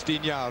were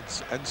 15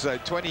 yards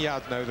inside, 20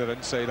 yards now they're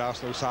inside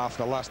Arsenal's half,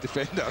 the last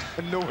defender,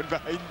 and no one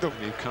behind them.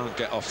 You can't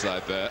get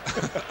offside there.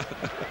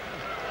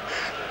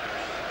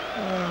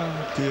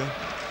 Oh dear.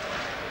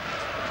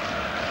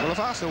 Well, if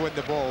Arsenal win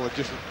the ball and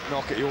just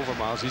knock it over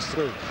Overmars, he's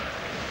through.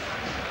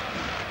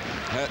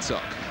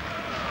 Herzog.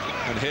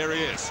 And here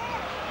he is.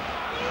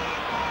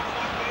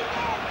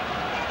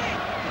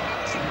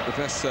 The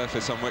best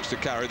surface on which to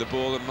carry the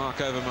ball, and Mark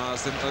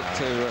Overmars didn't look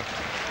too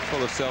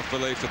full of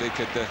self-belief that he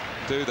could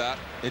do that.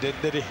 He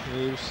didn't, did he?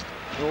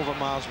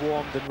 Overmars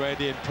warmed and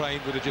ready and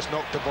primed, would have just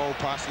knocked the ball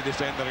past the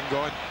defender and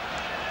gone.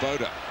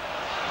 Boda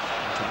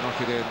to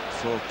knock it in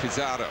for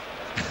Pizarro.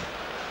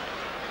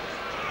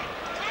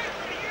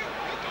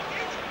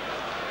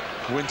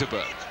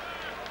 Winterberg.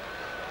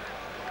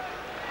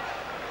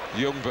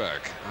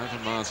 Ljungberg.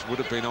 Overmars would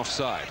have been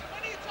offside.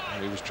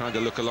 He was trying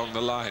to look along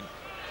the line.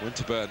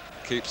 Winterberg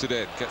keeps it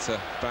in, gets a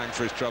bang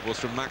for his troubles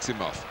from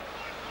Maximov.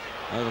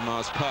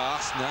 Overmars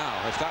pass.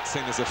 Now, if that's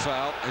seen as a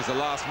foul, he's the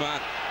last man.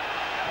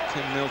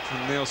 Kim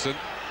Nielsen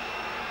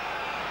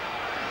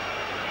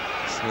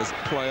says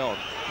play on.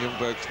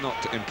 Ljungberg's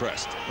not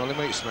impressed. Well, he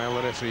might smell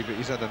the referee, but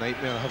he's had a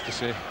nightmare, I have to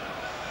say.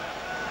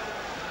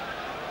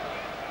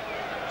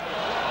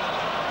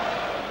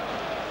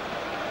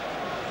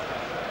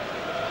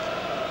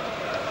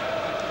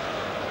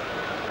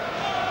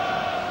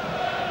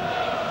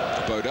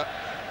 Boda.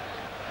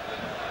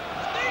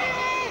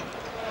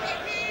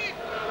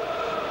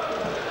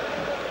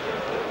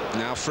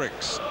 Now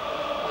Fricks.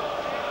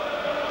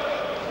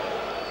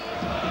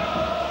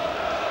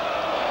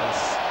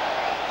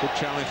 Good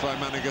challenge by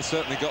Manninger,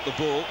 certainly got the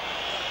ball.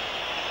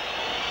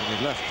 And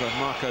he left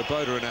Marco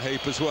Boda in a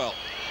heap as well.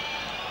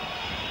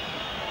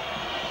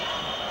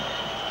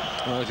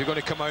 Well, if you're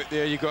going to come out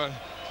there, you got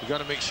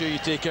to make sure you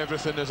take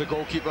everything as a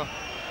goalkeeper.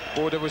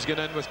 Boda was going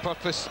in with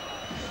purpose.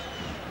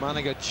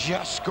 Manninger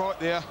just got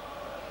there.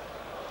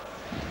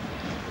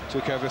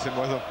 Took everything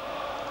with him.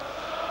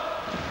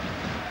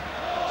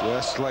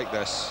 Just like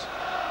this.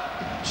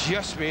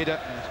 Just made it.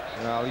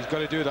 Well, he's got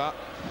to do that.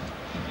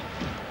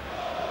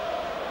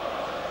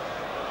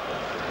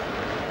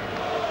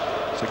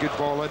 It's a good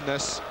ball in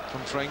this from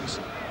Frings.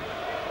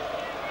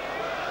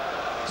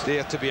 It's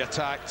there to be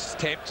attacked, it's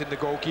tempting the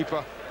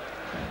goalkeeper.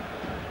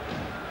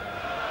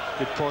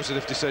 Good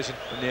positive decision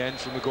in the end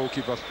from the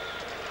goalkeeper.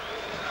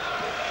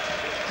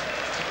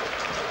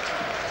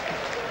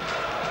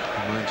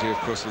 Mind you, of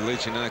course,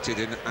 Leeds United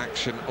in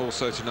action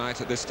also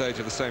tonight at this stage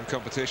of the same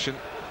competition.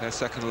 Their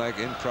second leg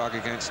in Prague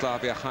against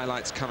Slavia.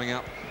 Highlights coming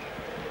up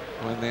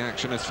when the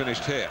action is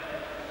finished here.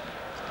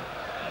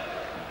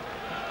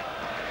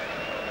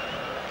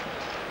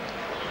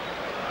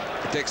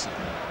 Dixon.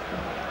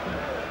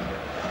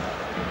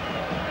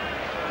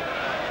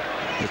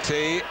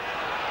 Petit.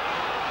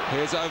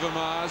 Here's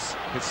Overmars.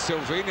 It's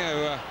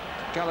Silvino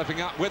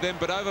galloping up with him,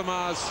 but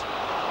Overmars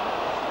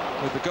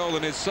with the goal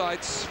in his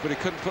sights, but he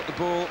couldn't put the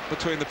ball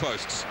between the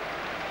posts.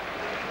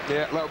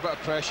 Yeah, a little bit of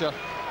pressure.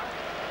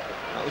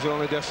 That was the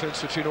only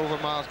difference between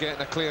Overmars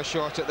getting a clear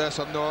shot at this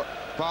or not.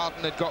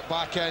 Barton had got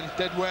back in,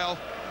 did well,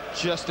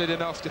 just did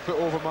enough to put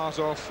Overmars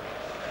off.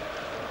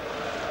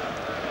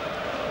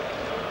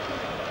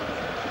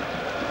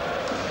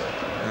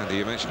 Andy,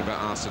 you mentioned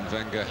about Arsene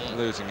Wenger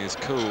losing his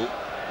cool,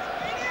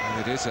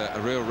 and it is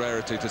a real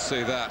rarity to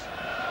see that.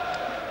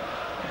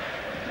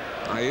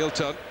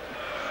 Ailton,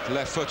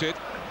 left-footed.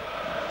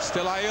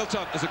 Still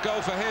Ailton. There's a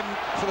goal for him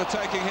for the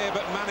taking here,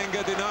 but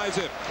Manninger denies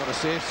him. What a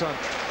save, son.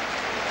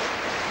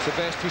 It's the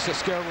best piece of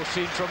skill we've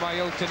seen from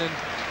Ailton in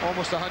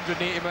almost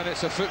 180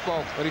 minutes of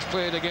football that he's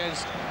played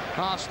against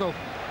Arsenal.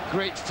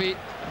 Great feet.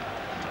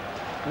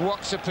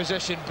 Works the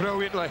position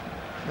brilliantly.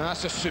 And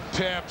that's a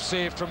superb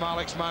save from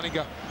Alex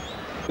Manninger.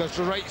 Does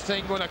the right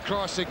thing going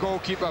across the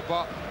goalkeeper,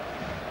 but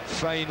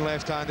fine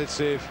left-handed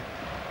save.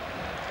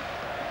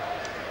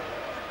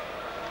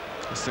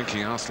 I was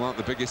thinking Arsenal aren't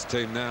the biggest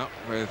team now,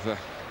 with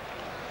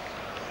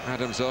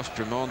Adams off,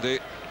 Tremondi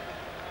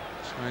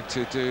trying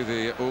to do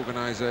the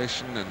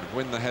organisation and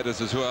win the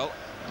headers as well.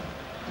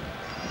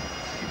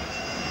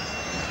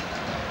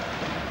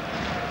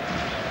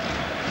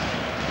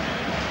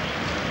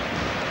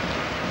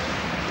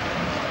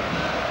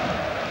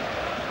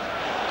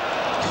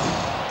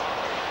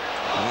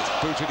 And it's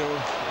booted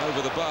all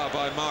over the bar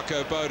by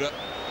Marco Boda.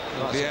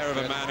 The air of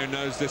a man who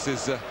knows this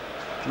is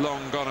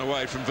long gone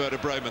away from Werder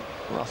Bremen.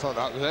 Well, I thought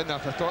that was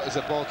enough. I thought as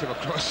the ball came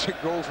across the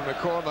goal from the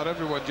corner,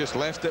 everyone just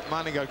left it.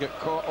 Manninger got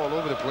caught all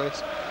over the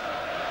place.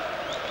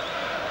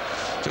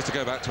 Just to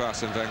go back to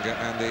Arsene Wenger,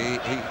 and he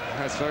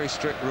has very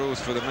strict rules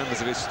for the members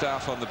of his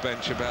staff on the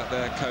bench about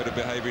their code of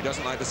behaviour. He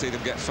doesn't like to see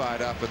them get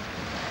fired up and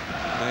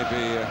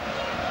maybe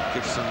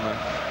give some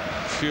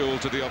fuel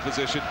to the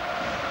opposition.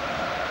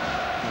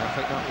 I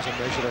think that was a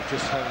measure of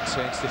just how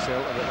incensed he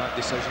felt about that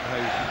decision,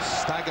 how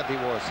staggered he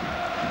was.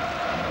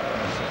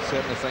 I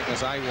certainly think,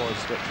 as I was,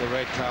 that the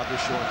red card was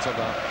shown for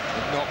that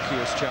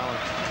innocuous challenge.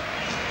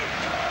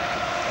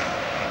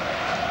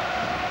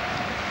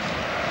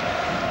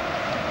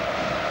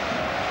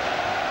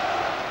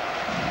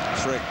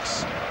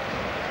 Frings.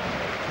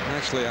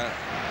 Actually, I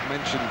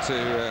mentioned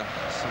to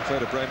some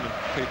Werder Bremen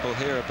people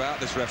here about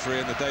this referee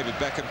and the David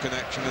Beckham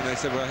connection, and they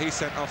said, well, he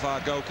sent off our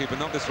goalkeeper,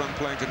 not this one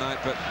playing tonight,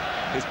 but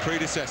his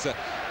predecessor,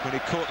 when he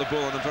caught the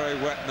ball on a very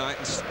wet night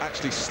and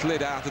actually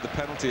slid out of the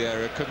penalty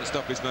area, couldn't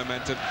stop his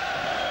momentum.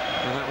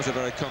 And that was a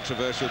very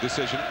controversial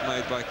decision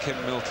made by Kim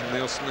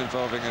Milton-Nielsen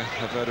involving a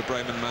Werder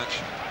Bremen match.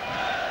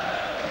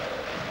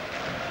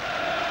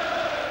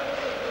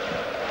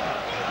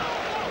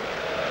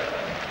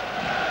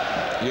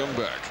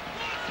 Ljungberg.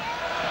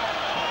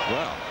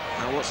 Well,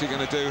 now what's he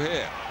going to do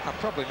here?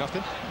 Probably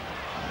nothing.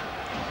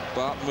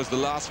 Barton was the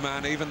last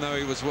man, even though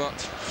he was, what,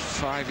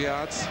 5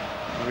 yards?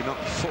 Maybe not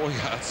 4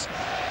 yards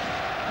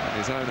in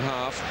his own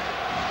half.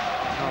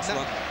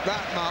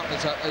 That mark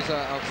is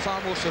a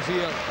far more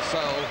severe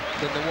foul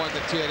than the one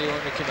that Thierry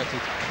Henry committed.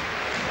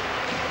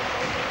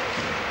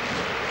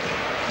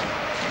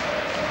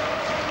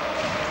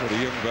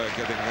 Ljungberg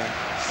getting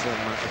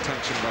some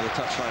attention by the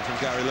touchline from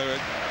Gary Lewin.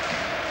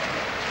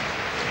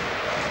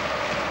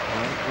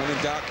 When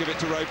in doubt, give it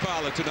to Ray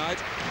Parlour tonight.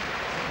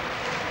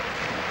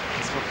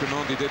 That's what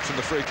Tremondi did from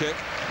the free kick.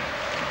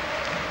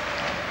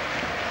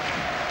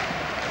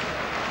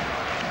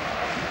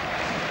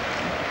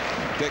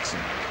 Dixon.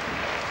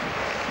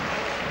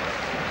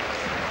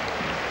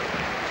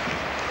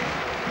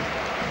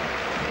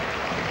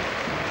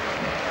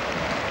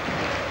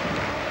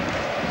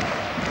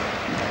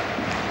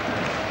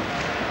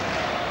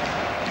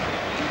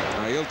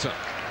 Ailton.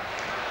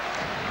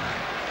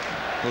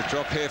 Will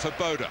drop here for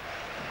Boda.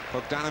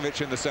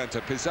 Bogdanovic in the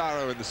centre,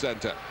 Pizarro in the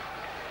centre.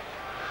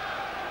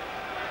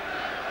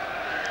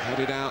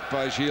 Headed out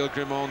by Gilles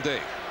Grimondi.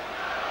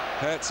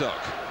 Herzog.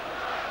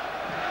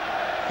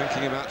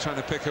 Thinking about trying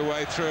to pick her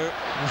way through.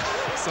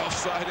 It's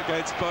offside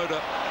against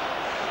Boda.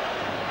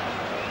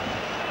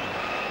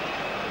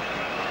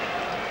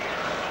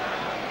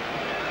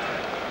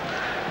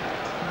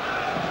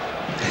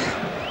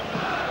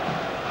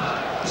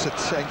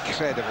 It's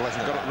incredible,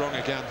 isn't it? Got it wrong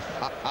again.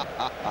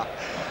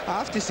 I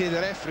have to say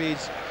the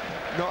referee's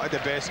not at the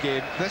best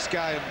game. This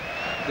guy on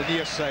the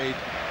near side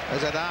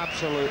is an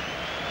absolute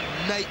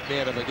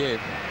nightmare of a game.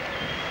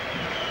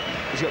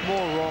 He's He's got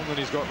more wrong than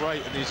he's got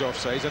right in these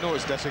offsides. I know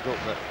it's difficult,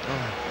 but...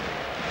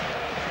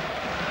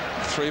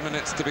 3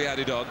 minutes to be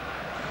added on.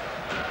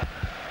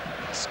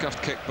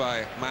 Scuffed kick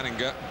by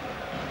Manninger.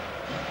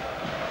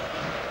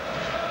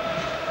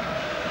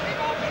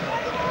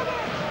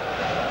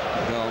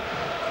 Well,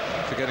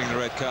 forgetting the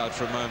red card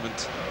for a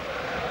moment,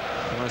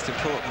 the most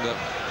important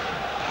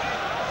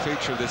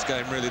feature of this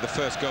game, really, the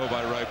first goal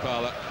by Ray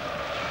Parlour.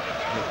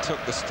 It took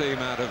the steam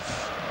out of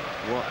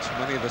what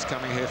many of us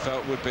coming here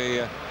felt would be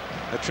a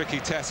tricky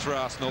test for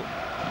Arsenal.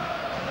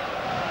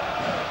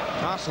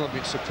 Arsenal have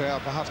been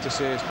superb, I have to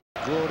say. It's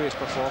a glorious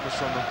performance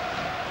from them.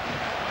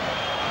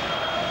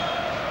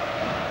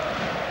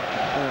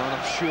 And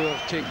I'm sure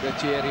take the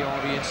Thierry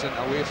Henry incident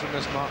away from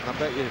this, Martin. I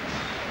bet you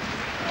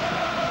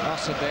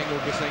Arsene Wenger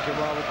will be thinking,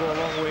 well, we'll go a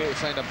long way to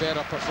find a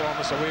better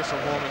performance away from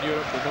home in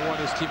Europe than the one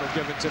his team have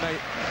given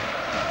tonight.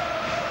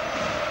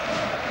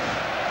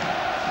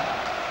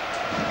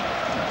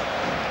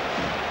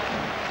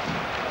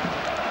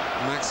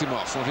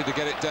 Maximoff wanted to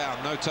get it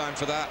down, no time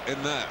for that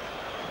in there.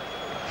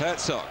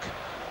 Herzog.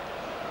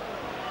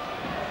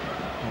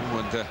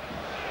 Wonder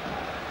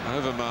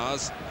over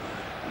Mars.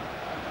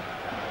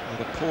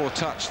 With a poor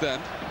touch then.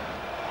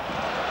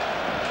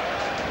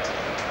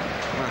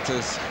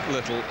 Matters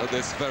little at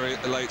this very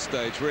late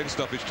stage. We're in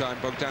stoppage time.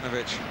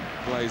 Bogdanovic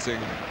blazing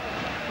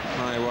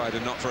high wide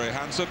and not very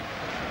handsome.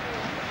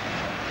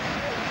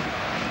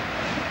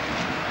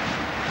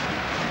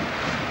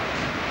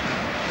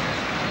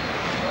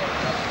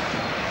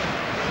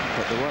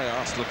 But the way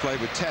Arsenal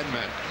played with 10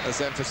 men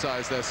has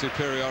emphasised their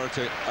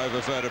superiority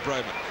over Werder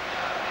Bremen.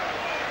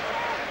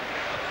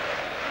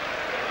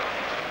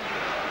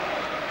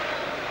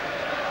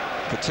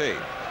 Petit.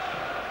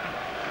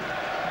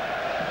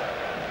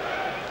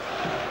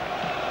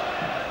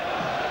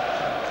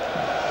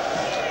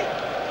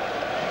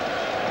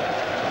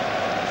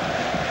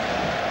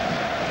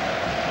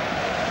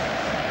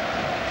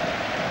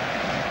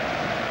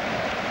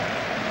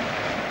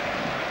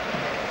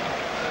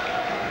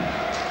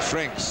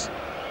 Frings.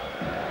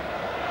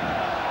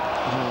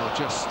 Oh,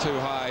 just too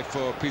high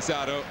for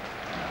Pizarro.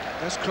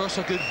 This cross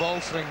a good ball,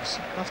 Frings,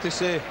 I have to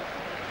say.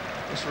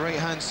 This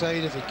right-hand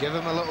side, if you give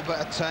him a little bit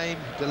of time,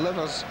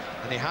 delivers,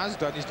 and he has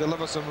done. He's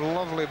delivered some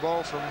lovely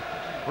ball from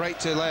right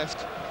to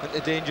left into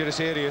dangerous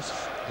areas.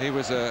 He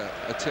was a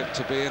tip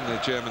to be in the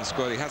German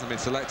squad. He hasn't been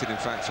selected, in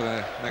fact, for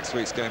the next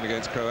week's game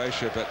against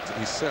Croatia, but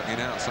he's certainly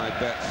an outside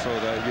bet for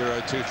the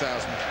Euro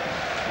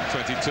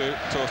 2022.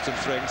 Torsten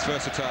Frings,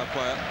 versatile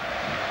player.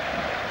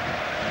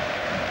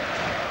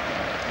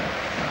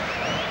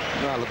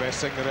 Well, the best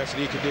thing the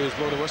referee can do is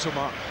blow the whistle,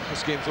 Mark.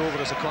 This game's over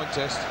as a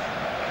contest.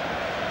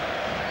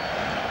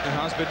 It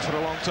has been for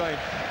a long time.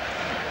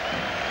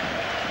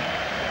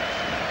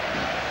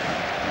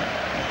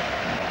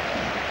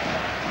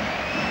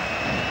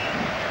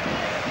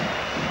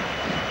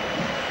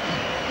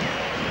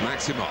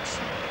 Maximoff.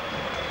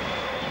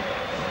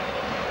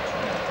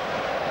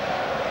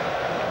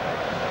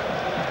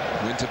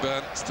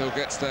 Winterburn still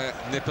gets there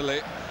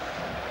nippily.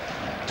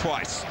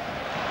 Twice.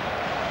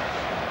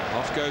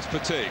 Off goes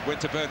Petit.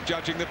 Winterburn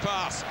judging the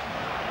pass.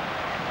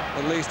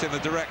 At least in the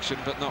direction,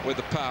 but not with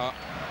the power.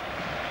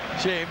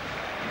 Shame.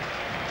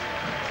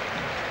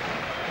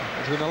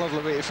 It's been a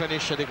lovely way to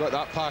finish had he got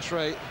that pass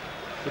right.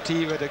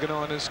 Petit would have gone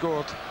on and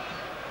scored.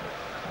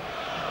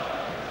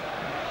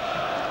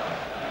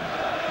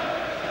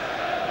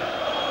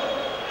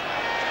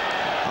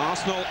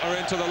 Arsenal are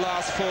into the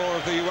last four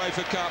of the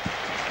UEFA Cup.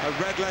 A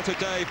red-letter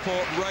day for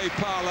Ray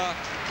Parlour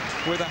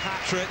with a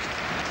hat-trick.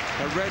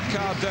 A red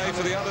card day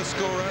for the other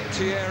scorer,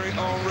 Thierry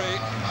Henry.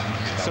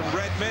 Some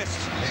red mist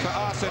for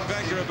Arsene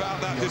Wenger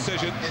about that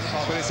decision,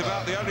 but it's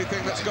about the only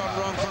thing that's gone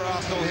wrong for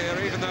Arsenal here,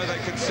 even though they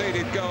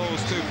conceded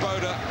goals to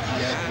Boda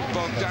and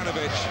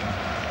Bogdanovic.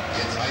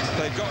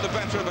 They've got the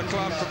better of the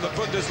club from the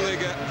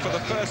Bundesliga for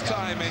the first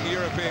time in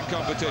European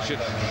competition.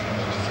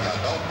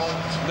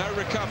 No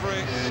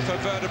recovery for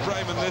Werder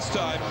Bremen this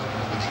time.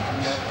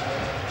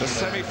 The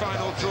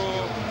semi-final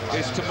draw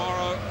is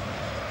tomorrow,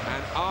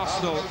 and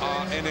Arsenal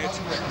are in it.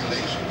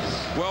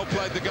 Well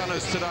played, the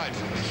Gunners, tonight.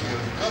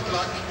 Good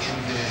luck in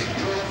the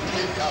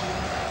European Cup.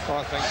 Oh,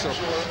 I think so.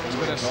 It's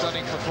been a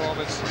stunning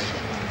performance.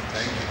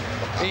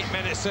 8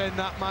 minutes in,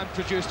 that man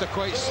produced a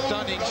quite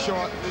stunning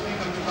shot.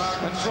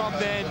 And from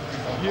then,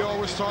 you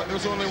always thought there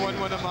was only one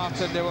winner,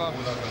 Martin. They were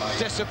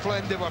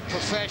disciplined, they were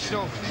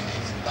professional.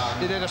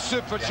 They did a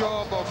super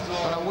job of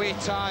an away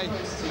tie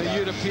in a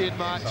European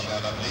match.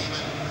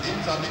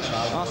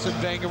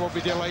 Arsene Wenger will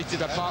be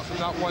delighted, apart from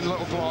that one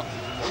little block.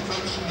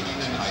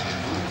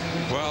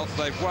 Well,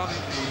 they've won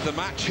the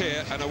match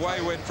here, an away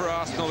win for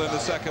Arsenal in the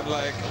second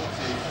leg.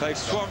 They've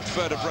swamped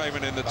Werder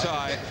Bremen in the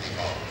tie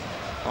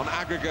on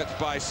aggregate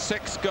by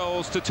 6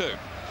 goals to 2.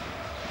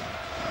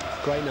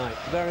 Great night.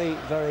 Very,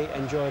 very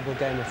enjoyable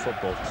game of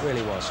football.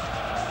 Really was.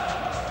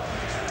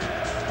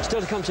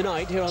 Still to come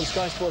tonight here on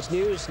Sky Sports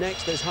News.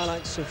 Next, there's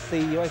highlights of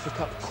the UEFA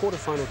Cup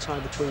quarter-final tie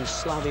between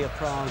Slavia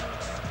Prague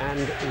and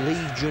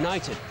Leeds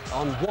United.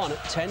 On 1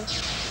 at 10.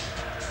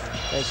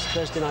 There's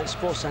Thursday Night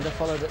Sports Centre,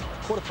 followed at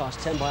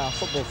 10:15 by our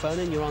football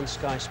phone-in. You're on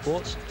Sky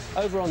Sports.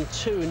 Over on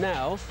 2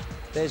 now,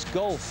 there's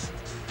golf.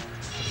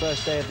 The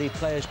first day of the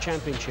Players'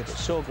 Championship at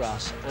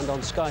Sawgrass. And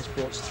on Sky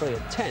Sports 3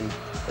 at 10,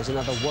 there's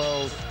another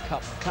World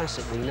Cup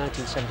Classic, the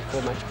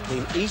 1974 match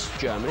between East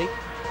Germany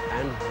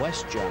and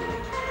West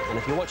Germany. And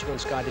if you're watching on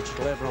Sky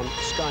Digital, over on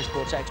Sky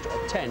Sports Extra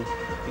at 10,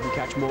 you can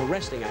catch more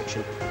wrestling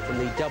action from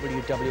the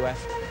WWF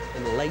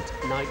and Late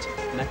Night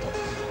Metal.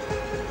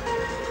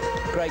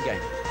 Great game.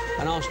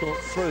 And Arsenal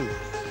through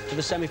to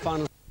the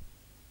semi-finals.